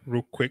brake there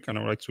real quick, and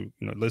I would like to,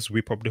 let's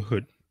whip up the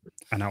hood,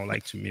 and I would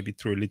like to maybe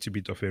throw a little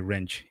bit of a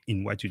wrench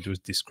in what you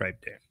just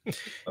described there.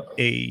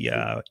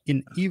 An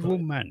evil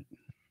man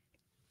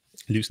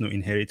leaves no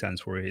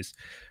inheritance for his,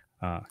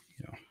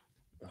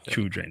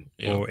 children,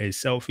 or a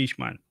selfish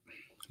man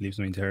leaves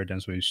no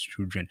inheritance for his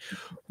children.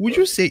 Would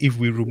you say if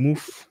we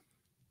remove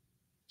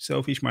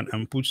selfish man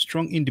and put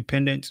strong,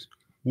 independent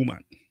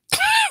woman,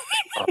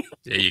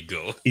 there you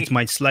go, it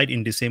might slide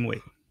in the same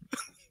way?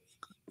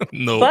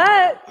 No,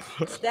 but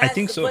I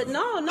think so. But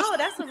no,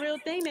 that's a real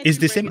thing. It's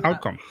the same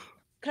outcome.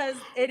 Because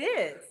it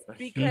is.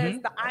 Because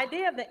the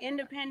idea of the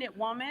independent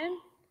woman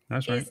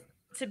is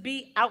to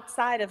be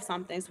outside of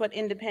something. It's what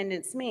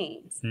independence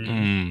means.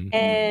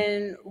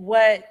 And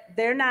what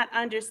they're not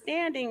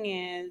understanding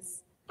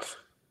is,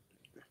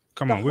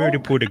 come on, we already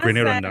put a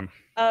grenade on them.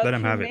 Let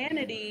them have it.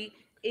 Humanity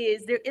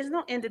is, there is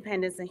no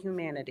independence in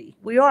humanity.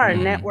 We are a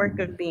network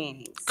of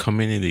beings.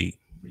 Community.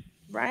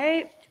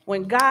 Right?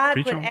 When God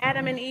put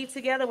Adam and Eve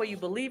together, whether you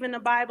believe in the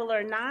Bible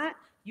or not,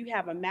 you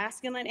have a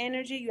masculine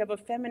energy, you have a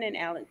feminine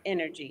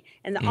energy.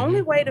 And the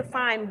only way to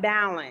find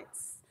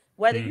balance,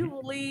 whether you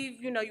believe,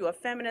 you're a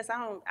feminist,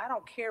 I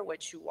don't care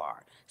what you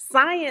are.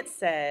 Science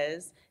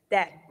says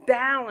that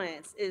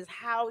balance is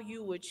how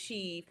you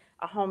achieve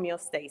a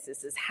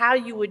homeostasis, is how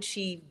you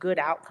achieve good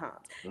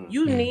outcomes.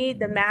 You need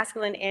the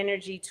masculine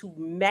energy to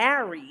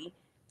marry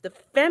the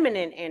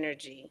feminine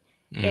energy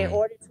in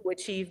order to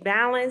achieve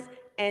balance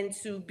and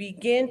to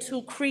begin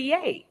to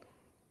create.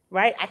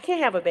 Right? I can't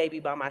have a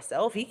baby by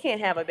myself. He can't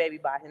have a baby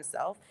by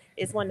himself.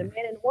 It's when the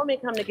man and the woman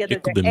come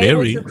together,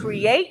 they're able to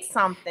create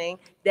something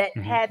that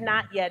had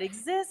not yet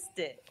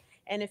existed.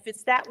 And if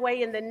it's that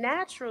way in the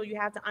natural, you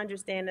have to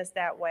understand it's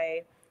that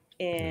way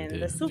in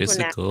the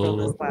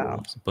supernatural as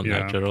well.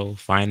 Supernatural,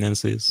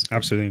 finances.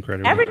 Absolutely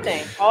incredible.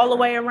 Everything, all the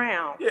way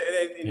around.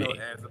 Yeah,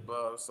 as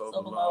above, so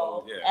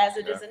below. Yeah. As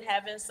it is in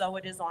heaven, so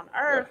it is on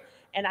earth.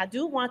 And I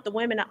do want the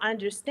women to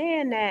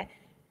understand that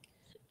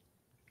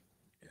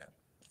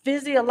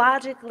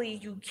physiologically,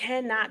 you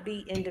cannot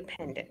be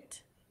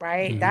independent,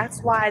 right? That's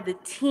why the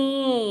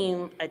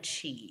team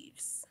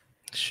achieves.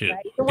 Shit,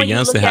 right?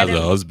 Beyonce has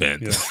a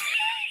husband.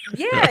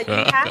 Yeah,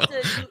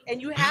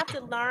 you have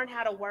to learn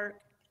how to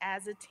work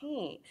as a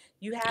team.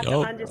 You have to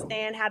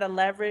understand how to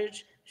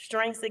leverage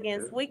strengths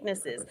against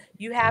weaknesses.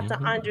 You have to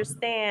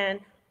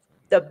understand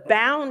the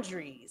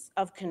boundaries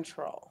of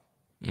control.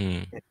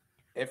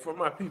 And for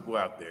my people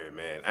out there,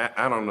 man,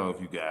 I don't know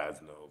if you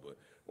guys know, but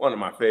one of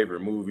my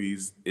favorite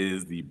movies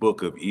is the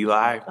Book of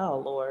Eli. Oh,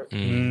 Lord.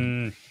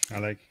 I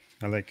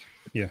like,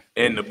 yeah.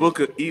 And the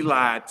Book of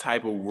Eli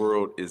type of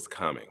world is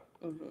coming.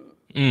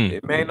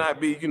 It may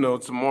not be,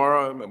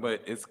 tomorrow,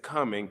 but it's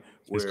coming.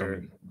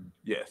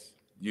 Yes,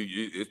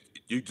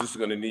 you're just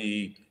gonna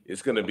need.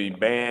 It's gonna be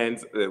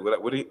bands.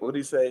 What did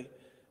he say?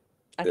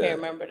 I can't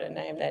remember the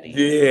name that he.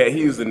 Yeah,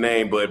 he used the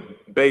name,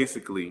 but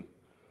basically,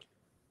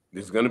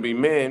 there's gonna be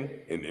men,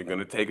 and they're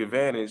gonna take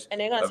advantage. And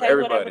they're gonna take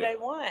whatever they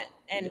want.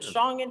 And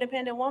strong,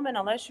 independent woman,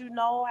 unless you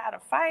know how to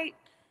fight,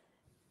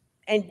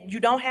 and you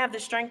don't have the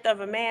strength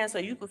of a man, so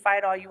you can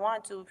fight all you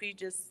want to. If he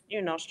just,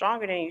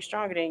 stronger than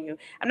you.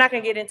 I'm not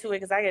gonna get into it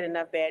because I get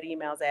enough bad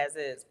emails as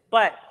is.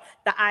 But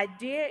the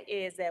idea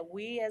is that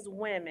we as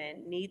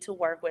women need to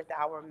work with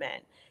our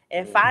men.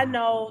 If I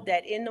know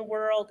that in the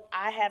world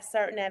I have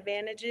certain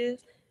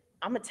advantages,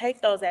 I'm gonna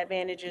take those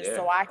advantages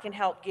so I can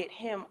help get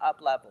him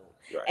up level.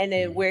 Right. And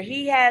then where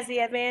he has the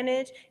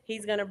advantage,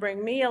 he's gonna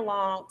bring me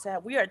along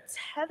we are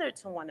tethered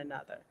to one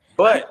another.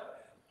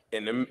 But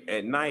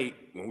at night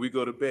when we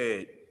go to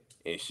bed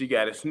and she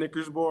got a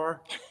Snickers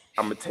bar,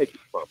 I'm gonna take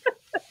it from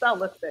her. So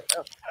listen,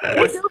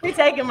 you do be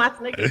taking my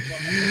Snickers bar.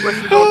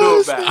 What you gonna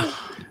do about it?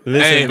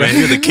 Listen, hey man,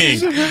 you're the king.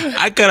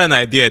 I got an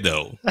idea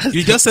though.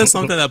 You just said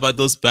something about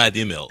those bad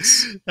emails.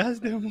 That's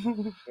the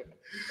move.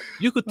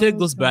 You could take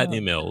those bad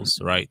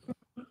emails, right?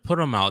 Put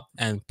them out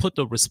and put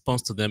the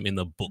response to them in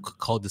a book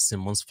called The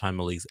Simmons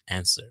Family's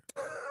Answer.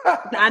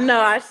 I know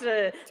I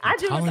should. I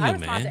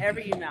respond to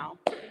every email.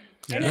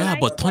 Yeah,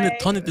 but turn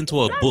it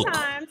into a book.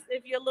 Sometimes,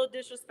 if you're a little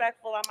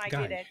disrespectful, I might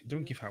get it.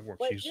 Don't give her work.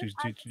 You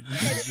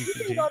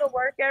can go to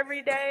work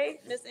every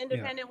day, this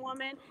independent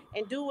woman,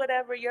 and do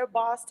whatever your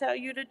boss tell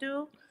you to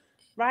do,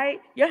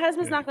 right? Your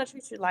husband's not going to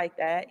treat you like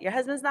that. Your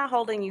husband's not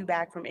holding you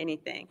back from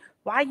anything.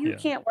 Why you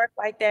can't work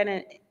like that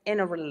in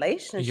a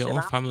relationship? Your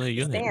own family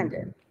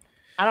unit.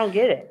 I don't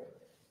get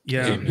it.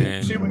 Yeah,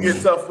 man. She would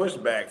get tough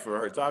pushback for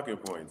her talking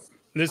points.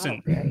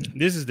 Listen,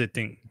 this is the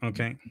thing,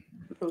 okay?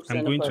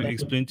 I'm going to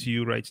explain to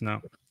you right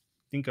now.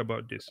 Think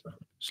about this.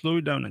 Slow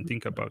it down and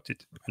think about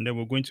it. And then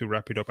we're going to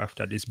wrap it up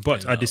after this.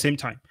 But at the same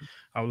time,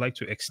 I would like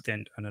to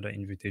extend another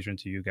invitation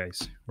to you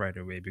guys right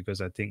away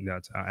because I think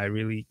that I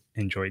really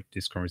enjoyed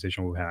this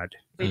conversation we had.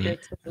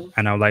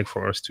 And I would like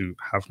for us to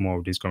have more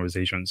of these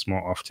conversations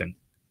more often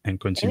and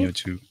continue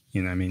to,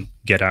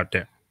 get out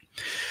there.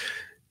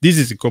 This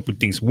is a couple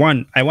things.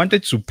 One, I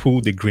wanted to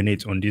pull the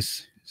grenade on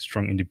this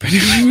strong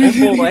independent.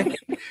 Oh boy!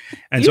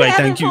 And so I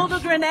thank you. You haven't pulled the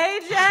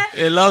grenade yet?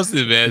 It loves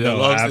it, man.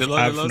 No,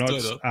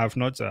 I've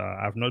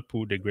not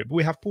pulled the grenade. But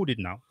we have pulled it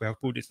now. We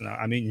have pulled it now.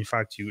 I mean, in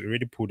fact, you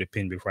already pulled the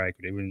pin before I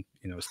could even,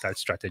 start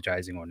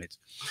strategizing on it.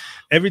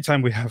 Every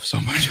time we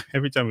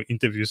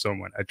interview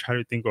someone, I try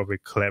to think of a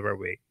clever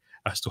way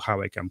as to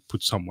how I can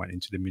put someone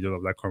into the middle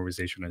of that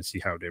conversation and see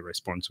how they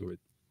respond to it.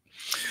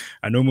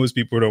 I know most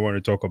people don't want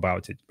to talk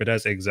about it, but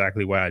that's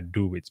exactly why I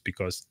do it,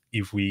 because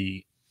if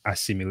we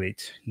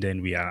assimilate,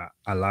 then we are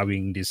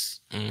allowing this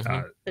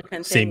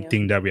same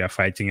thing that we are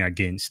fighting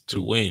against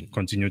to win,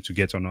 continue to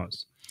get on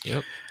us.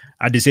 Yep.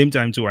 At the same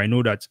time, too, I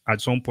know that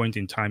at some point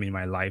in time in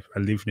my life, I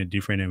lived in a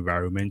different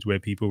environment where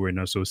people were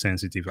not so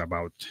sensitive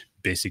about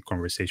basic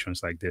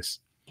conversations like this.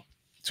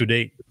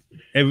 Today,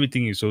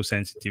 everything is so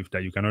sensitive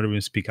that you cannot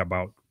even speak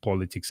about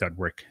politics at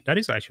work. That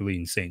is actually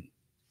insane.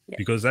 Yes.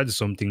 Because that is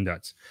something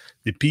that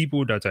the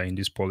people that are in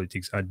this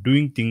politics are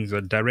doing things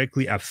that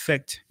directly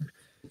affect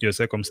your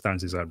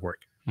circumstances at work.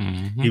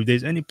 If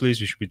there's any place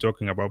you should be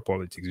talking about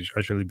politics, you should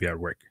actually be at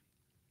work.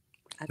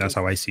 That's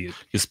how I see it.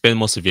 You spend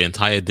most of your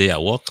entire day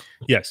at work?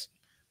 Yes.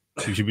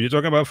 You should be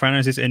talking about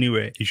finances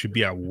anywhere. You should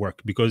be at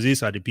work because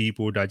these are the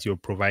people that you're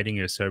providing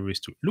a service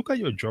to. Look at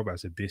your job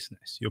as a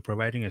business. You're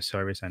providing a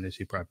service and these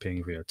people are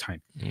paying for your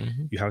time.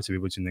 You have to be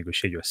able to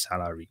negotiate your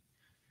salary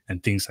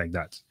and things like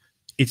that.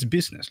 It's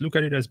business. Look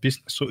at it as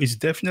business. So it's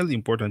definitely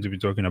important to be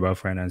talking about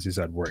finances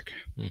at work.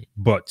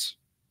 But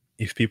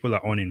if people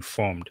are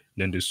uninformed,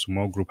 then the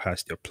small group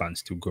has their plans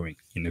still going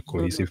in a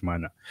cohesive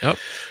manner. Yep.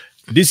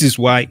 This is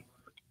why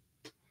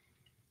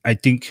I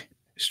think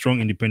strong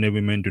independent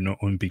women do not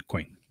own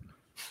Bitcoin.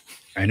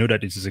 I know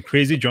that it is a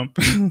crazy jump,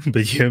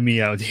 but hear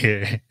me out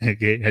here.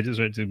 Okay, I just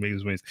wanted to make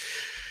this point.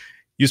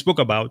 You spoke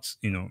about,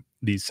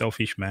 the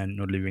selfish man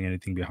not leaving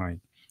anything behind.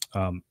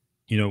 When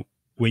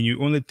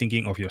you're only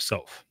thinking of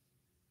yourself,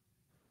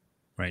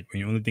 right?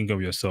 When you only think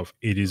of yourself,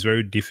 it is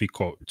very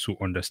difficult to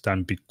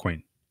understand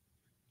Bitcoin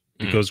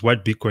because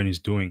what Bitcoin is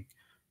doing,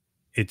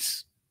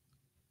 it's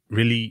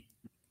really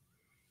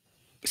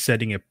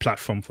setting a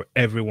platform for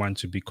everyone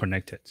to be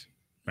connected,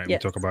 right?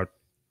 Yes. We talk about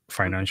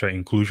financial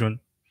inclusion.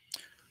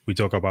 We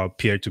talk about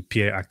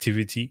peer-to-peer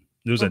activity.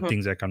 Those are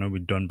things that cannot be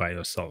done by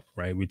yourself,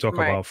 right? We talk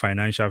about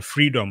financial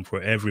freedom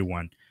for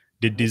everyone.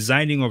 The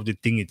designing of the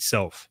thing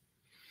itself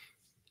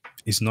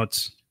is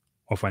not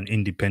of an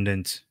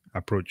independent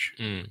approach.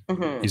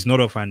 It's not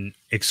of an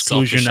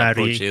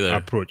exclusionary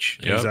approach.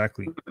 Yep.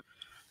 Exactly.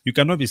 You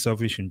cannot be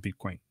selfish in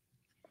Bitcoin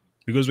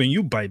because when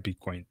you buy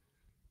Bitcoin,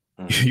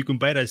 you can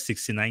buy it at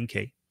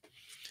 69K.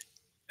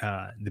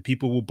 The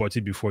people who bought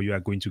it before you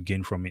are going to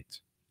gain from it.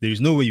 There is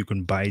no way you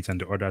can buy it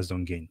and the others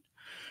don't gain.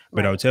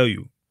 But I'll tell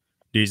you,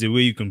 there is a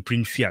way you can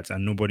print fiat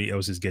and nobody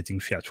else is getting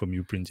fiat from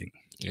you printing.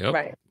 Yep.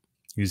 Right.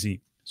 You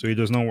see, so it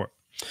does not work.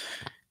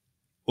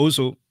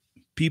 Also,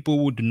 people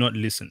who do not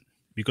listen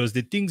because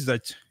the things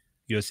that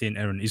you're saying,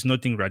 Aaron, is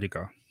nothing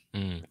radical.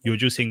 You're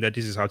just saying that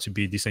this is how to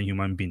be a decent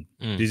human being.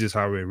 This is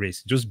how we're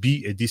raised. Just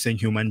be a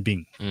decent human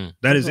being.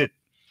 That is it.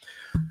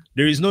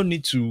 There is no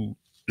need to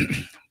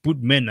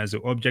put men as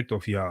the object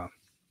of your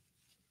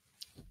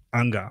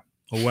anger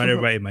or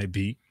whatever it might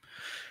be.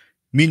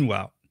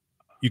 Meanwhile,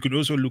 you could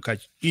also look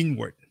at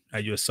inward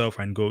at yourself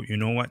and go, you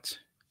know what?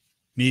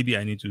 Maybe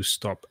I need to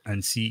stop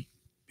and see.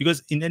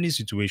 Because in any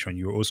situation,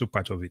 you're also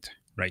part of it,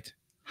 right?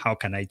 How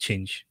can I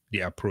change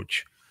the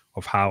approach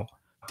of how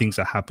things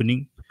are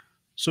happening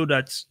so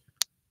that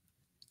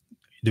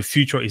the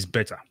future is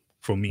better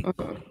for me?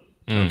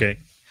 Okay.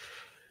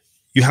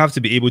 You have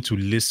to be able to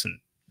listen.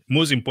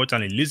 Most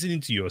importantly,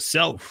 listening to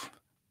yourself.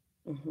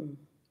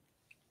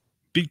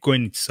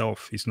 Bitcoin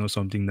itself is not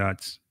something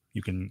that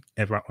you can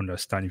ever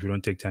understand if you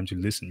don't take time to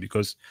listen,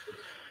 because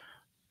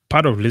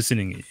part of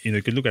listening,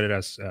 you can look at it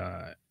as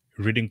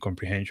reading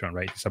comprehension,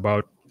 right? It's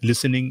about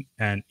listening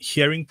and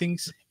hearing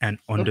things and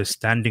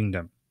understanding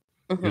them.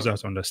 You also have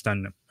to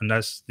understand them. And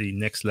that's the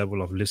next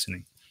level of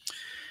listening.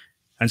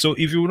 And so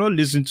if you will not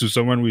listen to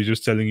someone who is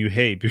just telling you,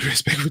 hey, be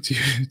respectful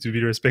to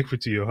be respectful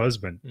to your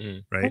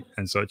husband, right?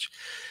 And such,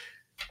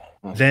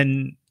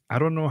 then I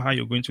don't know how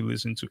you're going to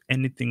listen to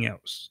anything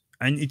else.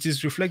 And it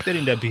is reflected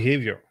in their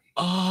behavior.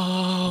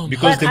 Oh,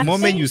 because the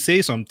moment you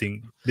say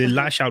something, they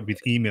lash out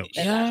with emails.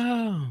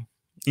 Yeah.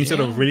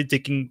 Instead of really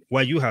taking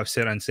what you have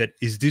said and said,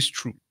 is this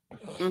true?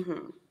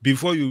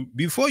 Before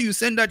you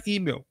send that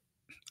email,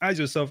 ask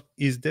yourself,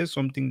 is there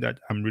something that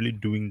I'm really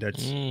doing that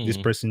this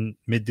person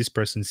made this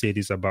person say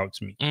this about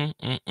me?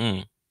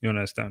 You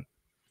understand?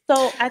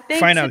 So I think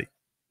finally.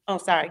 Oh,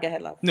 sorry. Go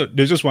ahead, love. No,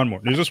 there's just one more.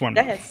 Go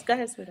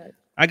ahead, sweetheart.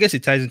 I guess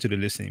it ties into the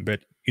listening,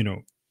 but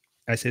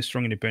I say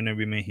strong independent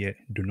women here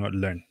do not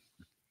learn.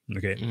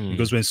 Okay.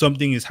 Because when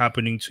something is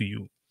happening to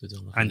you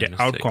and the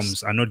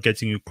outcomes are not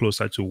getting you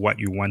closer to what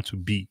you want to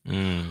be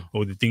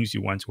or the things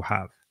you want to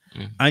have,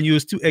 and you're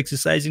still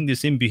exercising the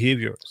same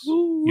behaviors,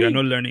 you are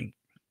not learning.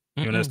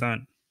 You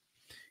understand?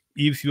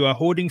 If you are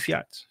holding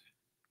fiat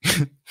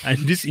and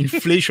this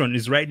inflation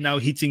is right now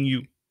hitting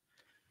you,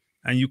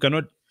 and you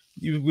cannot,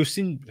 we've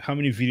seen how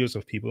many videos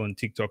of people on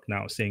TikTok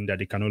now saying that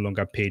they can no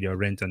longer pay their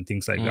rent and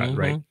things like that,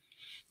 right?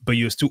 But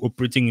you're still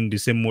operating in the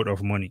same mode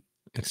of money,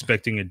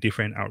 expecting a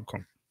different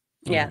outcome.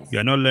 Yes.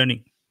 You're not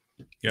learning.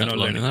 You're not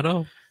learning at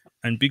all.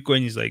 And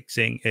Bitcoin is like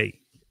saying, hey,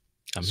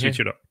 switch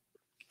it up.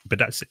 But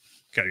that's it.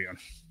 Carry on.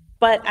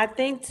 But I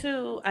think,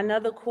 too,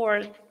 another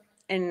core,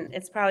 and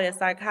it's probably a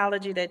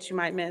psychology that you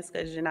might miss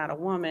because you're not a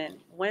woman.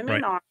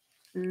 Women are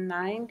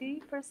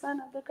 90%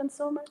 of the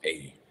consumers.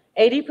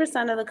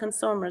 80% of the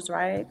consumers,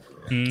 right?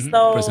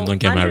 So person don't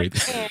get married.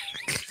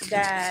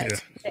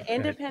 That the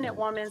independent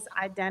woman's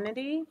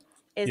identity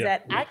is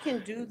that I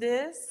can do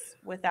this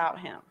without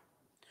him.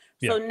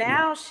 So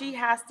now she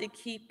has to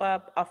keep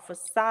up a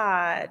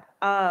facade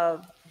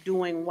of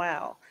doing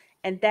well.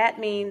 And that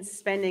means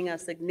spending a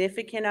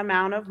significant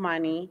amount of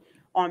money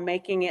on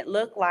making it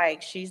look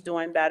like she's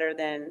doing better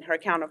than her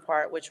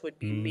counterpart, which would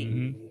be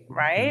me,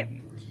 right?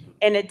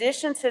 In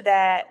addition to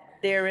that,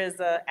 there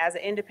is as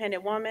an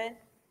independent woman,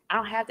 I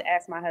don't have to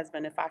ask my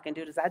husband if I can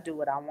do this. I do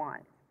what I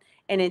want.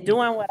 And in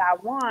doing what I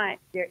want,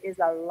 there is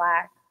a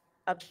lack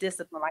of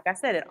discipline. Like I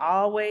said, it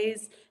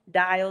always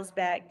dials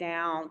back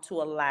down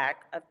to a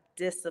lack of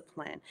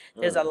discipline.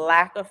 There's a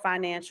lack of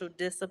financial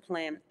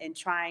discipline in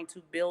trying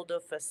to build a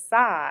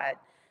facade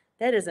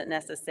that isn't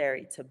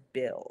necessary to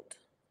build.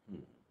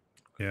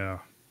 Yeah.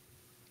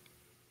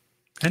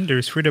 And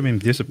there's freedom in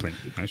discipline,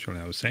 actually,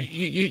 I would say.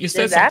 You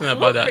said something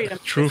about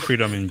that. True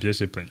freedom in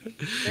discipline.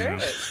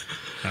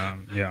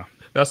 Yeah.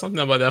 There's something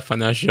about that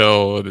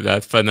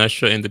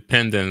financial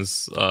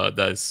independence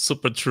that's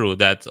super true,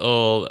 that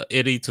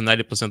 80 to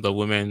 90% of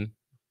women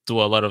do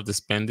a lot of the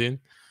spending.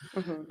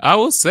 I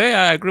would say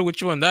I agree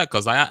with you on that,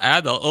 because I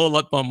had a whole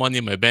lot more money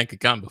in my bank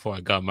account before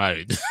I got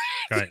married.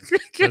 Right.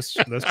 Let's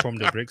pump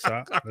the brakes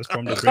up. Let's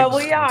pump the brakes. But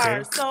we are.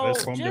 Okay? So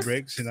let's pump the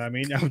brakes. You know what I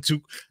mean? I'm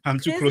too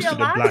close to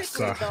the blast.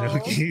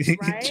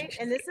 Right?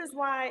 And this is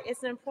why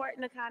it's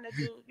important to kind of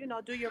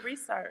do your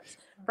research.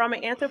 From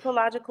an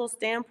anthropological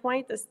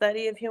standpoint, the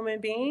study of human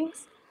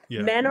beings,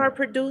 men are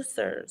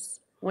producers.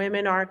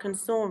 Women are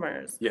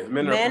consumers. Yes,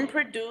 men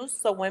produce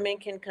so women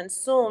can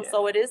consume.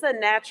 So it is a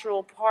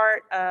natural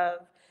part of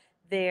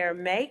their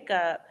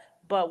makeup.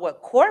 But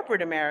what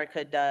corporate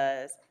America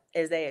does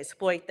is they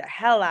exploit the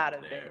hell out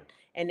of it.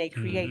 And they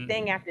create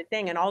thing after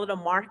thing. And all of the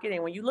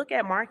marketing, when you look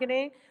at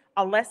marketing,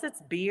 unless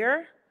it's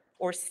beer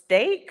or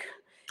steak,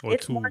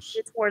 it's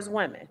marketed towards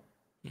women.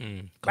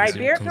 Right?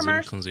 Beer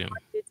commercials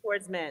marketed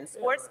towards men.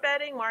 Sports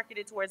betting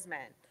marketed towards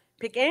men.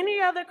 Pick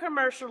any other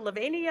commercial of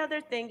any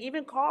other thing,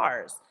 even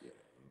cars.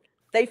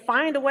 They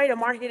find a way to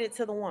market it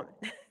to the woman.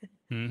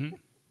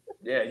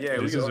 Yeah.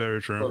 This is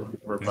very true.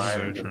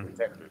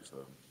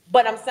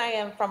 But I'm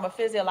saying from a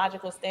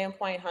physiological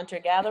standpoint,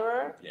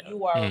 hunter-gatherer,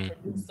 you are a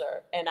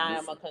producer and I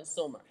am a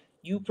consumer.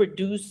 You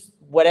produce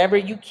whatever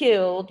you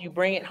killed, you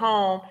bring it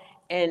home,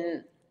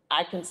 and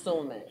I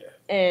consume it.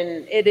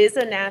 And it is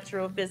a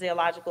natural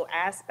physiological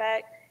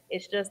aspect.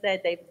 It's just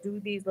that they do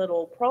these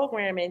little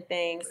programming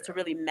things to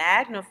really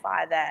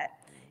magnify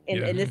that.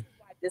 And this is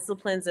why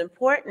discipline's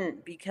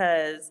important,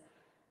 because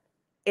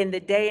in the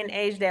day and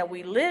age that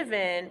we live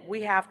in,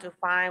 we have to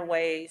find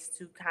ways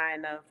to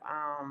kind of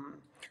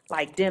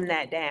dim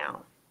that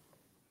down.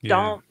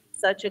 Don't be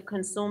such a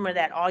consumer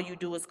that all you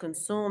do is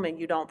consume and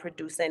you don't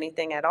produce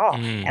anything at all.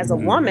 As a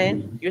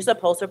woman, you're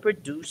supposed to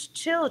produce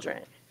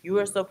children. You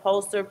are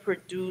supposed to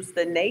produce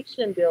the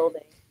nation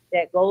building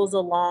that goes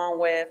along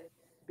with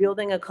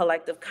building a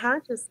collective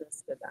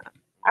consciousness for them.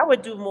 I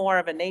would do more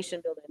of a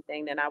nation building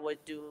thing than I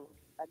would do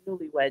a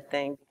newlywed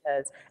thing,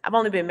 because I've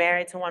only been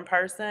married to one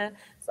person,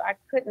 so I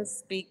couldn't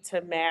speak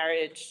to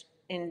marriage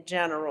in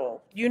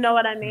general. You know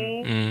what I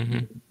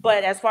mean?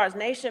 But as far as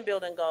nation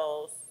building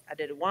goes, I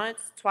did it once,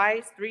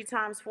 twice, 3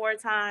 times, 4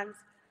 times.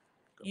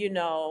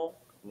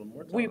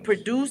 We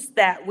produce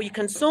that, we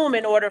consume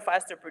in order for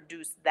us to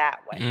produce that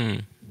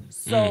way.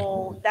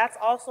 So that's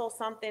also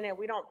something that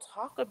we don't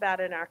talk about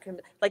in our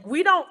community. Like,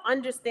 we don't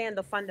understand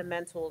the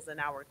fundamentals in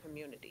our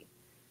community.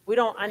 We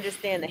don't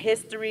understand the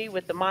history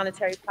with the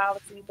monetary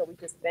policy, so we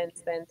just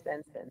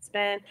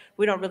spend.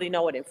 We don't really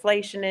know what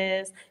inflation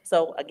is.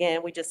 So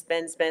again, we just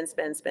spend.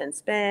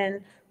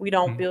 We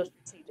don't build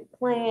strategic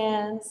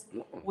plans.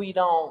 We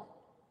don't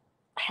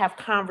have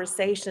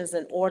conversations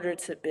in order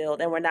to build,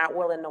 and we're not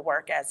willing to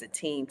work as a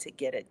team to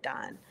get it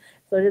done.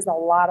 So there's a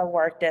lot of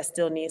work that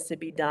still needs to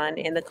be done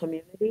in the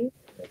community,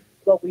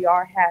 but we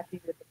are happy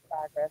with the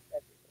progress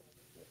that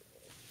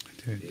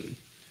we're doing.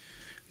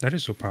 That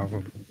is so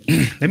powerful.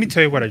 Let me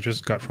tell you what I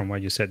just got from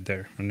what you said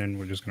there, and then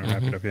we're just gonna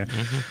wrap it up here.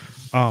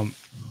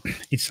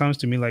 It sounds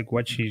to me like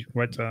what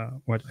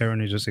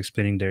Erin is just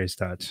explaining there is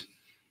that,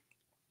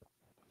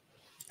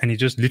 and it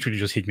just literally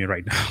just hit me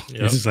right now.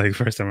 This is like the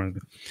first time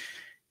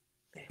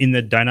in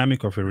the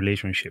dynamic of a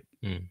relationship.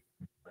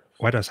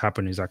 What has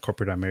happened is that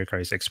corporate America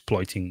is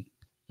exploiting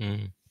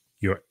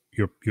your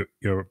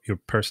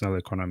personal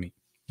economy,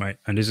 right?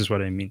 And this is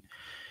what I mean.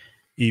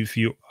 If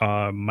you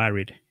are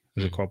married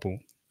as a couple,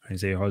 and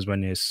say your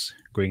husband is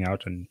going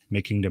out and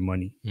making the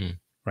money,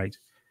 right?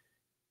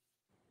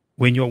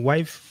 When your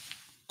wife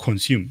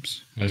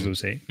consumes, as they'll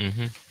say,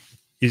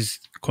 is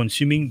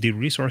consuming the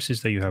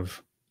resources that you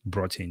have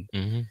brought in.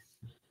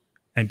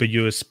 But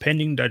you're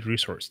spending that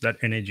resource, that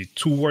energy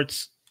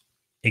towards,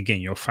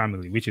 again, your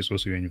family, which is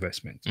also your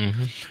investment.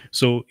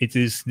 So it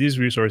is these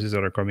resources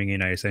that are coming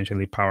in are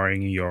essentially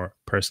powering your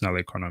personal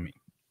economy,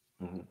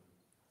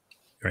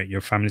 right?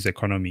 Your family's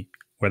economy,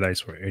 whether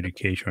it's for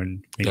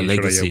education, making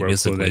sure that you're well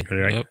clothed,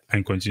 right?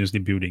 And continuously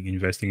building,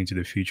 investing into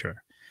the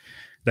future.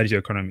 That is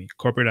your economy.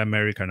 Corporate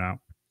America now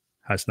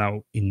has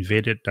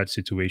invaded that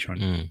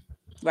situation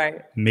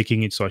Right.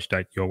 making it such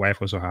that your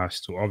wife also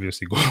has to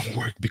obviously go and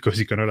work because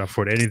you cannot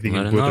afford anything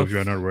Not if both enough. of you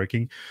are not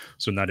working.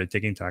 So now they're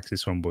taking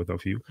taxes from both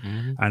of you.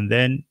 Mhm. And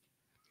then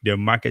they're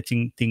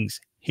marketing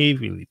things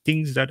heavily,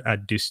 things that are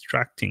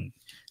distracting,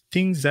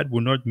 things that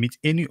will not meet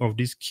any of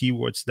these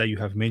keywords that you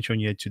have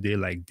mentioned here today,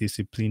 like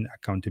discipline,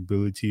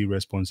 accountability,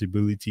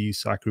 responsibility,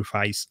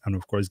 sacrifice, and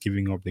of course,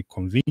 giving up the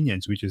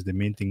convenience, which is the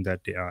main thing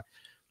that they are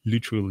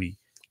literally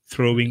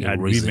throwing at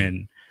Erasing.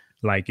 women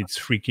like it's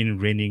freaking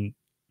raining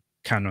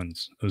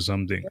cannons or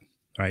something,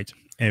 right?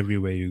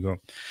 Everywhere you go.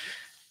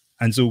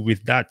 And so,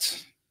 with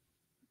that,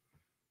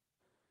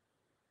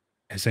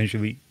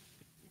 essentially,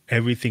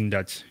 everything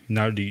that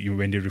now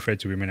when they refer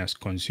to women as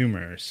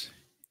consumers,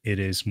 it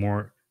is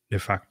more the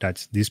fact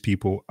that these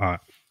people are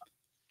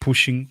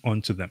pushing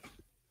onto them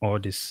all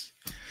these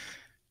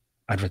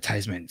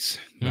advertisements,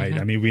 right?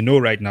 I mean, we know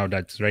right now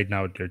there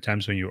are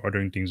times when you're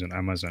ordering things on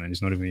Amazon and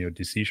it's not even your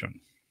decision.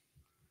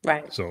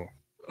 Right. So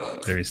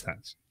there is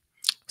that.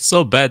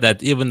 So bad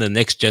that even the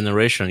next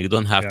generation, you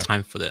don't have Yeah.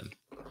 time for them,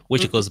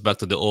 which goes back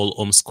to the old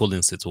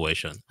homeschooling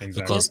situation.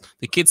 Exactly. Because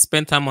the kids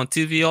spend time on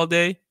TV all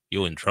day,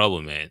 you're in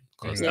trouble, man.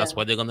 Because Yeah. that's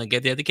where they're gonna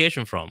get the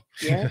education from.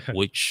 Yeah.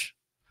 Which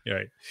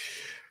Right.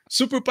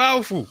 Super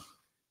powerful.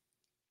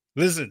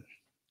 Listen,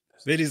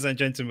 ladies and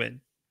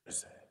gentlemen,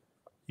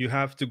 you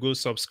have to go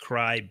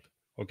subscribe.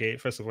 Okay,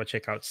 first of all,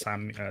 check out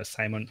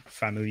Simon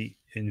Family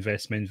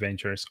Investment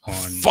Ventures on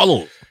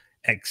follow.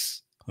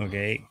 X.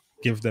 Okay,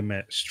 give them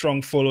a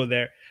strong follow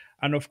there,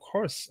 and of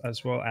course,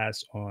 as well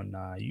as on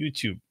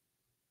YouTube.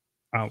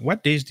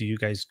 What days do you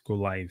guys go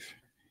live?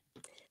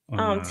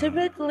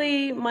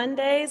 Typically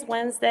Mondays,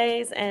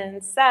 Wednesdays,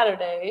 and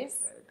Saturdays.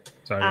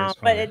 Saturdays,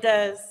 But okay. it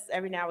does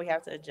every now we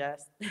have to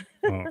adjust.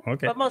 Oh,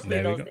 okay. But mostly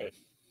There we those go. days.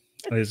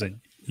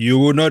 Listen, you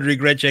will not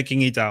regret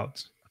checking it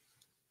out.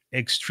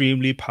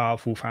 Extremely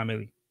powerful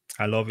family.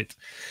 I love it.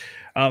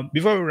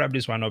 Before we wrap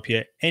this one up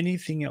here,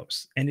 anything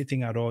else,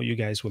 anything at all you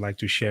guys would like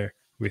to share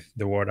with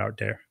the world out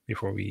there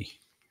before we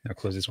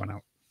close this one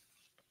out?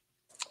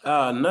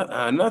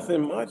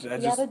 Nothing much. I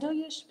You just. gotta do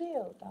your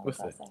spiel. Don't What's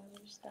cuss that? out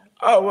your stuff.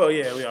 Oh well,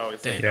 yeah, we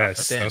always say.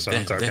 Yes, that's what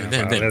I'm talking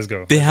about. Let's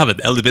go. They have an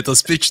elevator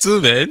speech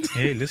too, man.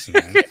 Hey, listen,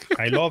 man.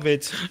 I love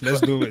it.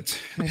 Let's do it.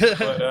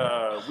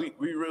 But we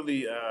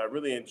really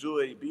really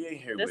enjoy being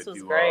here This with was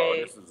you all.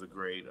 great. This is a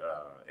great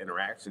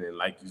interaction, and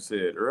like you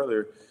said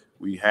earlier,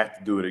 we have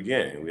to do it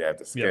again. We have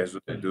to schedule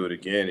and do it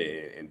again,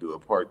 and do a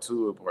part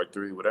 2 or part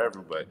 3, whatever.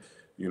 But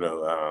you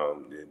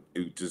know,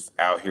 it just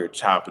out here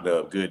chopping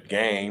up good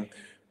game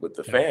with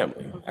the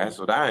family. That's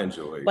what I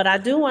enjoy. But I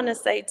do want to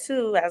say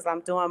too, as I'm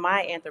doing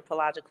my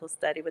anthropological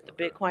study with the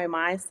Bitcoin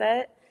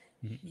mindset,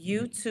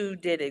 you two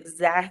did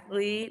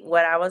exactly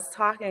what I was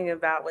talking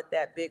about with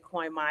that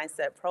Bitcoin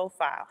mindset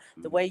profile.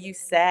 The way you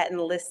sat and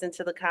listened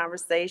to the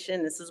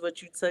conversation, this is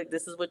what you took,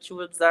 this is what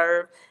you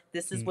observed,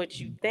 this is what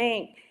you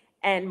think.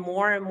 And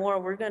more,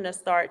 we're going to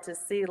start to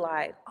see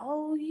like,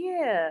 oh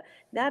yeah,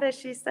 now that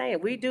she's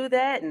saying we do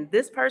that and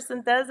this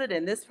person does it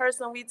and this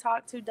person we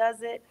talk to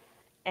does it.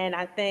 And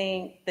I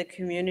think the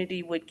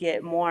community would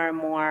get more and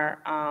more,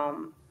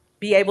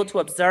 be able to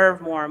observe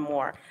more and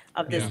more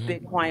of this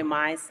Bitcoin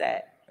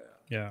mindset.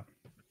 Yeah.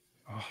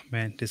 Oh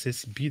man, this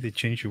is be the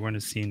change you want to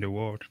see in the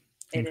world.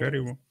 It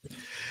Incredible.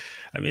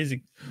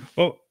 Amazing.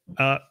 Oh,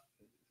 I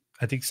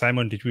think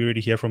Simon, did we already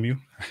hear from you?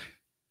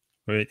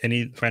 Or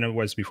any final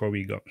words before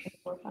we go?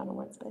 More final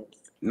words, babes.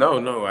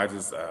 No, I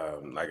just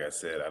like I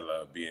said, I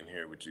love being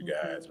here with you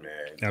guys,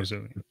 man.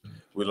 Absolutely.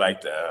 We'd like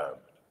to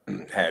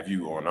have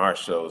you on our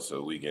show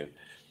so we can,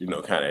 you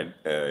know, kind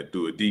of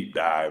do a deep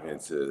dive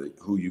into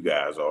who you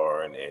guys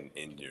are and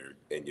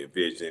your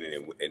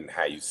vision and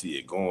how you see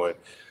it going.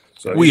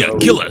 So We are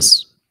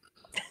killers.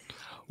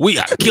 We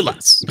are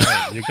killers.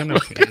 Right,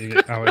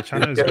 our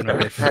channel is gonna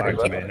get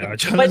flagged, man. Our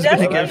channel But is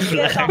just gonna to get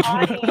get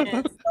flagged. the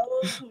audience,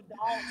 those who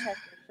don't check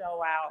the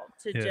show out,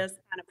 to just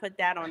kind of put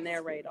that on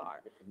their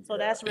radar. So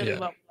that's really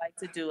what we like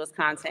to do as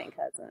content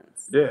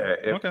cousins. Yeah.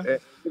 Okay.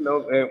 You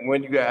know, and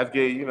when you guys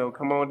get, you know,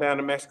 come on down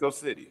to Mexico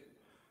City.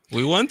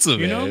 We want to,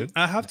 You know, man.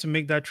 I have to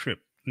make that trip.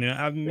 You know,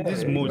 I'm in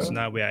these modes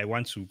now where I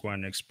want to go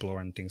and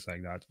explore and things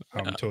like that.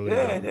 I'm totally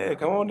Yeah,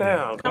 come on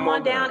down. Come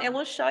on down, and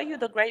we'll show you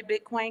the great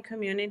Bitcoin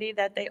community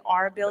that they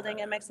are building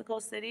in Mexico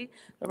City.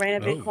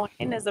 Lorena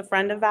Bitcoin is a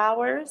friend of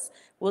ours.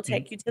 We'll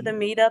take you to the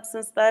meetups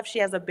and stuff. She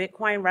has a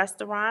Bitcoin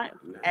restaurant,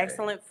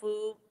 excellent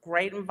food,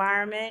 great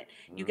environment.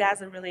 You guys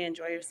will really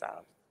enjoy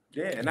yourself.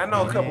 Yeah, and I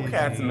know a couple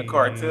cats in the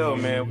cartel,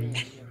 man.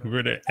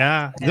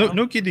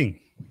 No kidding.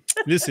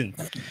 Listen,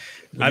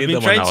 I've need been them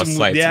on trying our to move.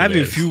 site, They have a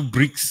man. few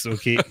bricks,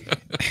 okay.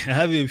 I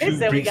have a few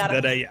said we bricks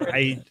gotta-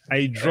 that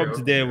I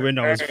dropped there when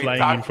I was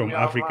flying in from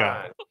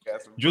Africa.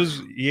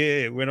 Just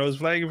when I was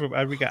flying in from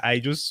Africa, I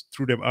just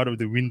threw them out of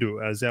the window.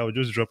 I said I'll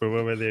just drop them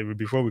over there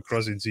before we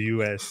cross into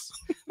US.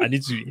 I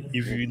need to,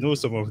 if you know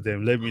some of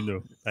them, let me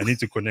know. I need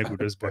to connect with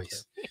those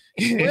boys.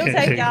 We'll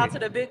take y'all to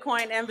the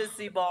Bitcoin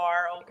Embassy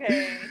bar,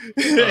 okay?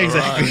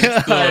 Exactly. You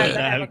guys will have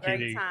I'm a great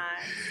kidding.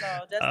 time. So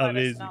just let us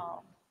Amazing.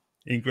 know.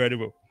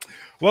 Incredible.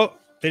 Well,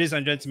 ladies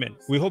and gentlemen,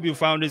 we hope you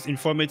found this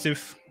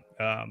informative.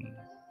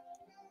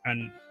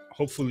 and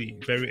hopefully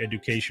very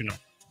educational.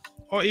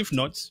 Or if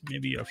not,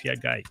 maybe you're a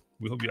fiat guy.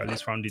 We hope you at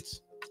least found it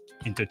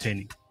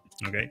entertaining.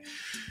 Okay.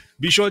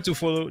 Be sure to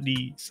follow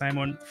the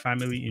Simon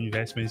Family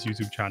Investments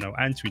YouTube channel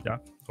and Twitter.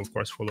 Of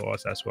course, follow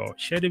us as well.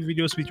 Share the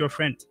videos with your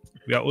friend.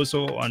 We are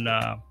also on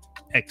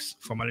X,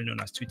 formerly known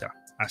as Twitter,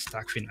 as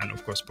STAKK, and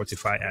of course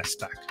Spotify as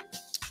STAKK.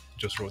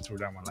 Just roll through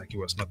that one like it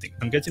was nothing.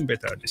 I'm getting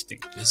better at this thing.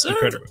 Yes, sir.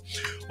 Incredible.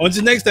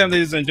 Until next time,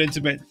 ladies and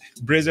gentlemen,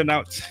 Brazen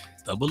out.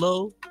 Double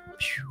O.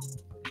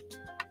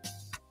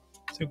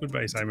 Say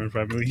goodbye, Simon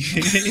family.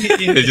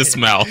 They just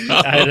smile.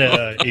 I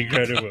know,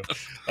 incredible.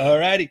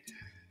 Alrighty.